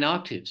 9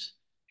 octaves.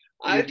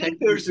 I You're think taking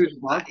them there's, through the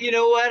mark. you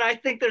know what? I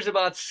think there's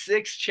about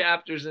 6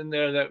 chapters in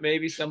there that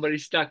maybe somebody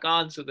stuck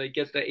on so they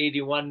get the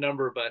 81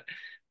 number, but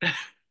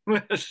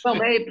Well,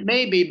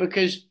 maybe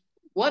because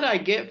what I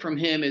get from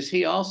him is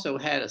he also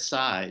had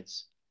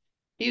asides.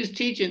 He was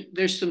teaching,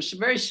 there's some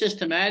very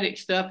systematic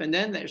stuff, and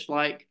then there's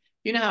like,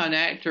 you know how an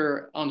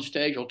actor on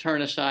stage will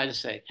turn aside and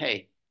say,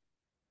 hey,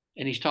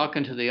 and he's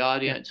talking to the yeah.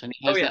 audience and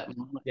he Oh has yeah, that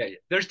moment. yeah,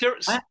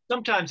 yeah.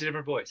 Sometimes a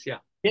different voice. Yeah,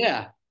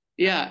 Yeah,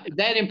 yeah. yeah,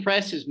 that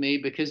impresses me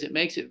because it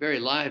makes it very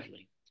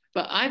lively.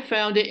 But I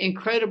found it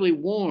incredibly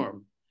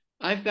warm.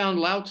 I found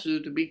Lao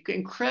Tzu to be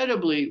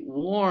incredibly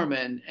warm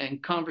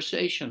and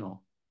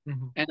conversational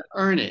Mhm. and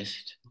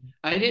earnest.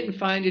 I didn't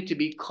find it to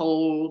be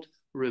cold,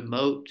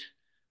 remote,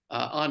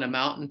 on a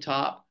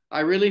mountaintop.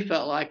 I really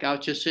felt like I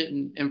was just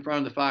sitting in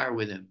front of the fire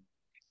with him.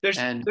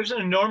 And There's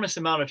an enormous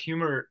amount of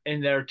humor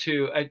in there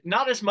too.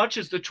 Not as much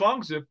as the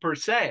Chuangzi per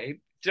se,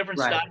 different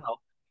right,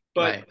 style,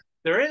 but right.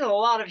 there is a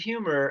lot of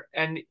humor,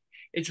 and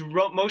it's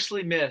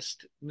mostly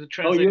missed. The Oh,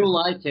 translation. you'll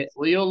like it.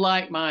 Well, you'll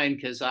like mine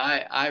because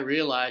I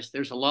realized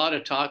there's a lot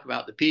of talk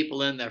about the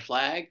people in their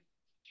flag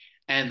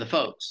and the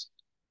folks.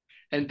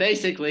 And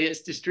basically,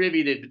 it's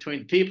distributed between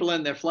the people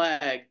in their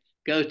flag,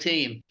 go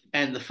team,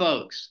 and the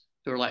folks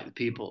who are like the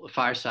people, the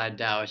fireside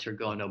Taoists are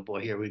going, oh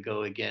boy, here we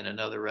go again,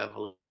 another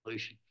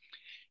revolution.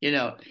 You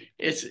know,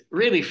 it's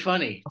really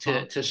funny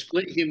Uh-huh. to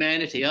split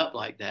humanity up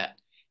like that.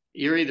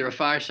 You're either a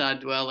fireside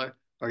dweller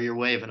or you're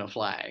waving a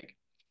flag.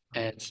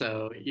 And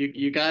so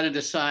you got to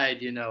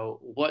decide,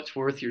 what's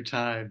worth your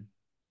time.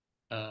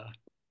 Uh,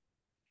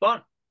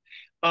 Fun.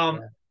 Um,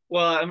 yeah.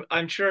 well,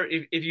 I'm sure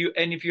if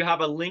you have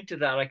a link to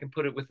that, I can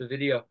put it with the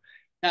video.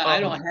 I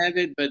Um, don't have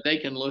it, but they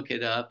can look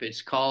it up.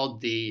 It's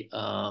called the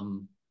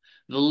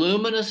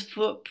luminous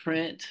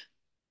footprint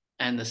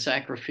and the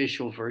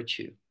sacrificial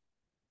virtue.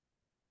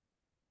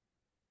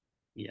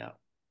 Yeah.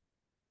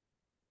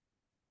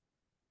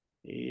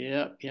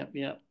 Yep, yep,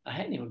 yep. I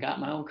hadn't even got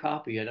my own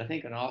copy yet. I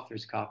think an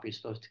author's copy is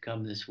supposed to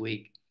come this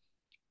week.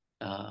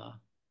 Uh,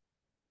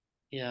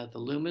 yeah, the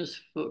luminous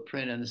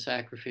footprint and the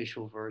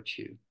sacrificial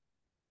virtue.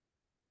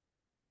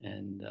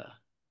 And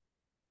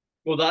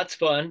well, that's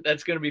fun.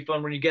 That's going to be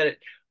fun when you get it.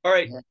 All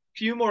right, Yeah.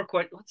 few more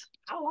questions.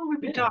 How long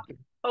have we been Yeah. talking?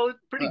 Oh,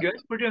 pretty Uh, good.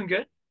 We're doing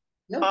good.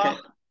 Uh,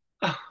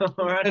 okay.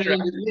 we're on track.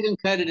 We can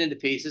cut it into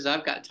pieces.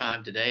 I've got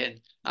time today,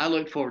 and I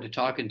look forward to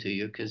talking to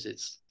you because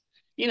it's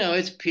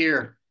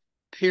peer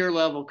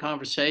level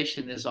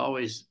conversation is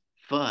always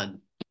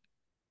fun.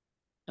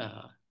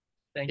 Uh,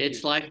 Thank you.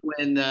 it's like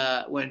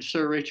when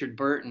Sir Richard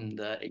Burton,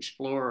 the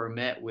explorer,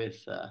 met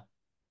with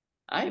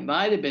I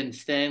might have been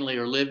Stanley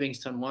or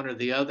Livingston, one or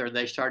the other.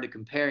 They started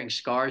comparing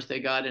scars they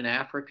got in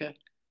Africa.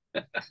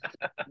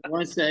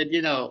 One said,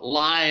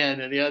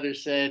 lion, and the other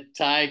said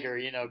tiger,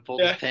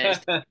 pulled his Yeah.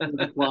 pants down,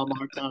 the claw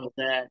marks on his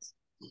ass.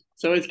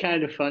 So it's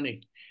kind of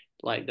funny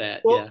like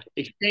that. Well, Yeah.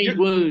 Exchange your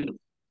wounds.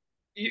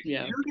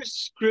 Yeah. your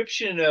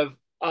description of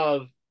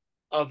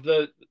of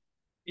the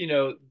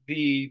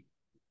the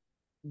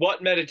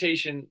what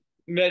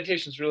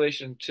meditation's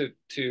relation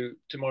to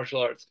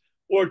martial arts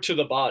or to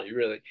the body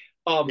really.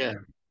 Um, Yeah.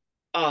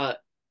 uh,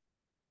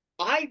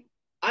 I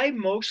I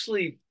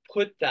mostly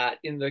put that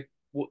in the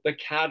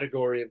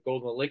category of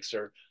golden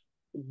elixir.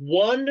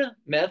 One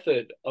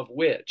method of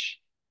which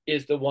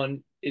is the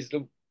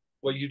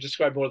well, you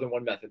described more than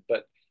one method,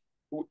 but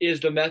is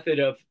the method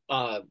of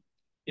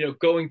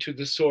going to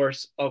the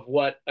source of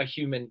what a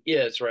human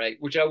is, right?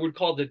 Which I would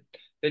call the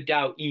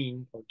Dao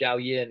Yin or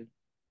Dao Yin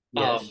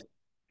Yes.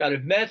 kind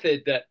of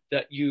method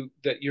that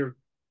you're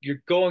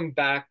going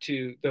back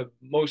to the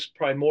most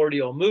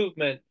primordial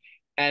movement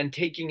and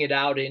taking it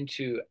out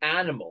into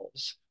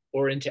animals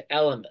or into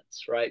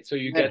elements, right? So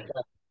Yeah.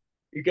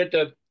 you get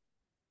the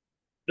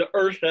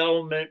earth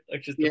element,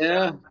 which is the fire,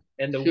 Yeah.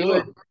 and the wood,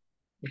 Sure.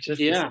 which is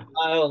the Yeah.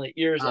 style and the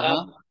ears up,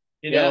 Uh-huh.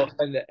 Yeah.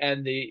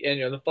 and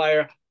the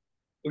fire,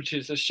 which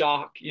is a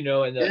shock,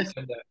 Yes.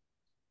 and the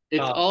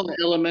It's uh, all the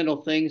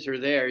elemental things are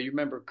there. You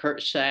remember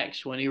Kurt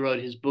Sachs when he wrote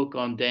his book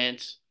on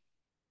dance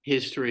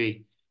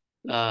history.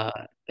 Uh,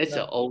 it's an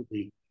no,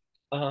 oldie.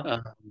 uh-huh,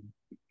 Uh,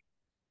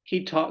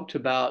 he talked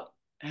about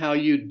how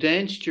you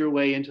danced your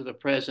way into the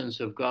presence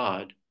of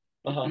God.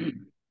 uh-huh,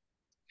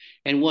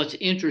 And what's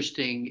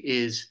interesting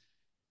is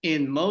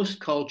in most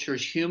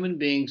cultures, human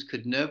beings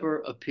could never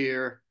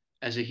appear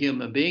as a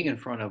human being in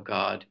front of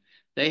God.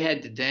 They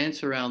had to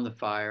dance around the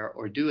fire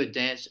or do a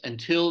dance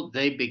until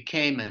they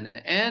became an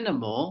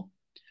animal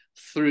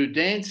through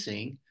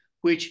dancing,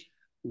 which,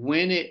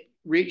 when it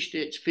reached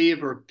its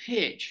fever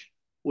pitch,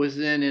 was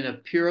then in a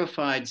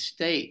purified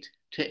state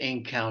to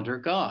encounter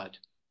God.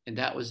 And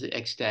that was the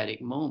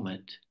ecstatic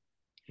moment.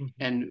 mhm,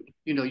 And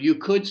you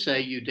could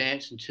say you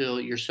dance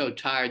until you're so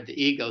tired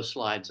the ego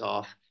slides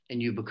off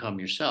and you become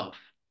yourself.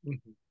 mhm,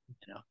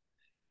 You know,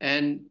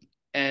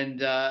 and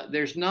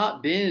there's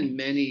not been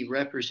many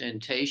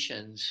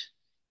representations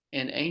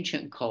in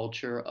ancient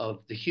culture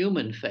of the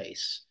human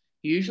face.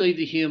 Usually,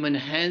 the human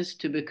has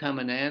to become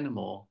an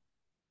animal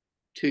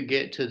to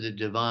get to the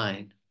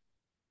divine,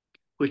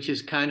 which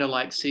is kind of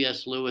like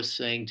C.S. Lewis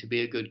saying to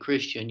be a good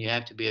Christian, you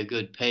have to be a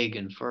good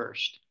pagan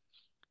first.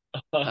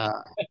 uh-huh,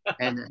 Uh,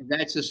 and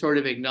that's a sort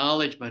of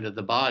acknowledgement of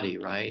the body,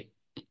 right?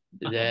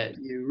 That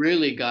you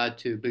really got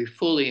to be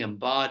fully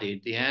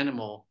embodied. The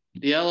animal,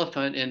 the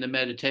elephant in the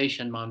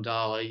meditation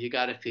mandala, you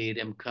got to feed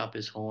him, cup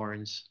his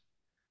horns,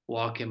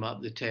 walk him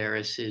up the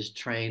terraces,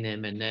 train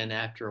him, and then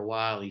after a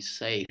while he's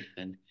safe.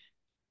 And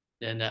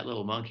then that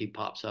little monkey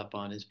pops up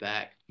on his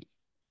back,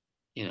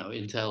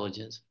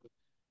 intelligence.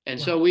 And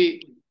uh-huh. so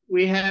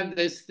we have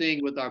this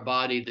thing with our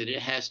body that it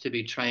has to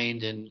be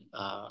trained, and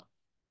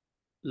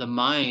the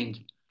mind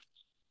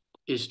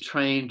is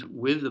trained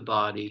with the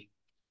body,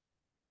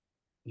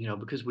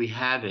 because we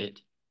have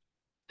it.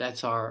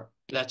 That's our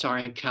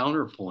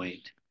encounter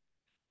point.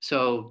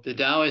 So the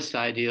Taoist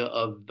idea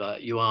of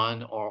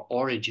yuan or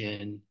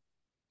origin,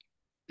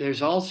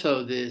 there's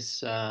also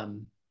this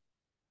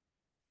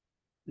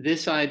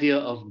idea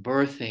of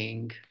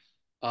birthing,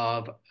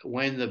 of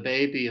when the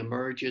baby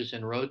emerges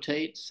and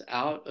rotates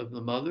out of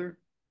the mother.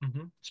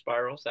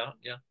 Spirals out,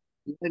 yeah.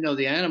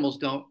 The animals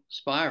don't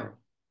spiral;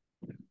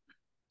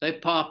 they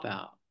pop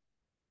out,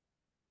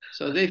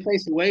 so they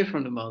face away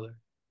from the mother,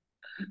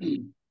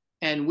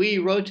 and we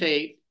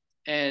rotate,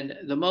 and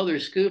the mother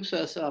scoops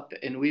us up,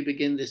 and we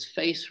begin this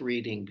face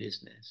reading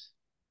business.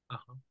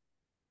 Uh-huh.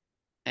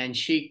 And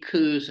she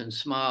coos and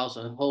smiles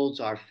and holds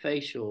our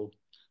facial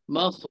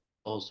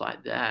muscles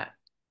like that.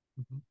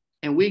 Mhm,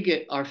 And we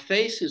get our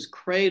faces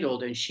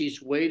cradled, and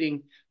she's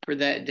waiting for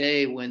that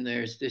day when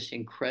there's this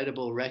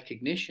incredible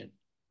recognition,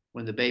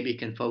 when the baby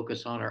can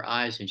focus on her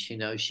eyes and she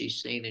knows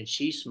she's seen, and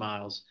she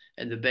smiles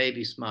and the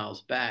baby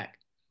smiles back.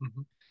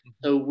 mhm, mhm,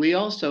 So we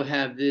also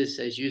have this,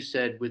 as you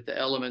said, with the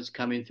elements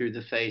coming through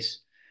the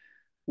face.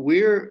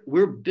 We're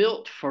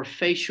built for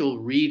facial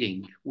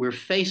reading. We're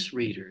face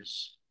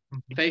readers.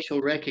 mhm,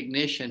 Facial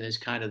recognition is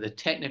kind of the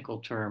technical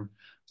term.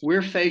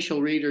 We're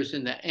facial readers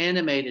in the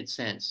animated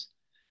sense.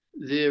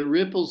 The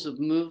ripples of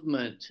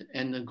movement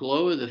and the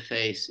glow of the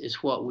face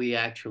is what we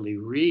actually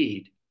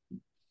read.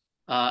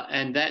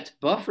 And that's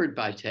buffered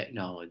by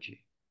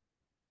technology.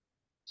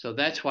 So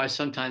that's why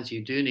sometimes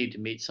you do need to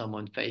meet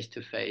someone face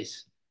to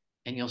face,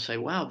 and you'll say,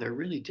 wow, they're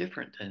really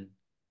different than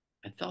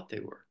I thought they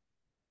were.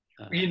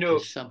 You know,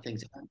 because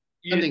something's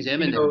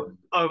imminent.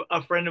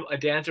 a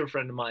dancer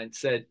friend of mine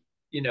said,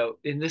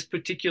 in this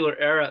particular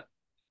era,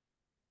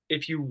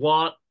 if you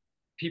want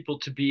people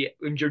to be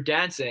when you're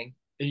dancing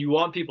and you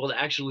want people to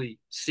actually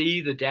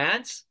see the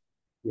dance,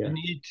 you Yeah.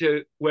 need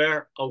to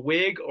wear a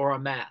wig or a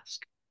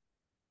mask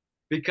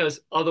because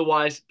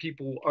otherwise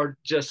people are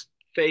just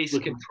face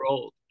Look,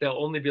 controlled. They'll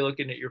only be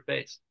looking at your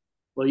face.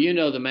 well, you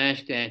know the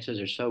mask dances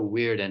are so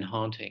weird and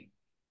haunting.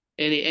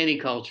 Any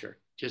culture,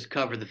 just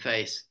cover the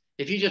face.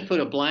 If you just put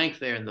a blank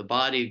there and the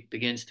body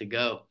begins to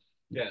go.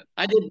 Yeah.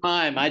 I did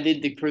mime. I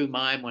did the crew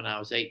mime when I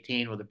was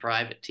 18 with a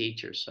private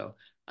teacher. So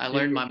I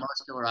learned my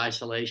muscular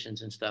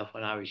isolations and stuff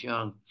when I was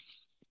young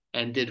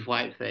and did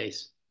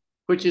whiteface,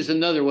 which is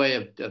another way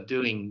of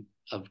doing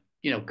of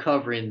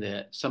covering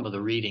the some of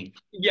the reading.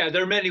 Yeah,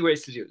 there are many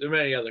ways to do it. There are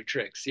many other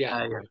tricks.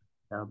 Yeah.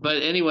 Yeah.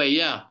 But anyway,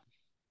 yeah.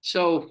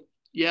 So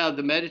yeah,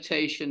 the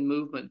meditation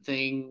movement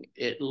thing,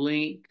 it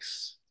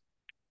links,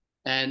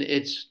 and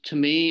it's to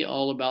me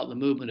all about the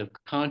movement of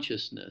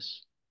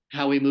consciousness,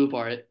 how we move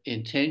our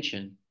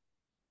intention.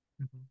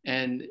 Mhm.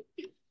 And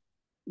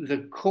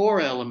the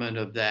core element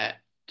of that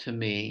to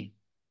me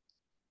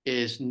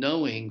is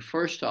knowing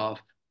first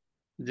off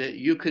that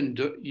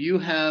you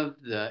have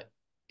the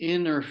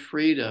inner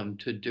freedom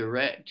to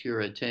direct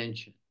your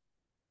attention.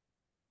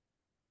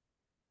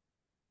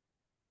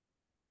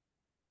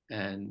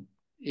 And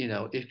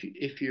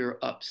if you're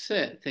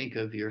upset, think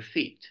of your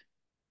feet.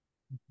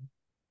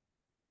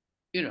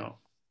 You know,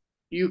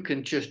 you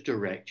can just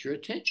direct your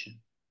attention.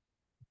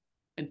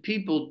 And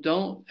people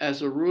don't,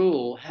 as a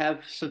rule,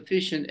 have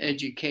sufficient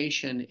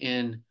education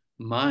in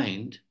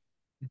mind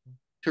Mhm.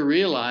 to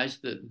realize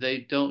that they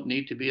don't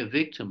need to be a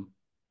victim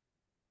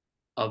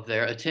of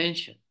their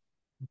attention,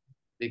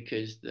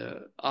 because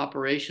the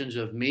operations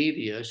of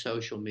media,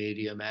 social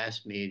media,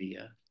 mass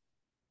media,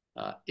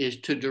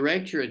 is to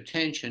direct your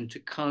attention to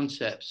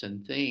concepts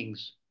and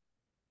things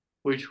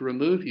which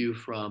remove you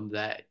from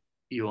that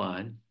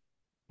yuan,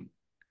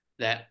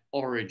 that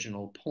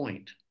original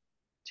point,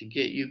 to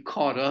get you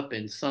caught up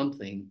in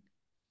something.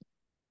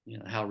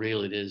 How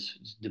real it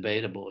is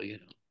debatable.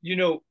 You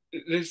know,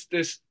 this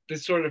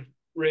sort of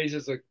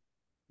raises the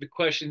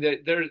question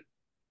that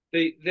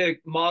the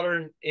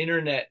modern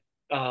internet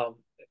um,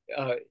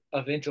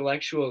 of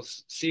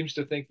intellectuals seems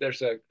to think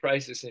there's a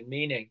crisis in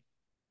meaning,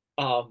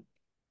 um,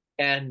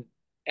 and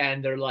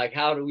and they're like,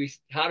 how do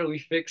we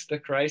fix the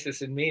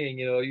crisis in meaning?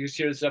 You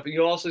hear this stuff, and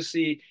you also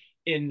see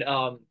in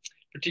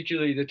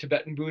particularly the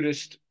Tibetan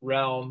Buddhist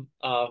realm,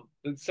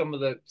 some of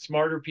the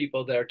smarter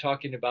people there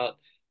talking about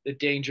the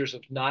dangers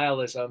of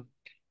nihilism.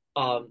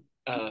 Um,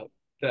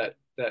 that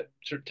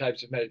certain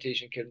types of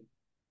meditation can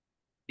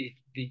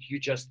you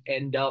just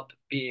end up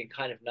being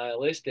kind of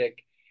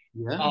nihilistic.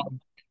 Yeah. Um,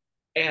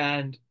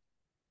 and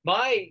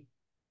my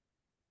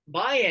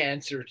my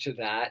answer to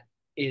that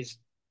is,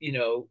 you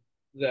know,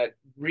 that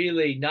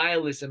really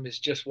nihilism is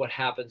just what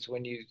happens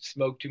when you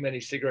smoke too many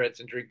cigarettes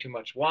and drink too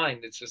much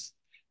wine. It's just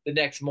the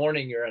next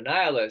morning you're a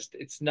nihilist.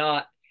 It's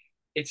not.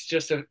 It's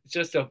just a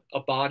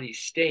body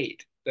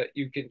state that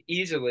you can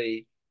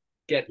easily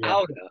get Yeah.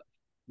 out of.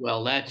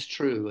 Well, that's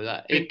true.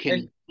 And It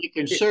can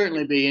it,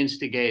 certainly be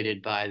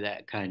instigated by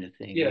that kind of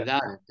thing, yeah,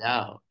 without a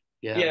doubt.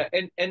 Yeah. yeah,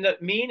 and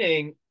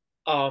the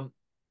um,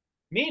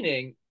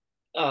 meaning,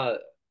 uh,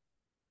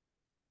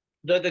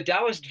 the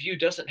Taoist view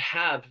doesn't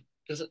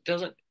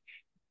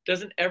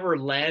ever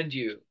land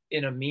you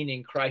in a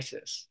meaning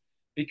crisis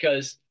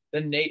because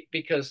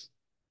because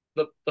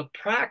the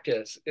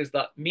practice is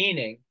that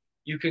meaning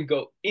you can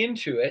go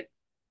into it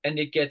and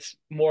it gets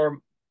more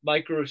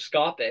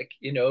microscopic,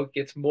 it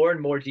gets more and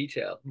more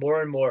detailed,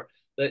 more and more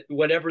that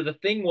whatever the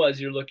thing was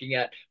you're looking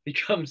at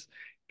becomes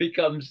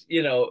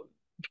Yeah.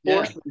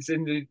 forces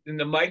in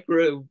the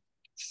micro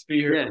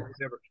sphere Yeah. or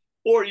whatever.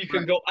 Or you can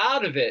Right. go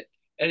out of it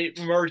and it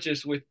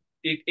merges with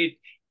it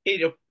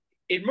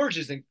it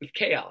merges with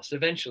chaos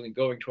eventually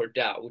going toward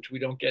Tao, which we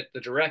don't get the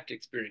direct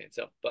experience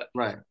of, but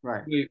Right.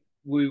 Right.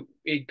 we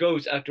it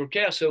goes after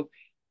chaos. So,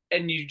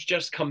 and you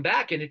just come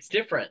back and it's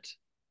different.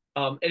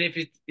 And if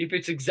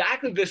it's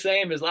exactly the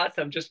same as last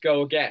time, just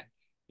go again.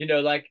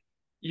 Like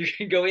you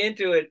can go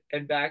into it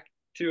and back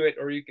to it,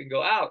 or you can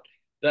go out.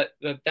 That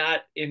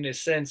in a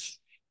sense,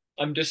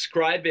 I'm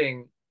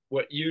describing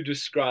what you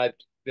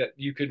described, that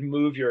you could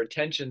move your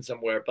attention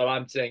somewhere, but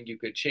I'm saying you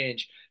could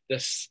change the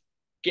Absolutely.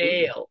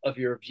 scale of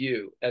your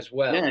view as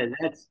well. Yeah,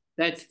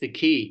 that's the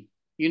key.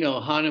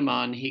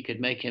 Hanuman, he could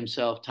make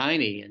himself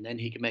tiny and then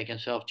he could make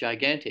himself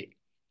gigantic.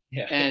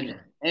 Yeah. And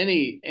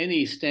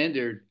any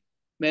standard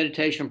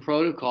meditation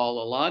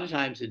protocol, a lot of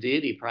times the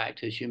deity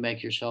practice, you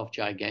make yourself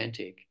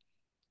gigantic.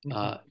 Mhm.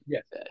 Uh,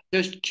 Yes.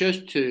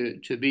 just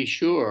to be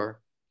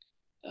sure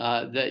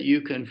that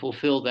you can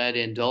fulfill that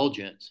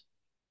indulgence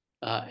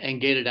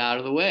and get it out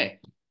of the way.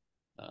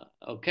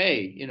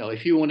 Okay,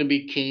 if you want to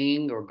be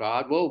king or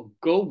God, well,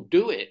 go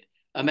do it.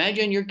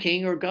 Imagine you're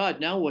king or God.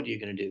 Now, what are you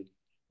going to do?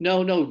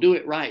 No, no, do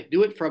it right.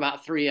 Do it for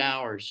about 3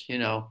 hours,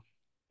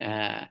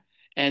 uh,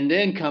 and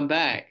then come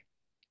back.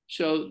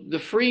 So the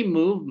free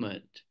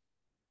movement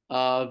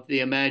of the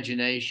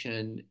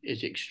imagination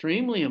is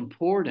extremely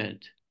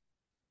important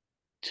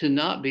to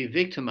not be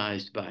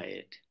victimized by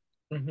it.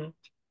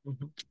 Mm-hmm.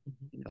 Mm-hmm.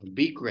 You know,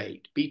 be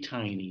great, be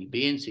tiny,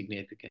 be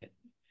insignificant.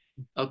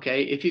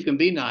 Okay, if you can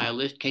be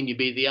nihilist, can you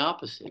be the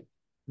opposite?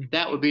 Mm-hmm.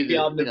 That would be Be the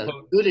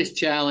omnipotent. Buddhist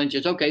challenge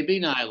is okay, be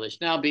nihilist.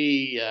 Now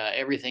be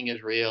everything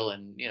is real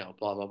and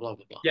blah blah blah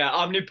blah blah. Yeah,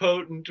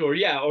 omnipotent, or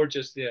yeah, or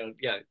just yeah,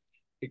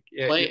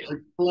 Play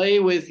play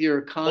with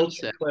your ultimate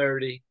concept.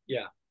 clarity.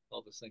 Yeah,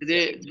 all those things.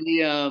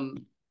 Yeah.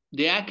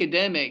 The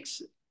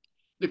academics,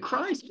 the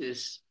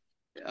crisis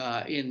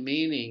in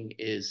meaning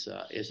is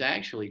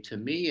actually to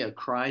me a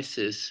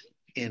crisis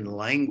in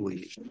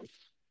language,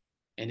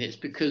 and it's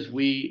because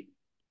we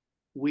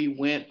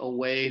went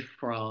away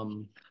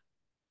from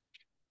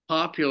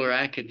popular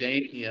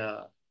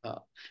academia,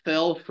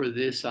 fell for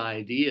this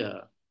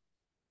idea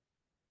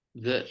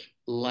that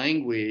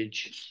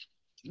language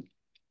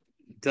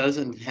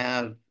doesn't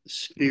have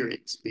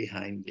spirits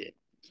behind it.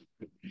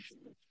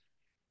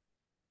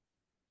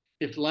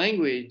 If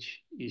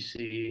language, you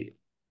see,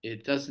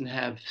 it doesn't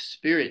have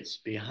spirits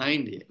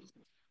behind it,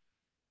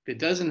 if it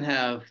doesn't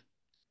have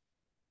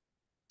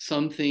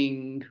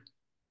something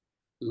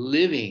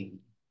living,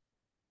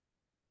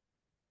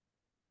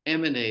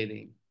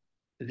 emanating,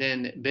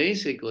 then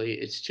basically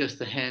it's just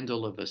the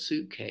handle of a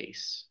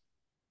suitcase.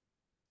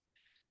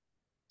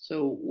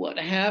 So what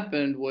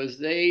happened was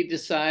they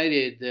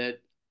decided that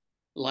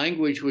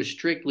language was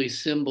strictly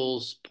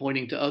symbols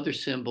pointing to other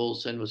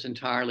symbols and was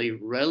entirely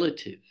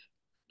relative.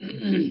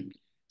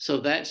 So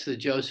that's the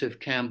Joseph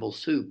Campbell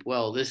soup.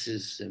 Well, this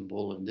is a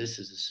symbol and this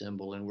is a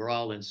symbol, and we're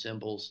all in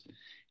symbols.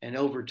 And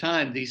over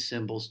time, these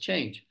symbols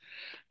change.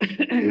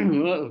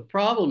 Well, the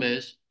problem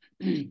is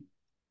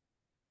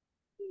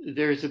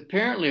there's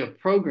apparently a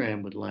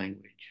program with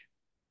language.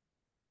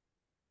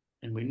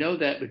 And we know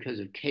that because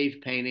of cave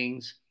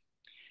paintings,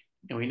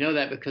 and we know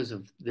that because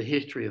of the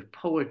history of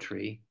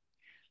poetry.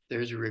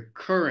 There's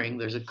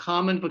a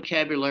common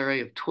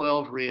vocabulary of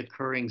 12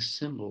 reoccurring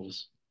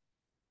symbols,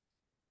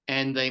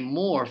 and they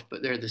morph,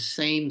 but they're the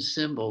same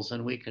symbols,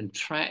 and we can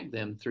track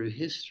them through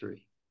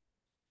history.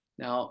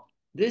 Now,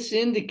 this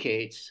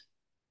indicates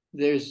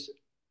there's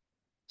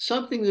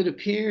something that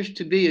appears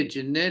to be a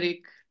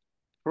genetic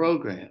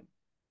program,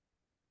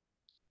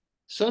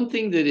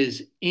 something that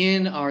is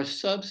in our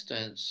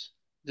substance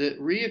that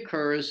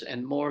reoccurs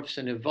and morphs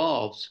and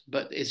evolves,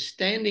 but is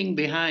standing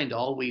behind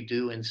all we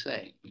do and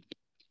say.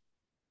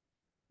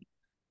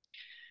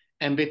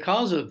 And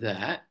because of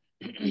that,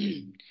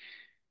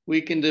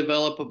 we can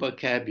develop a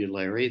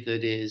vocabulary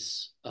that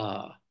is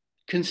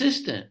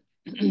consistent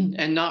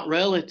and not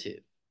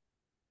relative.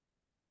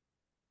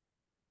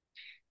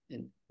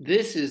 And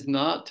this is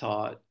not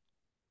taught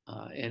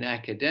in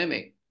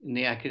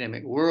the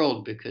academic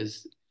world,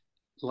 because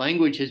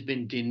language has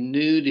been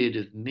denuded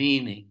of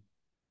meaning.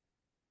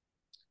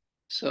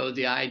 So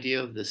the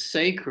idea of the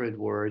sacred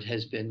word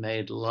has been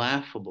made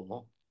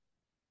laughable.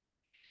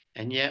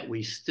 And yet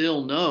we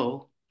still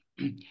know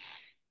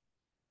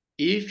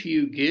if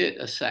you get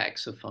a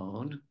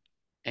saxophone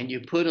and you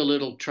put a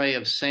little tray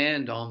of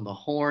sand on the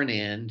horn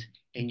end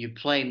and you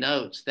play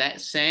notes,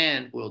 that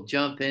sand will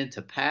jump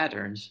into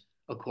patterns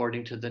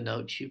according to the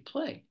notes you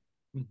play.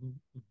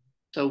 Mm-hmm.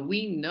 So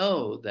we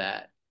know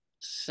that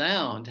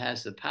sound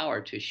has the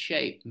power to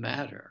shape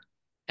matter,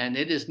 and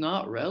it is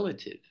not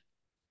relative.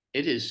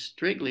 It is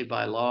strictly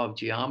by law of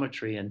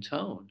geometry and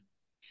tone.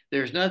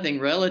 There's nothing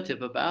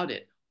relative about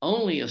it.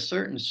 Only a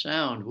certain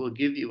sound will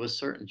give you a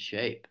certain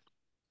shape.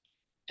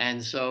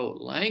 And so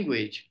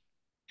language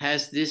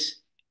has this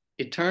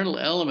eternal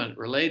element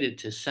related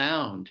to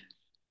sound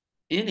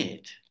in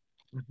it.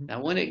 Mm-hmm.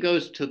 Now, when it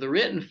goes to the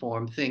written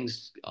form,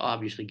 things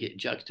obviously get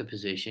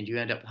juxtapositioned. You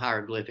end up with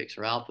hieroglyphics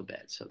or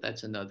alphabets. So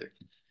that's another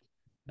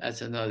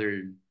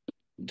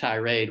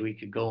tirade we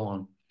could go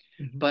on.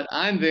 Mm-hmm. But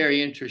I'm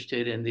very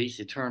interested in these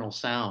eternal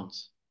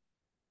sounds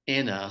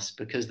in us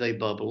because they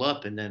bubble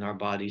up and then our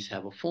bodies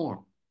have a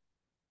form.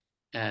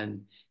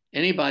 And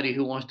anybody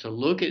who wants to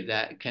look at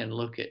that can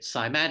look at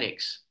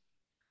cymatics.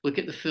 Look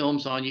at the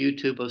films on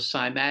YouTube of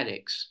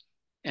cymatics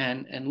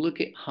and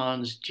look at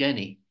Hans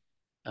Jenny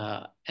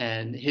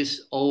and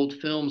his old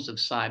films of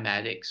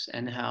cymatics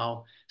and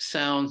how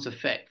sounds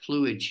affect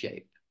fluid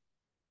shape.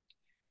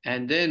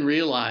 And then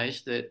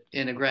realize that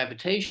in a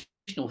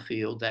gravitational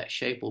field, that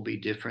shape will be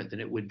different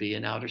than it would be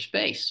in outer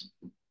space.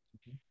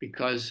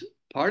 Because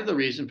part of the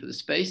reason for the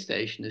space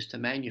station is to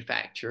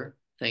manufacture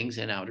things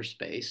in outer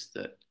space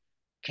that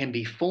can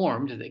be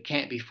formed that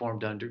can't be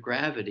formed under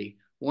gravity.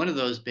 One of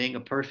those being a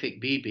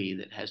perfect BB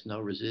that has no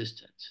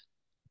resistance,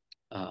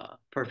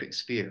 perfect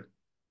sphere,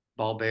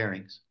 ball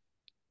bearings.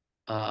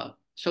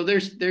 So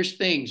there's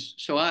things.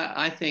 So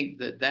I think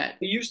that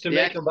We used to the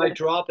make them by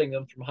actual, dropping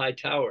them from high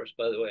towers,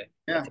 by the way.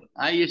 yeah,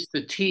 I used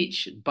to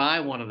teach by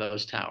one of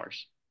those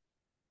towers.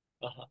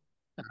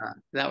 Uh-huh.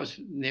 That was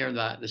near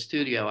the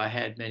studio I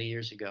had many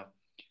years ago.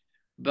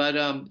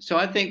 But so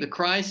I think the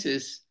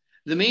crisis,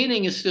 the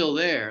meaning is still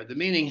there. The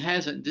meaning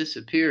hasn't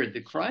disappeared.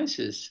 The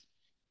crisis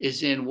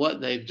is in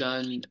what they've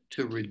done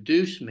to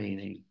reduce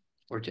meaning.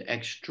 or to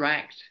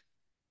extract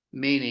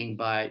meaning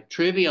by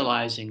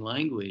trivializing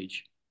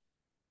language.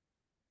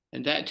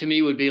 And that to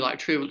me would be like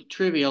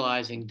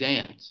trivializing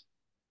dance.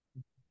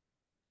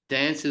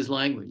 Dance is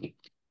language.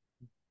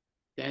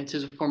 Dance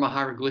is a form of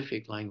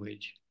hieroglyphic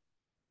language.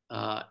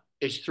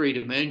 It's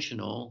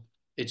three-dimensional.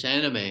 It's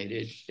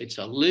animated. It's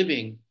a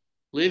living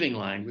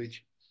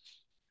language.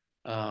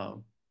 Uh,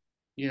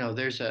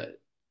 there's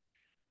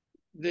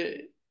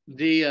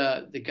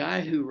the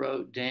guy who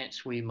wrote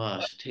 "Dance We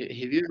Must." Have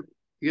you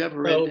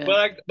ever read No,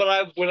 that?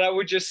 but I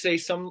would just say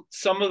some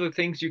of the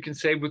things you can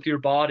say with your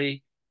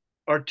body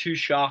are too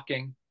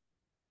shocking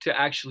to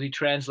actually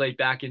translate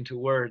back into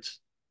words,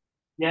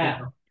 you Yeah,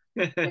 know.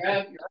 you're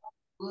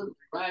absolutely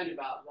right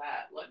about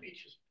that. Let me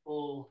just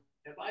pull.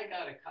 If I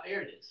got a,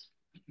 here it is.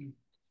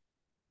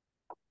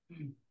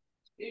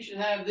 You should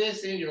have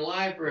this in your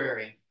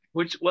library.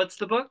 What's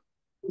the book?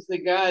 Who's the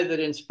guy that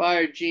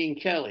inspired Gene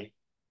Kelly?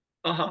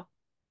 Uh-huh.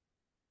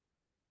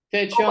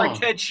 Ted Oh, by Shawn.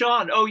 Ted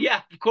Shawn. Oh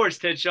yeah, of course,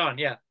 Ted Shawn.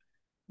 Yeah.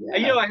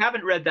 Yeah, I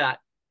haven't read that.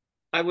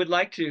 I would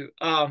like to.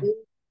 it,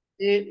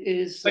 it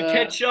is. But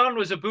Ted Shawn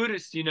was a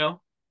Buddhist.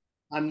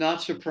 I'm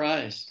not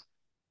surprised.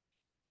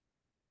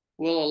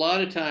 Well, a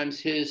lot of times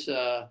his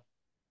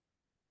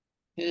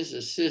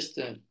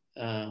assistant,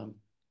 the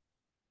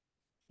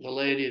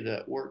lady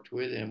that worked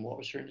with him, what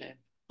was her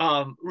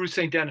name? Ruth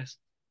St. Denis.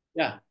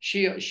 Yeah,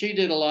 she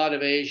did a lot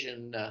of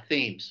Asian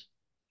themes.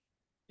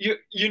 You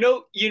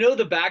know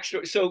the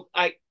backstory. So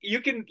I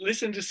you can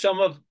listen to some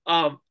of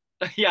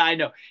yeah, I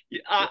know.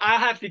 I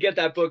have to get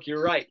that book.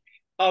 You're right.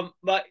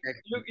 But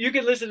you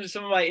can listen to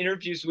some of my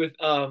interviews with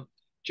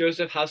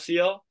Joseph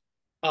Hausiel,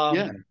 um,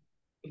 Yeah,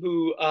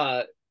 who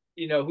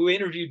who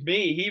interviewed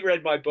me. He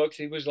read my books.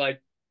 He was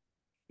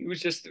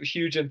just a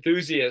huge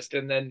enthusiast,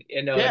 and then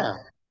yeah,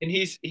 and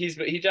he's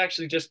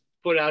actually just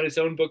put out his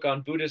own book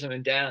on Buddhism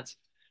and dance.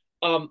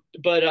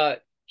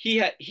 But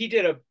he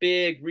did a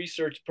big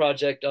research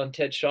project on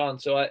Ted Shawn,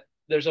 so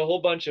there's a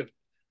whole bunch of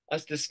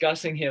us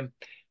discussing him.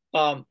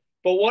 But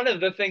one of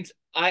the things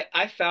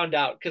I found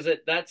out because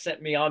that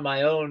sent me on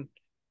my own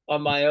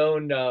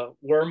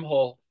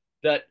wormhole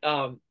that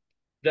the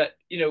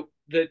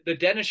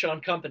Dennis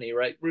Shawn company,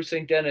 right? Bruce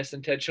St. Dennis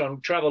and Ted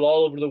Shawn traveled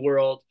all over the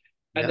world,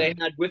 and yeah.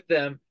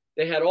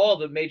 they had all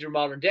the major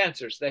modern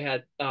dancers. They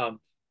had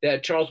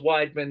Charles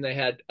Weidman, they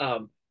had uh,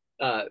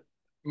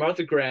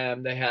 Martha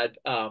Graham, they had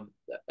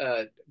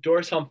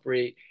Doris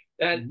Humphrey,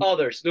 and Mhm.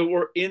 others that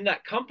were in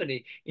that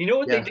company. You know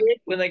what they Yeah.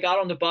 did when they got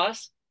on the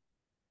bus?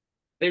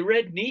 They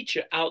read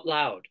Nietzsche out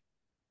loud.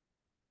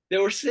 They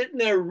were sitting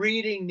there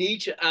reading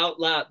Nietzsche out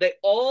loud. They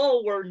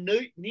all were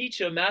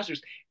Nietzsche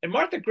masters. And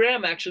Martha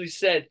Graham actually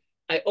said,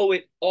 I owe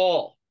it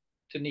all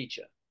to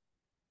Nietzsche.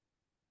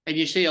 And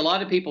you see a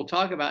lot of people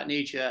talk about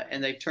Nietzsche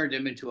and they've turned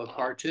him into a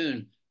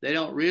cartoon. They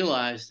don't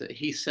realize that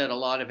he said a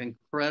lot of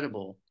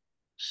incredible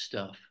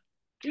stuff.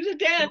 He was a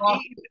dance.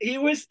 He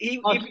was he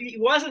if he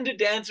wasn't a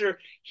dancer,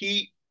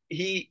 he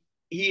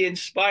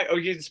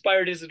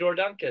inspired Isadora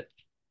Duncan.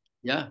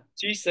 Yeah.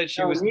 She said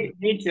she No, was.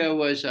 Nietzsche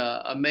was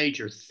a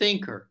major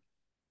thinker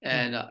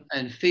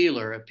and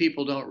feeler.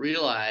 People don't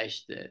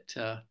realize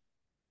that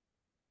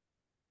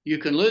you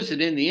can lose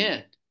it in the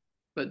end,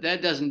 but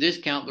that doesn't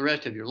discount the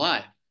rest of your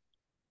life.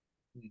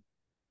 You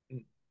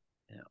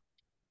know?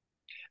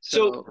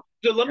 So So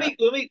so yeah, let me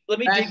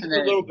dig in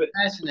a little bit.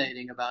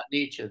 fascinating about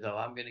Nietzsche, though.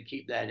 I'm going to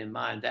keep that in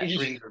mind. That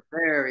brings a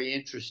very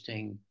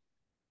interesting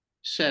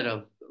set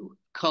of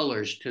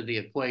colors to the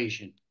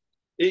equation.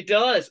 It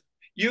does.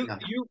 Yeah,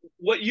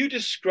 What you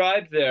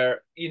described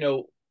there,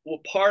 well,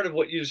 part of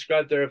what you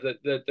described there of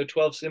the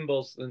 12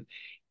 symbols, and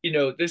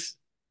this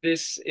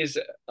is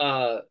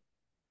uh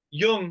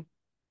Jung,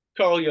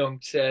 Carl Jung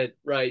said,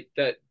 right,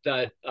 that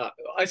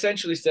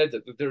essentially said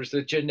that there's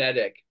a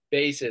genetic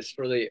basis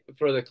for the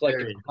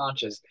collective very.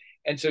 conscious.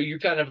 And so you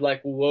kind of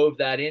like wove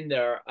that in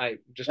there. I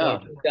just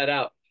want Yeah, to point that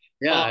out. Um,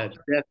 yeah,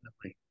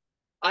 definitely.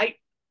 I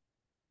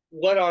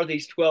what are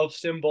these 12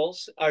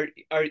 symbols? Are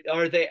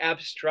they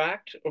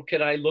abstract or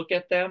can I look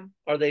at them?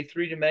 Are they Look at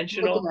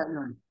three-dimensional? that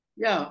one.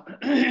 Yeah,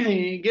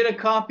 you get a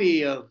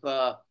copy of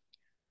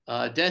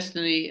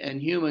Destiny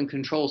and Human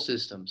Control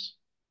Systems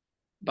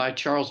by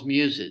Charles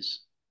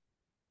Muses.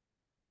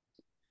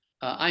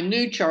 I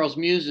knew Charles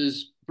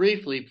Muses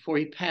briefly before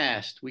he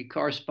passed. We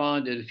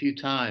corresponded a few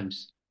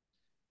times,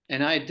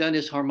 and I had done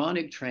his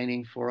harmonic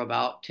training for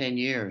about 10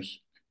 years.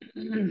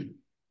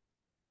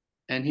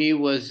 And he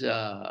was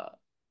a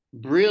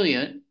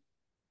brilliant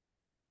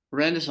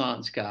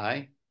Renaissance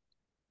guy,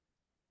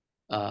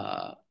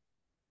 uh,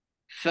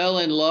 fell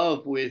in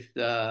love with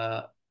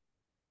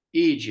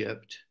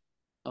Egypt,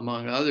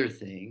 among other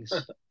things,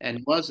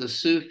 and was a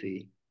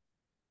Sufi.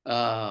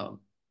 Uh,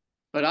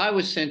 but I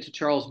was sent to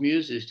Charles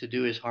Muses to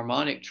do his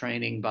harmonic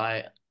training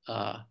by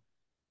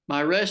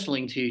my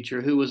wrestling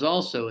teacher, who was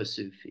also a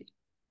Sufi.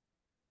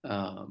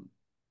 Um,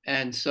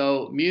 and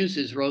so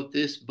Muses wrote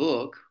this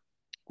book,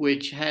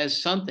 which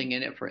has something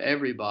in it for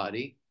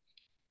everybody,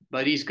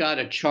 but he's got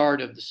a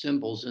chart of the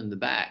symbols in the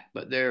back.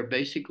 But they're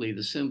basically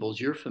the symbols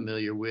you're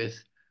familiar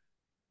with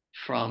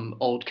from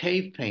old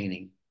cave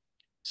painting.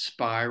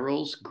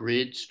 spirals,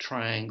 grids,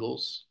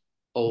 triangles,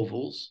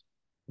 ovals,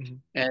 Mm-hmm.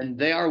 and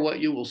they are what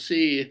you will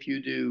see if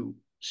you do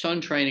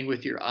sun training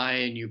with your eye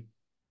and you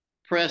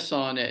press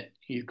on it,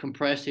 you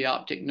compress the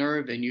optic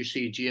nerve, and you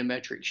see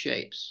geometric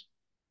shapes.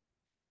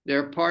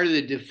 They're part of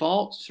the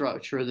default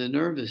structure of the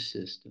nervous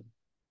system.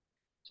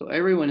 So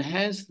everyone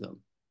has them.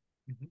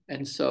 Mm-hmm.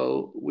 And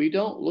so we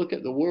don't look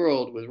at the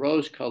world with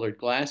rose colored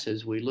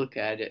glasses. We look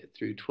at it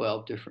through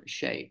 12 different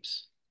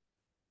shapes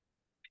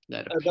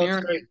that That's great.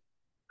 apparently,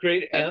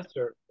 Great that,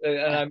 answer.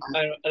 And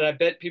I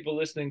bet people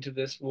listening to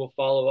this will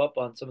follow up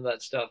on some of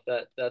that stuff.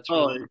 That's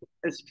really oh,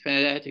 it's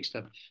fantastic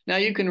stuff. Now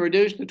you can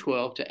reduce the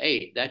 12 to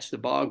 8. That's the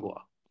Bagua.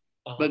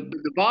 uh-huh. But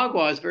the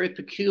Bagua is very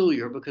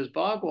peculiar because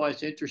Bagua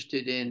is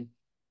interested in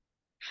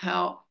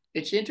how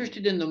it's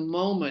interested in the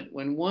moment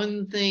when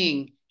one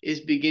thing is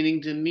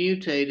beginning to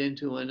mutate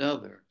into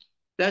another.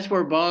 That's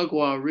where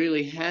Bagua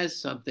really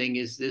has something,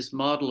 is this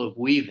model of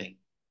weaving,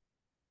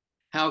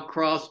 how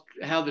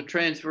the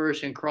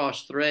transverse and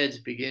cross threads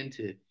begin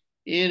to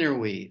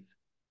interweave.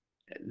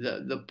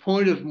 The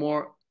point of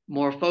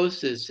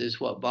morphosis is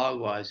what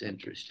Bagua is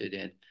interested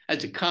in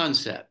as a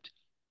concept.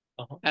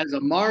 Uh-huh. As a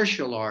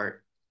martial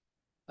art,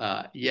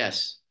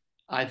 yes,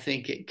 I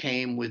think it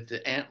came with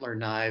the antler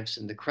knives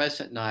and the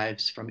crescent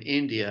knives from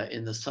India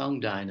in the Sung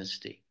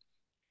dynasty.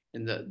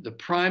 And the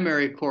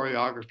primary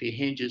choreography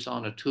hinges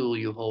on a tool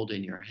you hold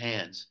in your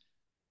hands,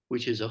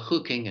 which is a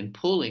hooking and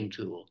pulling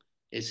tool.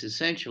 It's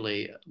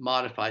essentially a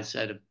modified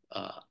set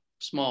of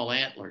small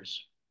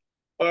antlers.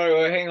 All right,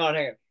 well, hang on.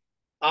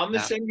 I'm gonna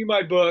Yeah, send you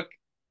my book.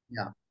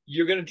 yeah.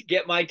 You're gonna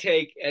get my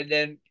take, and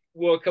then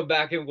we'll come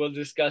back and we'll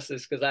discuss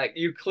this because I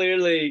you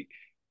clearly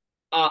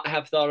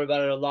have thought about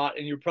it a lot,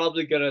 and you're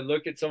probably gonna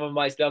look at some of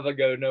my stuff and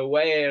go, "No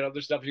way," and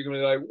other stuff you're gonna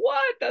be like,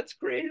 "What? That's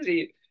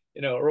crazy,"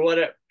 or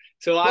whatever.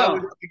 So I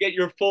would Well, like to get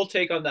your full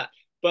take on that.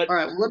 But all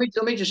right. Let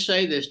me just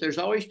say this. There's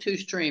always two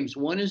streams.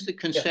 One is the yeah,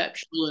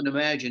 conceptual and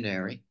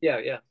imaginary,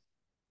 yeah,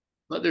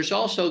 but there's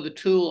also the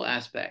tool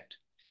aspect,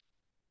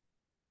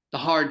 the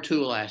hard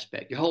tool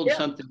aspect. You're holding yeah,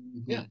 something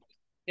in your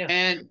yeah,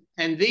 hand. yeah,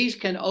 And these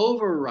can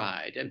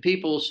override. And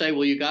people will say,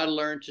 well, you got to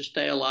learn to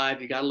stay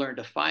alive. You got to learn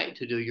to fight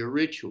to do your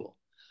ritual.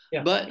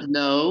 yeah. But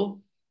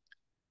no,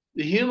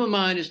 the human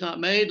mind is not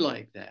made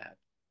like that.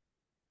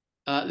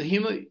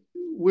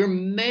 We're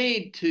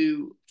made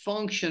to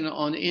function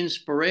on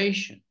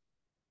inspiration,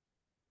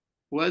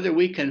 whether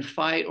we can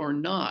fight or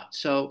not.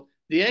 So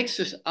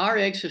our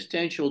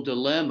existential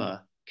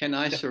dilemma, can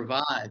I Yeah.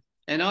 survive?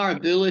 And our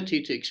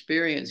ability to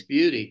experience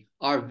beauty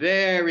are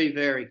very,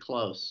 very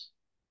close.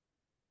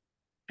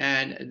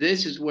 And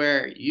this is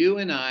where you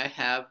and I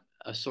have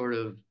a sort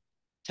of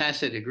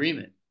tacit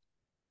agreement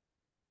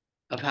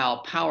of how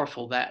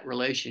powerful that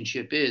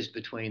relationship is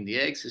between the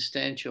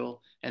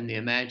existential and the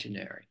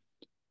imaginary.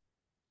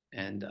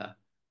 And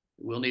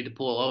we'll need to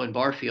pull Owen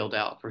Barfield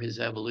out for his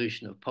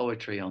evolution of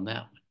poetry on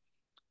that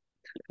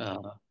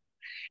one.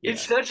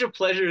 It's Yeah. such a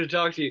pleasure to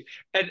talk to you,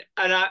 and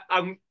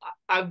I'm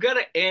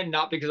gonna end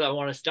not because I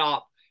want to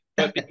stop,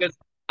 but because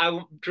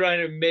I'm trying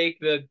to make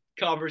the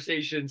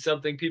conversation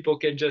something people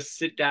can just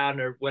sit down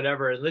or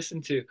whatever and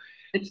listen to.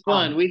 It's Um,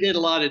 fun. We did a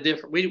lot of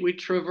different, we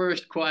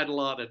traversed quite a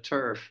lot of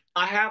turf.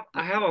 I have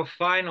a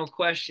final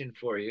question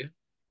for you,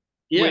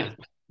 which Yeah.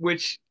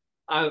 which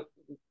uh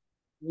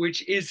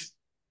which is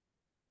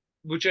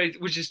which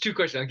is two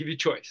questions. I'll give you a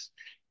choice.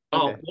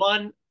 Okay.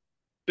 One,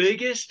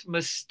 biggest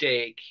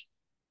mistake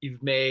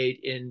you've made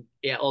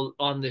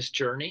on this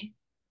journey,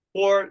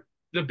 or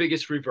the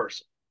biggest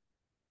reversal?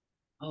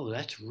 Oh,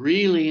 that's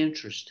really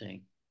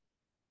interesting.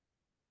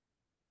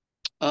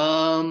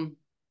 Um,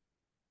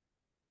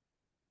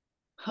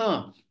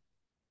 huh.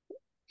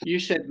 You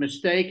said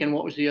mistake, and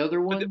what was the other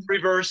one?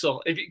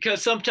 Reversal.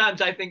 Because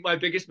sometimes I think my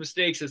biggest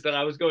mistakes is that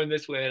I was going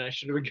this way and I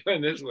should have been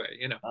going this way.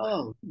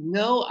 Oh,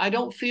 no, I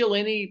don't feel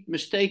any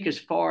mistake as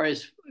far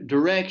as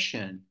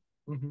direction.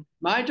 Mm-hmm.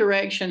 My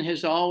direction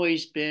has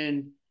always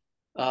been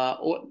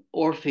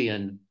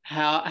Orphean.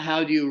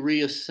 How do you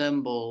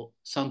reassemble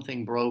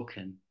something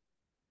broken?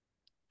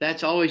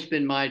 That's always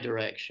been my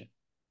direction.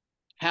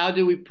 How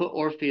do we put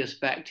Orpheus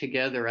back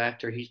together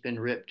after he's been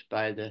ripped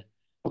by the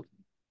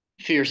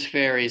fierce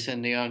fairies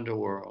in the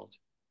underworld?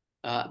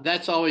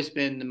 That's always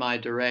been my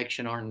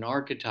direction on an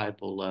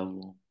archetypal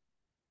level.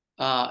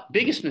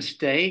 Biggest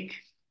mistake?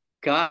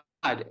 God,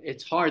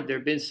 it's hard. There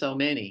have been so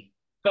many.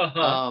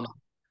 Uh-huh. Um,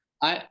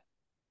 I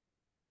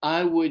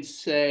I would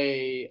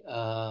say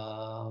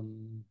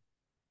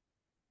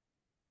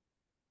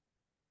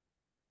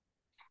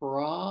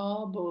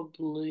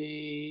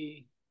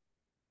probably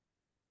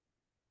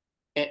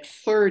at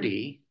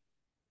 30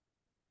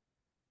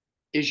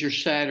 is your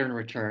Saturn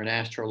return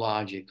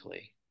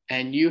astrologically,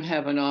 and you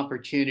have an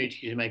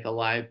opportunity to make a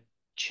life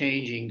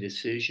changing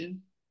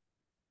decision.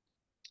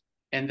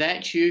 And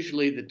that's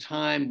usually the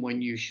time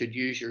when you should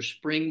use your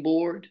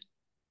springboard.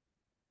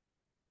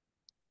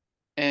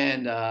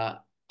 And I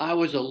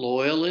was a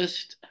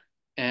loyalist,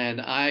 and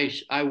I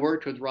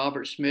worked with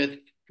Robert Smith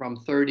from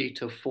 30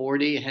 to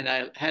 40.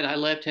 And had I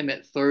left him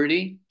at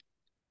 30,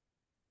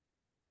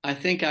 I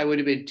think I would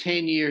have been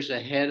 10 years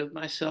ahead of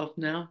myself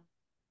now.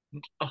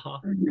 Uh-huh.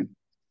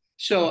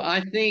 So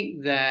I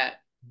think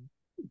that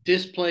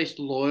displaced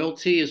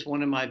loyalty is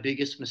one of my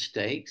biggest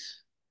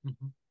mistakes.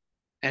 Mhm.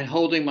 And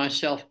holding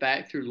myself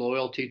back through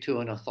loyalty to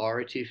an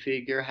authority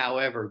figure,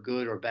 however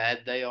good or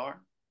bad they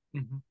are.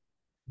 Mhm.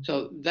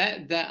 So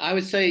that I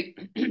would say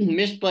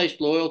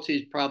misplaced loyalty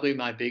is probably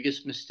my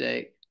biggest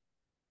mistake.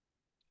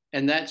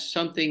 And that's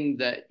something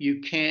that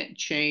you can't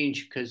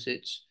change because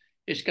it's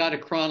got a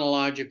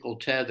chronological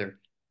tether.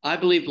 I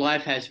believe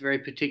life has very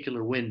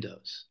particular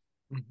windows.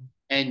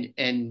 Mhm.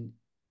 And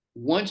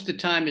once the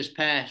time has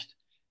passed,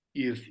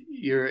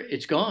 you're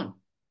it's gone.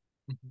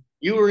 Mhm.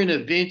 You were in a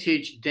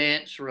vintage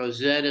dance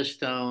Rosetta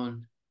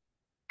Stone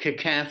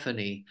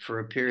cacophony for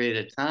a period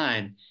of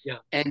time, Yeah.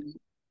 and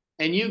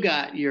you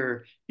got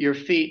your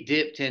feet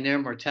dipped in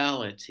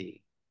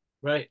immortality,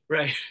 Right.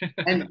 Right.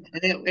 and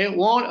it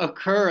won't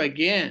occur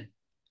again.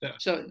 Yeah.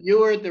 So you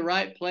were at the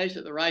right place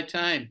at the right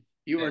time.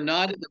 You Yeah. were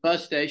not at the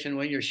bus station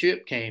when your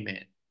ship came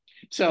in.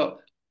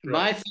 So Right.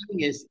 my thing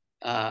is,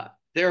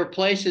 there are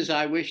places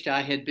I wished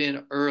I had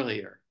been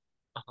earlier,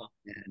 Uh-huh.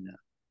 and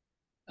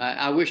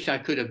I wished I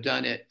could have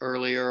done it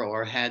earlier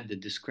or had the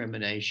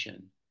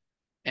discrimination.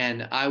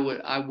 And I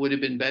would have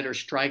been better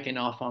striking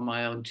off on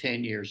my own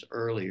 10 years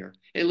earlier.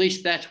 At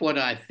least that's what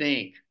I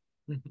think.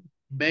 Mhm. Mhm.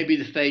 Maybe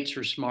the fates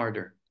are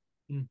smarter.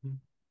 Mhm.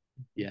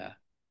 Yeah.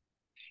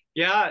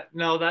 Yeah,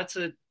 no, that's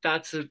a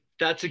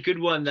good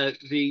one. That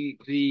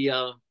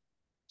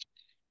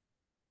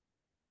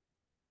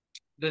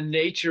the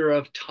nature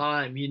of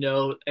time,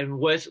 and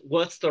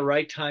what's the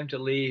right time to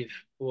leave?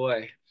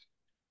 Boy,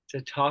 it's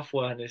a tough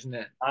one, isn't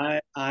it?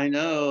 I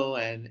know,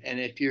 and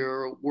if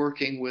you're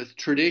working with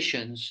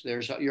traditions,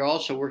 you're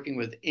also working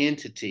with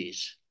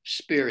entities,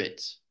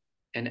 spirits,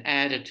 and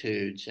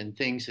attitudes and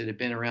things that have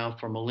been around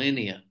for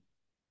millennia.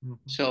 Mhm.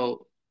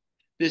 So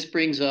this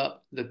brings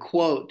up the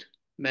quote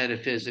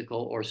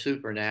metaphysical or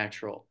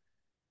supernatural,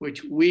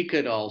 which we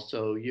could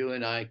also, you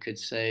and I could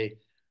say,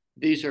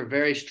 these are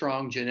very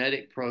strong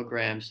genetic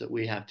programs that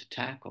we have to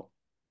tackle.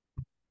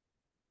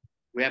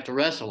 We have to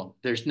wrestle them.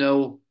 There's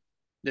no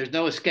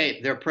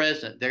escape. They're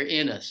present. They're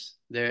in us.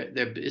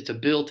 It's a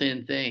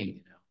built-in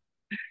thing.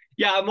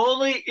 Yeah, I'm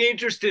only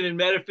interested in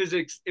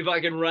metaphysics if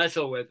I can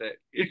wrestle with it.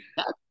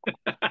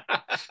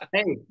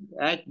 Hey,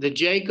 the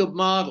Jacob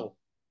model.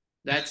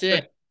 That's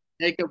it.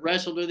 Jacob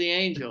wrestled with the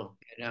angel.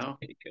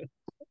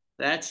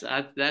 That's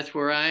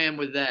where I am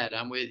with that.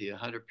 I'm with you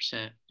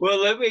 100%. Well,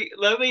 let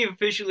me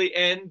officially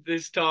end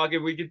this talk,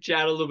 and we can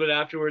chat a little bit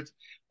afterwards.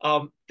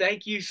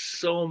 Thank you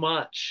so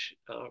much,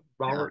 Yeah.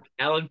 Robert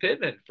Allen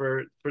Pittman,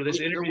 for this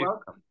You're interview,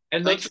 welcome.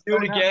 and Thanks let's for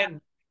do it coming out.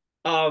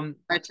 again.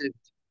 That's it.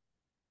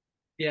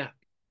 Yeah.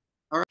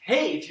 All right.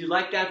 Hey, if you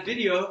like that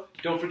video,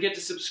 don't forget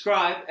to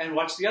subscribe and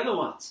watch the other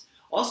ones.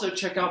 Also,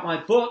 check out my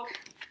book,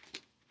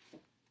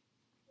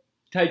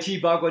 Tai Chi,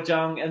 Bagua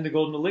Zhang, and the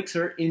Golden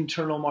Elixir,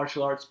 Internal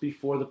Martial Arts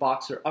Before the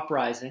Boxer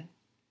Uprising.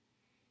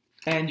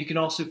 And you can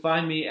also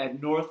find me at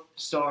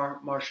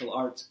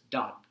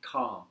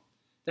northstarmartialarts.com.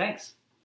 Thanks.